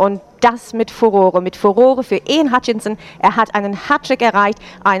Superstock-Rennen, und das mit Furore. Mit Furore für Ian Hutchinson. Er hat einen Hattrick erreicht,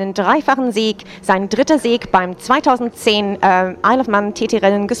 einen dreifachen Sieg, sein dritter Sieg beim 2010 Isle of Man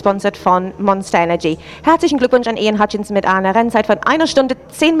TT-Rennen, gesponsert von Monster Energy. Herzlichen Glückwunsch an Ian Hutchinson mit einer Rennzeit von 1 Stunde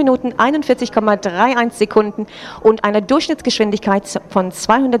 10 Minuten 41,31 Sekunden und einer Durchschnittsgeschwindigkeit von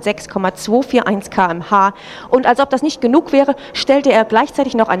 206,241 km/h. Und als ob das nicht genug wäre, stellte er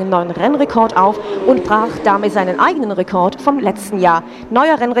gleichzeitig noch einen neuen Rennrekord auf und brach damit seinen eigenen Rekord vom letzten Jahr.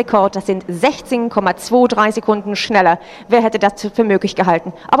 Neuer Rennrekord, das sind 16,23 Sekunden schneller. Wer hätte das für möglich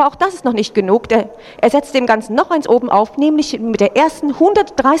gehalten? Aber auch das ist noch nicht genug. Er setzt dem Ganzen noch eins oben auf, nämlich mit der ersten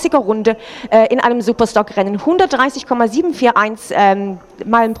 130er Runde in einem Superstock-Rennen. 130,741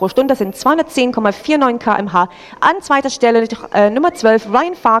 Meilen pro Stunde, das sind 210,49 km/h. An zweiter Stelle Nummer 12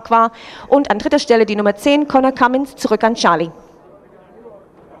 Ryan Farquhar und an dritter Stelle die Nummer 10 Connor Cummins. Zurück an Charlie.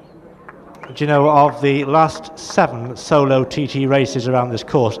 Do you know, of the last 7 solo TT races around this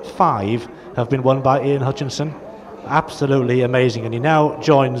course, 5 have been won by Ian Hutchinson? Absolutely amazing, and he now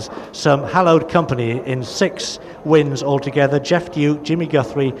joins some hallowed company in 6 wins altogether. Jeff Duke, Jimmy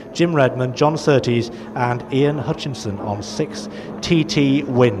Guthrie, Jim Redmond, John Surtees and Ian Hutchinson on 6 TT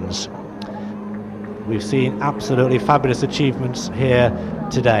wins. We've seen absolutely fabulous achievements here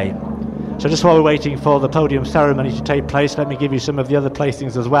today. So just while we're waiting for the podium ceremony to take place, let me give you some of the other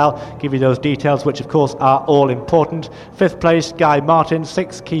placings as well, give you those details which of course are all important. 5th place, Guy Martin.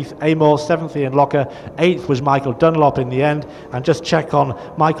 6th, Keith Amor. 7th, Ian Locker. 8th was Michael Dunlop in the end. And just check on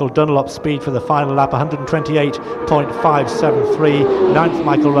Michael Dunlop's speed for the final lap, 128.573. 9th,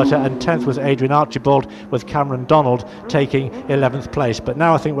 Michael Rutter, and 10th was Adrian Archibald, with Cameron Donald taking 11th place. But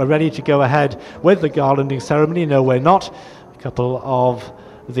now I think we're ready to go ahead with the garlanding ceremony. No, we're not. A couple of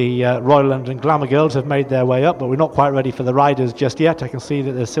the Royal London Glamour Girls have made their way up, but we're not quite ready for the riders just yet. I can see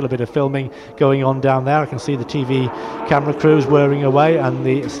that there's still a bit of filming going on down there. I can see the TV camera crews whirring away, and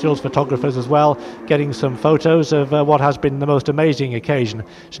the stills photographers as well, getting some photos of what has been the most amazing occasion.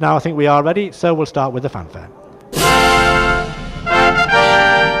 So now I think we are ready, so we'll start with the fanfare.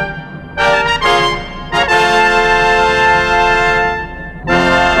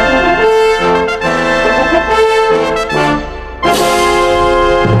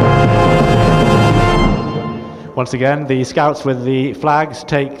 Once again, the scouts with the flags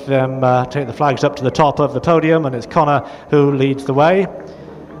take the flags up to the top of the podium, and it's Connor who leads the way,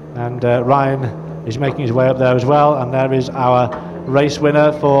 and Ryan is making his way up there as well. And there is our race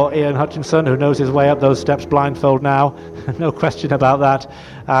winner for Ian Hutchinson, who knows his way up those steps blindfold now. No question about that.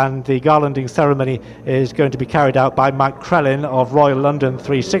 And the garlanding ceremony is going to be carried out by Mike Crellin of Royal London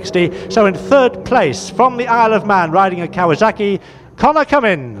 360. So in 3rd place from the Isle of Man, riding a Kawasaki, Connor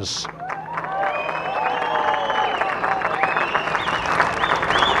Cummins.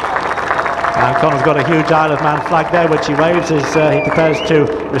 And Connor's got a huge Isle of Man flag there, which he waves as he prepares to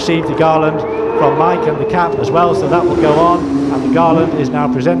receive the garland from Mike, and the cap as well, so that will go on. And the garland is now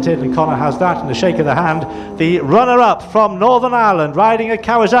presented, and Connor has that in the shake of the hand. The runner-up from Northern Ireland, riding a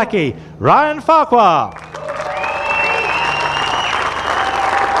Kawasaki, Ryan Farquhar.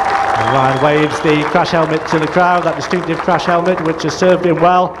 And Ryan waves the crash helmet to the crowd, that distinctive crash helmet, which has served him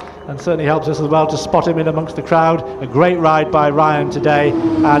well, and certainly helps us as well to spot him in amongst the crowd. A great ride by Ryan today,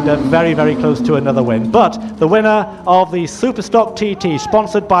 and very, very close to another win. But the winner of the Superstock TT,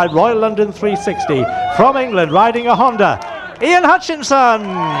 sponsored by Royal London 360, from England, riding a Honda, Ian Hutchinson.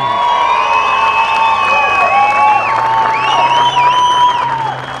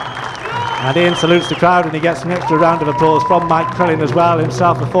 And Ian salutes the crowd, and he gets an extra round of applause from Mike Crillin as well,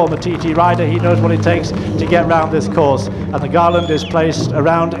 himself a former TT rider. He knows what it takes to get round this course. And the garland is placed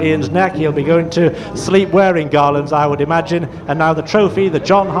around Ian's neck. He'll be going to sleep wearing garlands, I would imagine. And now the trophy, the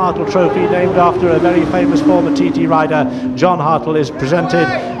John Hartle trophy, named after a very famous former TT rider, John Hartle, is presented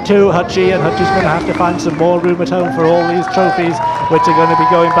to Hutchie, and Hutchie's going to have to find some more room at home for all these trophies, which are going to be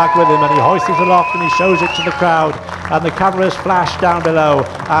going back with him. And he hoists it aloft and he shows it to the crowd, and the cameras flash down below,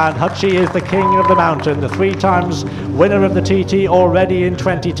 and Hutchie is the king of the mountain, the 3 times winner of the TT already in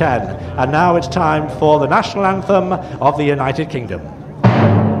 2010. And now it's time for the national anthem of the United Kingdom.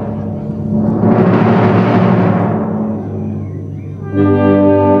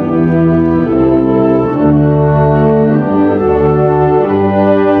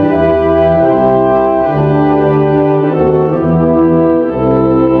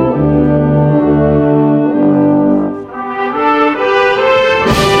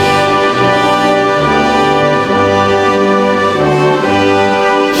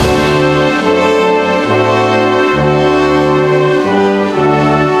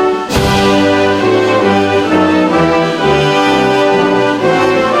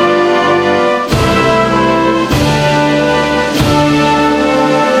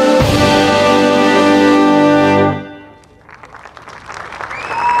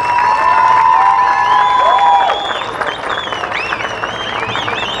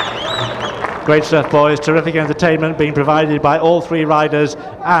 Great stuff, boys. Terrific entertainment being provided by all 3 riders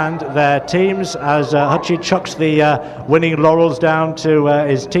and their teams as Hutchie chucks the winning laurels down to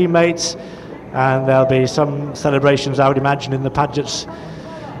his teammates, and there'll be some celebrations, I would imagine, in the Padgett's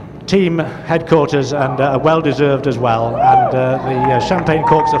team headquarters, and well-deserved as well. And the champagne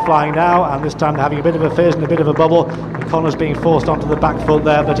corks are flying now, and this time they're having a bit of a fizz and a bit of a bubble. And Connor's being forced onto the back foot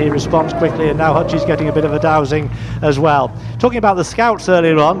there, but he responds quickly, and now Hutchie's getting a bit of a dousing as well. Talking about the Scouts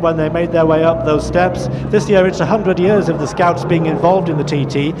earlier on, when they made their way up those steps, this year it's 100 years of the Scouts being involved in the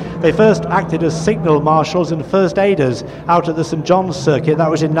TT. They first acted as signal marshals and first aiders out at the St John's circuit.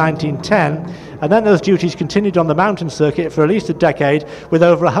 That was in 1910. And then those duties continued on the mountain circuit for at least a decade, with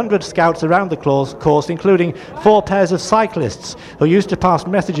over 100 scouts around the course, including 4 pairs of cyclists who used to pass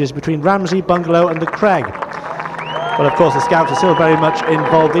messages between Ramsey, Bungalow and the Craig. Well, of course, the Scouts are still very much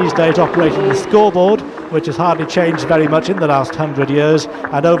involved these days, operating the scoreboard, which has hardly changed very much in the last 100 years.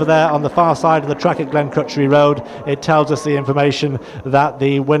 And over there on the far side of the track at Glencrutchery Road, it tells us the information that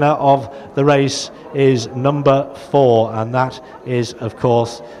the winner of the race is number 4, and that is, of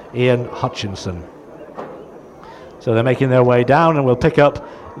course, Ian Hutchinson. So they're making their way down, and we'll pick up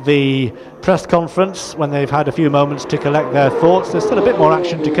the press conference when they've had a few moments to collect their thoughts. There's still a bit more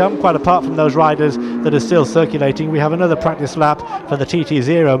action to come, quite apart from those riders that are still circulating. We have another practice lap for the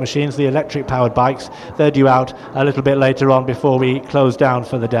TT0 machines, the electric powered bikes. They're due out a little bit later on before we close down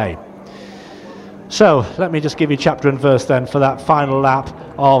for the day. So let me just give you chapter and verse then for that final lap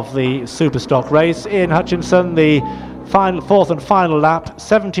of the Superstock race. Ian Hutchinson, the fourth and final lap,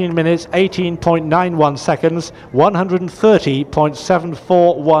 17 minutes 18.91 seconds,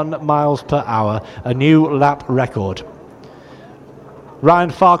 130.741 miles per hour, a new lap record. Ryan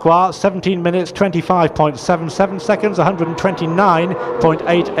Farquhar, 17 minutes 25.77 seconds,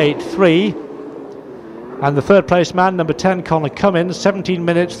 129.883. And the third place man, number 10, Connor Cummins, 17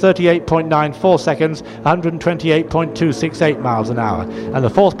 minutes 38.94 seconds, 128.268 miles an hour. And the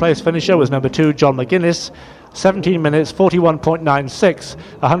fourth place finisher was number 2, John McGuinness, 17 minutes 41.96,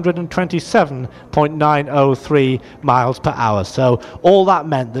 127.903 miles per hour. So all that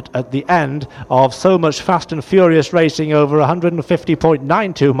meant that at the end of so much fast and furious racing over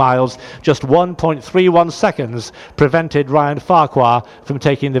 150.92 miles, just 1.31 seconds prevented Ryan Farquhar from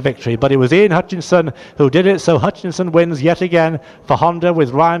taking the victory. But it was Ian Hutchinson who did it, so Hutchinson wins yet again for Honda,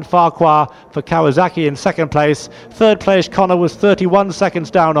 with Ryan Farquhar for Kawasaki in second place. Third place, Connor was 31 seconds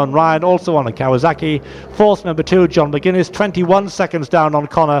down on Ryan, also on a Kawasaki. Fourth, number 2, John McGuinness, 21 seconds down on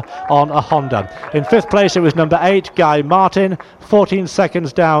Connor on a Honda. In fifth place, it was number 8, Guy Martin, 14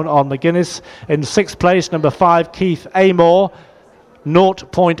 seconds down on McGuinness. In sixth place, number 5, Keith Amor,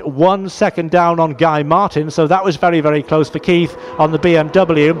 0.1 second down on Guy Martin, so that was very, very close for Keith on the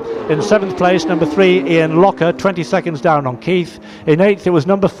BMW. In seventh place, number 3, Ian Locker, 20 seconds down on Keith. In eighth, it was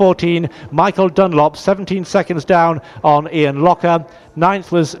number 14, Michael Dunlop, 17 seconds down on Ian Locker.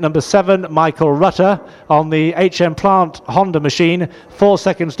 Ninth was number 7, Michael Rutter on the HM Plant Honda machine, 4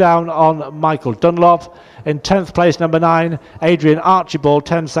 seconds down on Michael Dunlop. In 10th place, number 9, Adrian Archibald,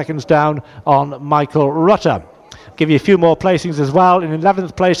 10 seconds down on Michael Rutter. Give you a few more placings as well. In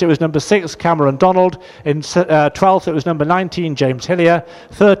 11th place, it was number 6, Cameron Donald. In 12th, it was number 19, James Hillier.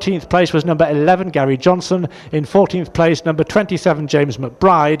 13th place was number 11, Gary Johnson. In 14th place, number 27, James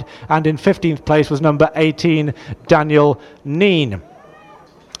McBride. And in 15th place was number 18, Daniel Neen.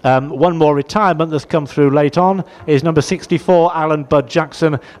 One more retirement that's come through late on is number 64, Alan Bud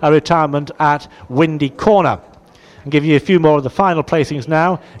Jackson, a retirement at Windy Corner. And give you a few more of the final placings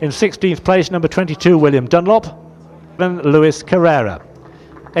now. In 16th place, number 22, William Dunlop. Luis Carrera.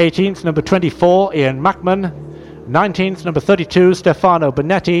 18th, number 24, Ian Mackman. 19th, number 32, Stefano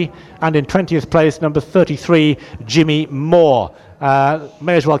Bonetti. And in 20th place, number 33, Jimmy Moore.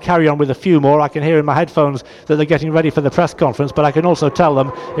 May as well carry on with a few more. I can hear in my headphones that they're getting ready for the press conference, but I can also tell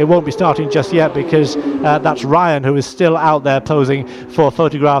them it won't be starting just yet, because that's Ryan, who is still out there posing for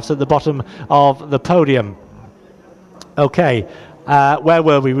photographs at the bottom of the podium. Okay, where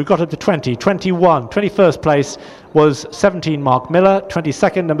were we? We got up to 20, 21. 21st place was 17, Mark Miller.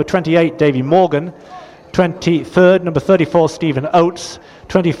 22nd, number 28, Davy Morgan. 23rd, number 34, Stephen Oates.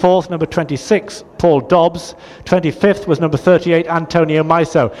 24th, number 26, Paul Dobbs. 25th was number 38, Antonio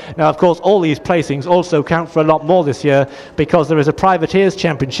Maiso. Now, of course, all these placings also count for a lot more this year, because there is a Privateers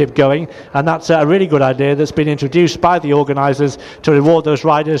Championship going, and that's a really good idea that's been introduced by the organisers to reward those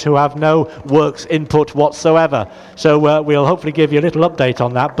riders who have no works input whatsoever. So we'll hopefully give you a little update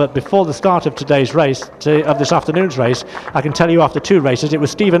on that. But before the start of today's race, of this afternoon's race, I can tell you after 2 races, it was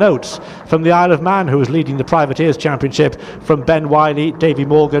Stephen Oates from the Isle of Man who was leading the Privateers Championship, from Ben Wiley, Davy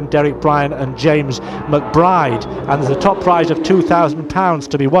Morgan, Derek Bryan and James McBride. And there's a top prize of £2,000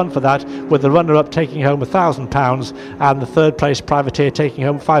 to be won for that, with the runner-up taking home £1,000 and the third place privateer taking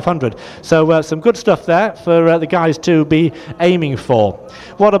home £500. So some good stuff there for the guys to be aiming for.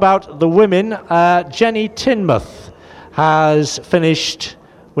 What about the women? Jenny Tinmouth has finished,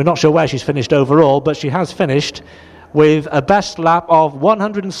 we're not sure where she's finished overall, but she has finished with a best lap of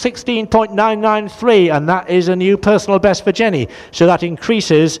 116.993, and that is a new personal best for Jenny. So that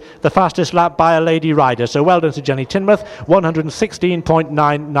increases the fastest lap by a lady rider. So well done to Jenny Tinmouth,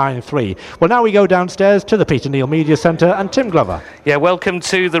 116.993. Well, now we go downstairs to the Peter Neal Media Centre and Tim Glover. Yeah, welcome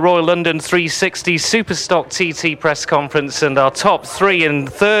to the Royal London 360 Superstock TT press conference, and our top 3 in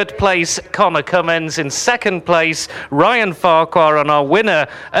 3rd place, Connor Cummins. In 2nd place, Ryan Farquhar, and our winner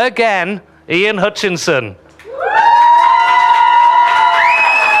again, Ian Hutchinson.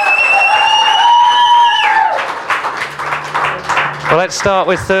 Well, let's start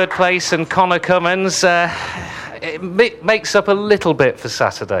with 3rd place and Connor Cummins. It makes up a little bit for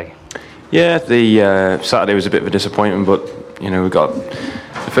Saturday. Yeah, the Saturday was a bit of a disappointment, but we got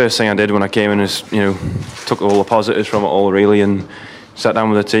the first thing I did when I came in is took all the positives from it all really, and sat down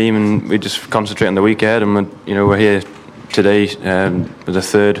with the team, and we just concentrate on the week ahead. And we're here today with the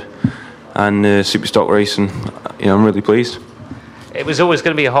 3rd and Superstock race, and I'm really pleased. It was always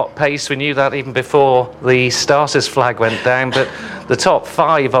going to be a hot pace. We knew that even before the starters flag went down, but the top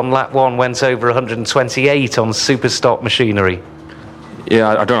 5 on lap 1 went over 128 on Superstock machinery. Yeah,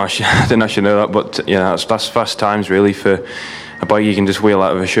 I didn't actually know that, but that's fast times really for a bike you can just wheel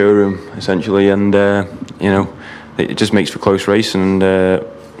out of a showroom essentially, and it just makes for close race, and I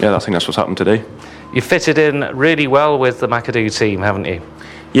think that's what's happened today. You fitted in really well with the McAdoo team, haven't you?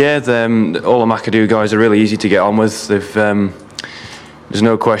 Yeah, all the McAdoo guys are really easy to get on with. There's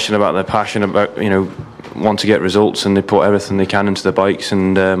no question about their passion about want to get results, and they put everything they can into the bikes,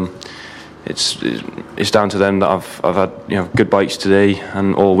 and it's down to them that I've had good bikes today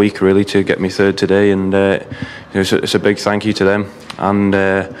and all week really to get me 3rd today, and it's a big thank you to them, and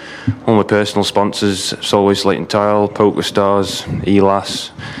all my personal sponsors: Solway Slate and Tile, Poker Stars,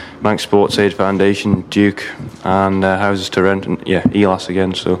 ELAS, Manx Sports Aid Foundation, Duke, and Houses to Rent, and ELAS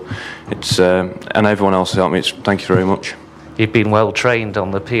again. So it's and everyone else has helped me. Thank you very much. You've been well trained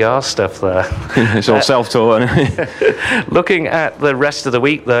on the PR stuff there. It's all self-taught. Looking at the rest of the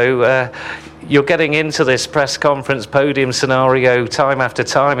week, though, you're getting into this press conference podium scenario time after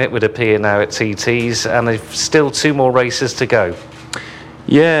time, it would appear now at TTs, and there's still 2 more races to go.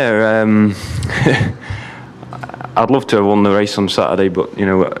 Yeah, I'd love to have won the race on Saturday, but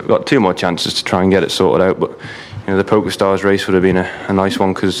I've got 2 more chances to try and get it sorted out. But the Poker Stars race would have been a nice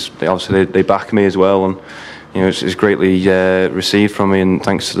one, because they back me as well, and it's greatly received from me, and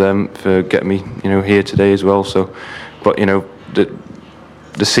thanks to them for getting me here today as well. So, but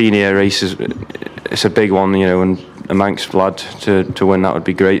the senior race it's a big one, and a Manx lad to win that would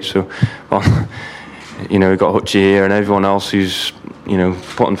be great. So, we've got Hutchie here and everyone else who's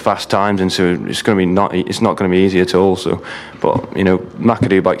putting fast times into it. It's not going to be easy at all. So, but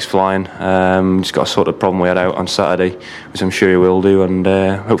McAdoo bike's flying. Just got to sort the problem we had out on Saturday, which I'm sure he will do, and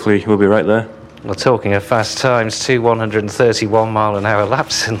hopefully we'll be right there. Well, talking of fast times, 2 131-mile-an-hour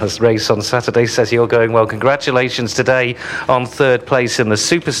laps in this race on Saturday says you're going well. Congratulations today on third place in the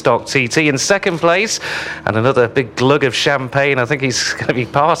Superstock TT. In second place, and another big glug of champagne, I think he's going to be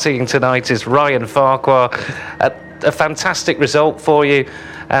partying tonight, is Ryan Farquhar. A fantastic result for you,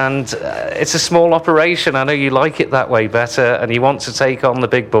 and it's a small operation. I know you like it that way better, and you want to take on the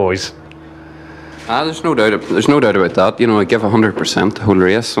big boys. There's no doubt about that. You know, I give 100% the whole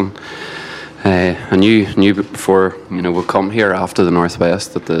race, and I knew before, you know, we'll come here after the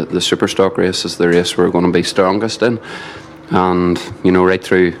Northwest that the Superstock race is the race we're going to be strongest in. And, you know, right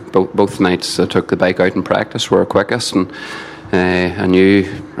through both nights I took the bike out in practice, were quickest, and I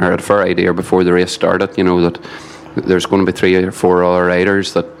knew, or had a fair idea before the race started, you know, that there's going to be 3 or 4 other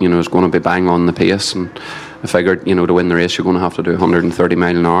riders that, you know, is going to be bang on the pace. And I figured, you know, to win the race you're going to have to do 130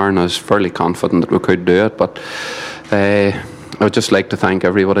 mile an hour, and I was fairly confident that we could do it. But I would just like to thank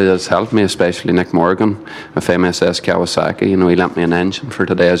everybody that's helped me, especially Nick Morgan of MSS Kawasaki. You know, he lent me an engine for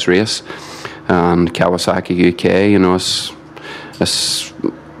today's race, and Kawasaki UK. You know,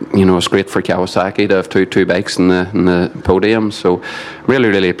 it's great for Kawasaki to have two bikes in the podium. So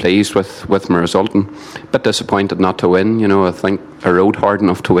really pleased with my result, and a bit disappointed not to win. You know, I think I rode hard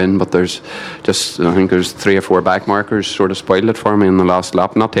enough to win, but there's 3 or 4 back markers sort of spoiled it for me in the last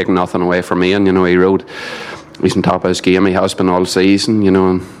lap. Not taking nothing away from Ian. You know, he's on top of his game. He has been all season, you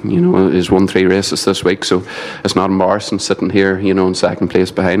know, and he's won 3 races this week, so it's not embarrassing sitting here, you know, in second place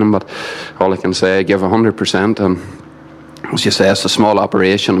behind him. But all I can say, I give 100%. As you say, it's a small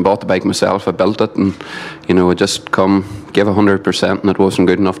operation. I bought the bike myself, I built it, and, you know, I just give 100%, and it wasn't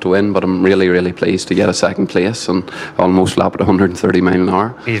good enough to win, but I'm really pleased to get a second place and almost lap at 130 mile an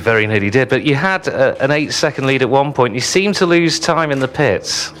hour. You very nearly did, but you had an 8-second lead at one point. You seemed to lose time in the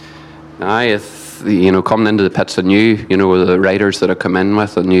pits. You know, coming into the pits, I knew, you know, the riders that I come in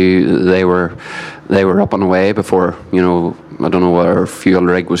with, I knew they were up and away before, you know, I don't know, our fuel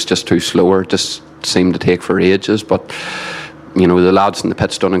rig was just too slow, or just seemed to take for ages. But, you know, the lads in the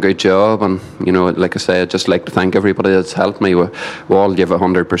pits done a good job, and, you know, like I say, I'd just like to thank everybody that's helped me. We all give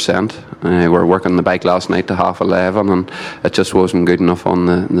 100%. We were working the bike last night to 11:30, and it just wasn't good enough on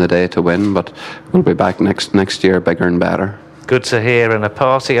the day to win, but we'll be back next year bigger and better. Good to hear, and a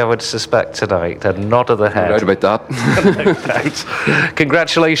party I would suspect tonight. A nod of the head. No doubt about that. No doubt.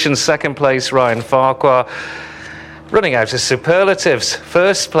 Congratulations, second place, Ryan Farquhar. Running out of superlatives.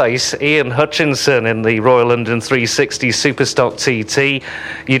 First place, Ian Hutchinson in the Royal London 360 Superstock TT.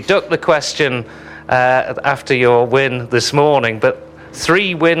 You ducked the question after your win this morning, but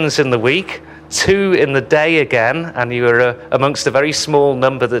 3 wins in the week, 2 in the day again, and you were amongst a very small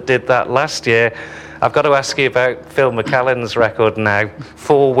number that did that last year. I've got to ask you about Phil McCallan's record now.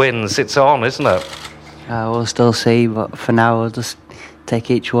 4 wins. It's on, isn't it? We'll still see, but for now, I'll just take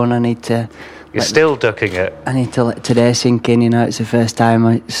each one. I need to... You're still ducking it? I need to let today sink in. You know, it's the first time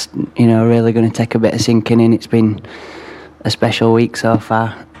it's, you know, really going to take a bit of sinking in. It's been a special week so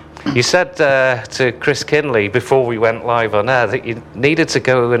far. You said to Chris Kinley before we went live on air that you needed to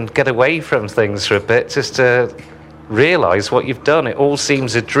go and get away from things for a bit just to realise what you've done. It all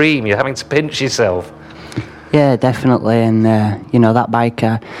seems a dream. You're having to pinch yourself. Yeah, definitely. And, you know, that bike,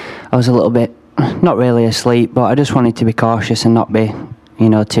 I was a little bit, not really asleep, but I just wanted to be cautious and not be, you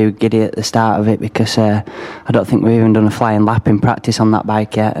know, too giddy at the start of it, because I don't think we've even done a flying lap in practice on that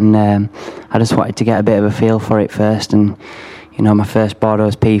bike yet. And I just wanted to get a bit of a feel for it first. And, you know, my first board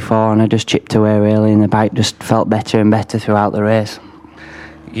was P4, and I just chipped away really, and the bike just felt better and better throughout the race.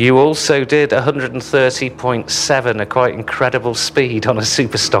 You also did 130.7, a quite incredible speed on a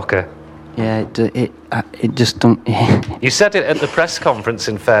Superstocker. Yeah, it just don't... You said it at the press conference,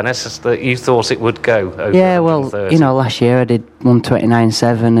 in fairness, that you thought it would go over 130. You know, last year I did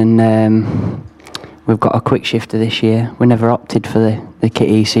 129.7, and we've got a quick shifter this year. We never opted for the kit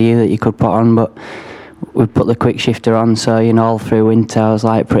ECU that you could put on, but we put the quick shifter on, so, you know, all through winter I was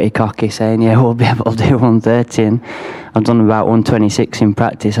like pretty cocky, saying, yeah, we'll be able to do 130, and I've done about 126 in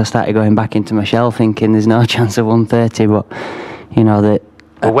practice. I started going back into my shell thinking there's no chance of 130, but, you know, that...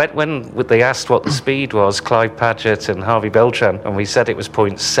 When they asked what the speed was, Clive Paget and Harvey Beltran, and we said it was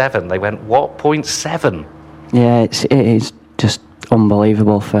 0.7, they went, what, 0.7? Yeah, it is just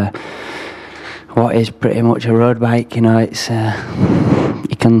unbelievable for what is pretty much a road bike. You know, it's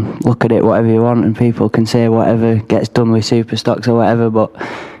you can look at it whatever you want, and people can say whatever gets done with Superstocks or whatever, but,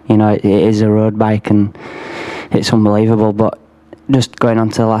 you know, it is a road bike, and it's unbelievable. But just going on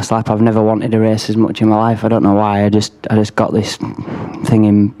to the last lap, I've never wanted a race as much in my life. I don't know why. I just got this thing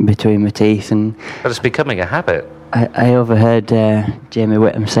in between my teeth, and but it's becoming a habit. I overheard Jamie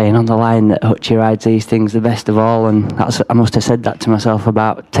Whittam saying on the line that Hutchie rides these things the best of all, and I must have said that to myself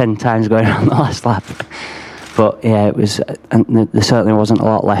about 10 times going on the last lap. But yeah, it was, and there certainly wasn't a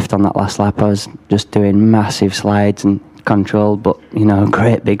lot left on that last lap. I was just doing massive slides and controlled, but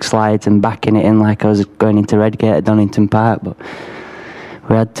great big slides and backing it in like I was going into Redgate at Donington Park. But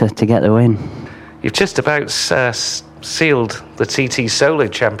we had to get the win. You've just about sealed the TT Solo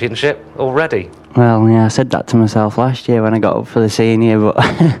Championship already. Well, yeah, I said that to myself last year when I got up for the senior, but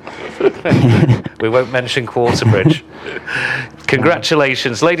we won't mention Quarterbridge.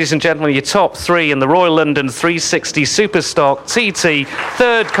 Congratulations, ladies and gentlemen, your top 3 in the Royal London 360 Superstock TT.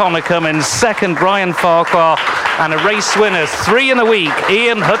 3rd, Conor Cummins. 2nd, Ryan Farquhar. And a race winner, 3 in a week,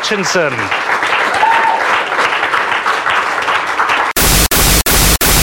 Ian Hutchinson.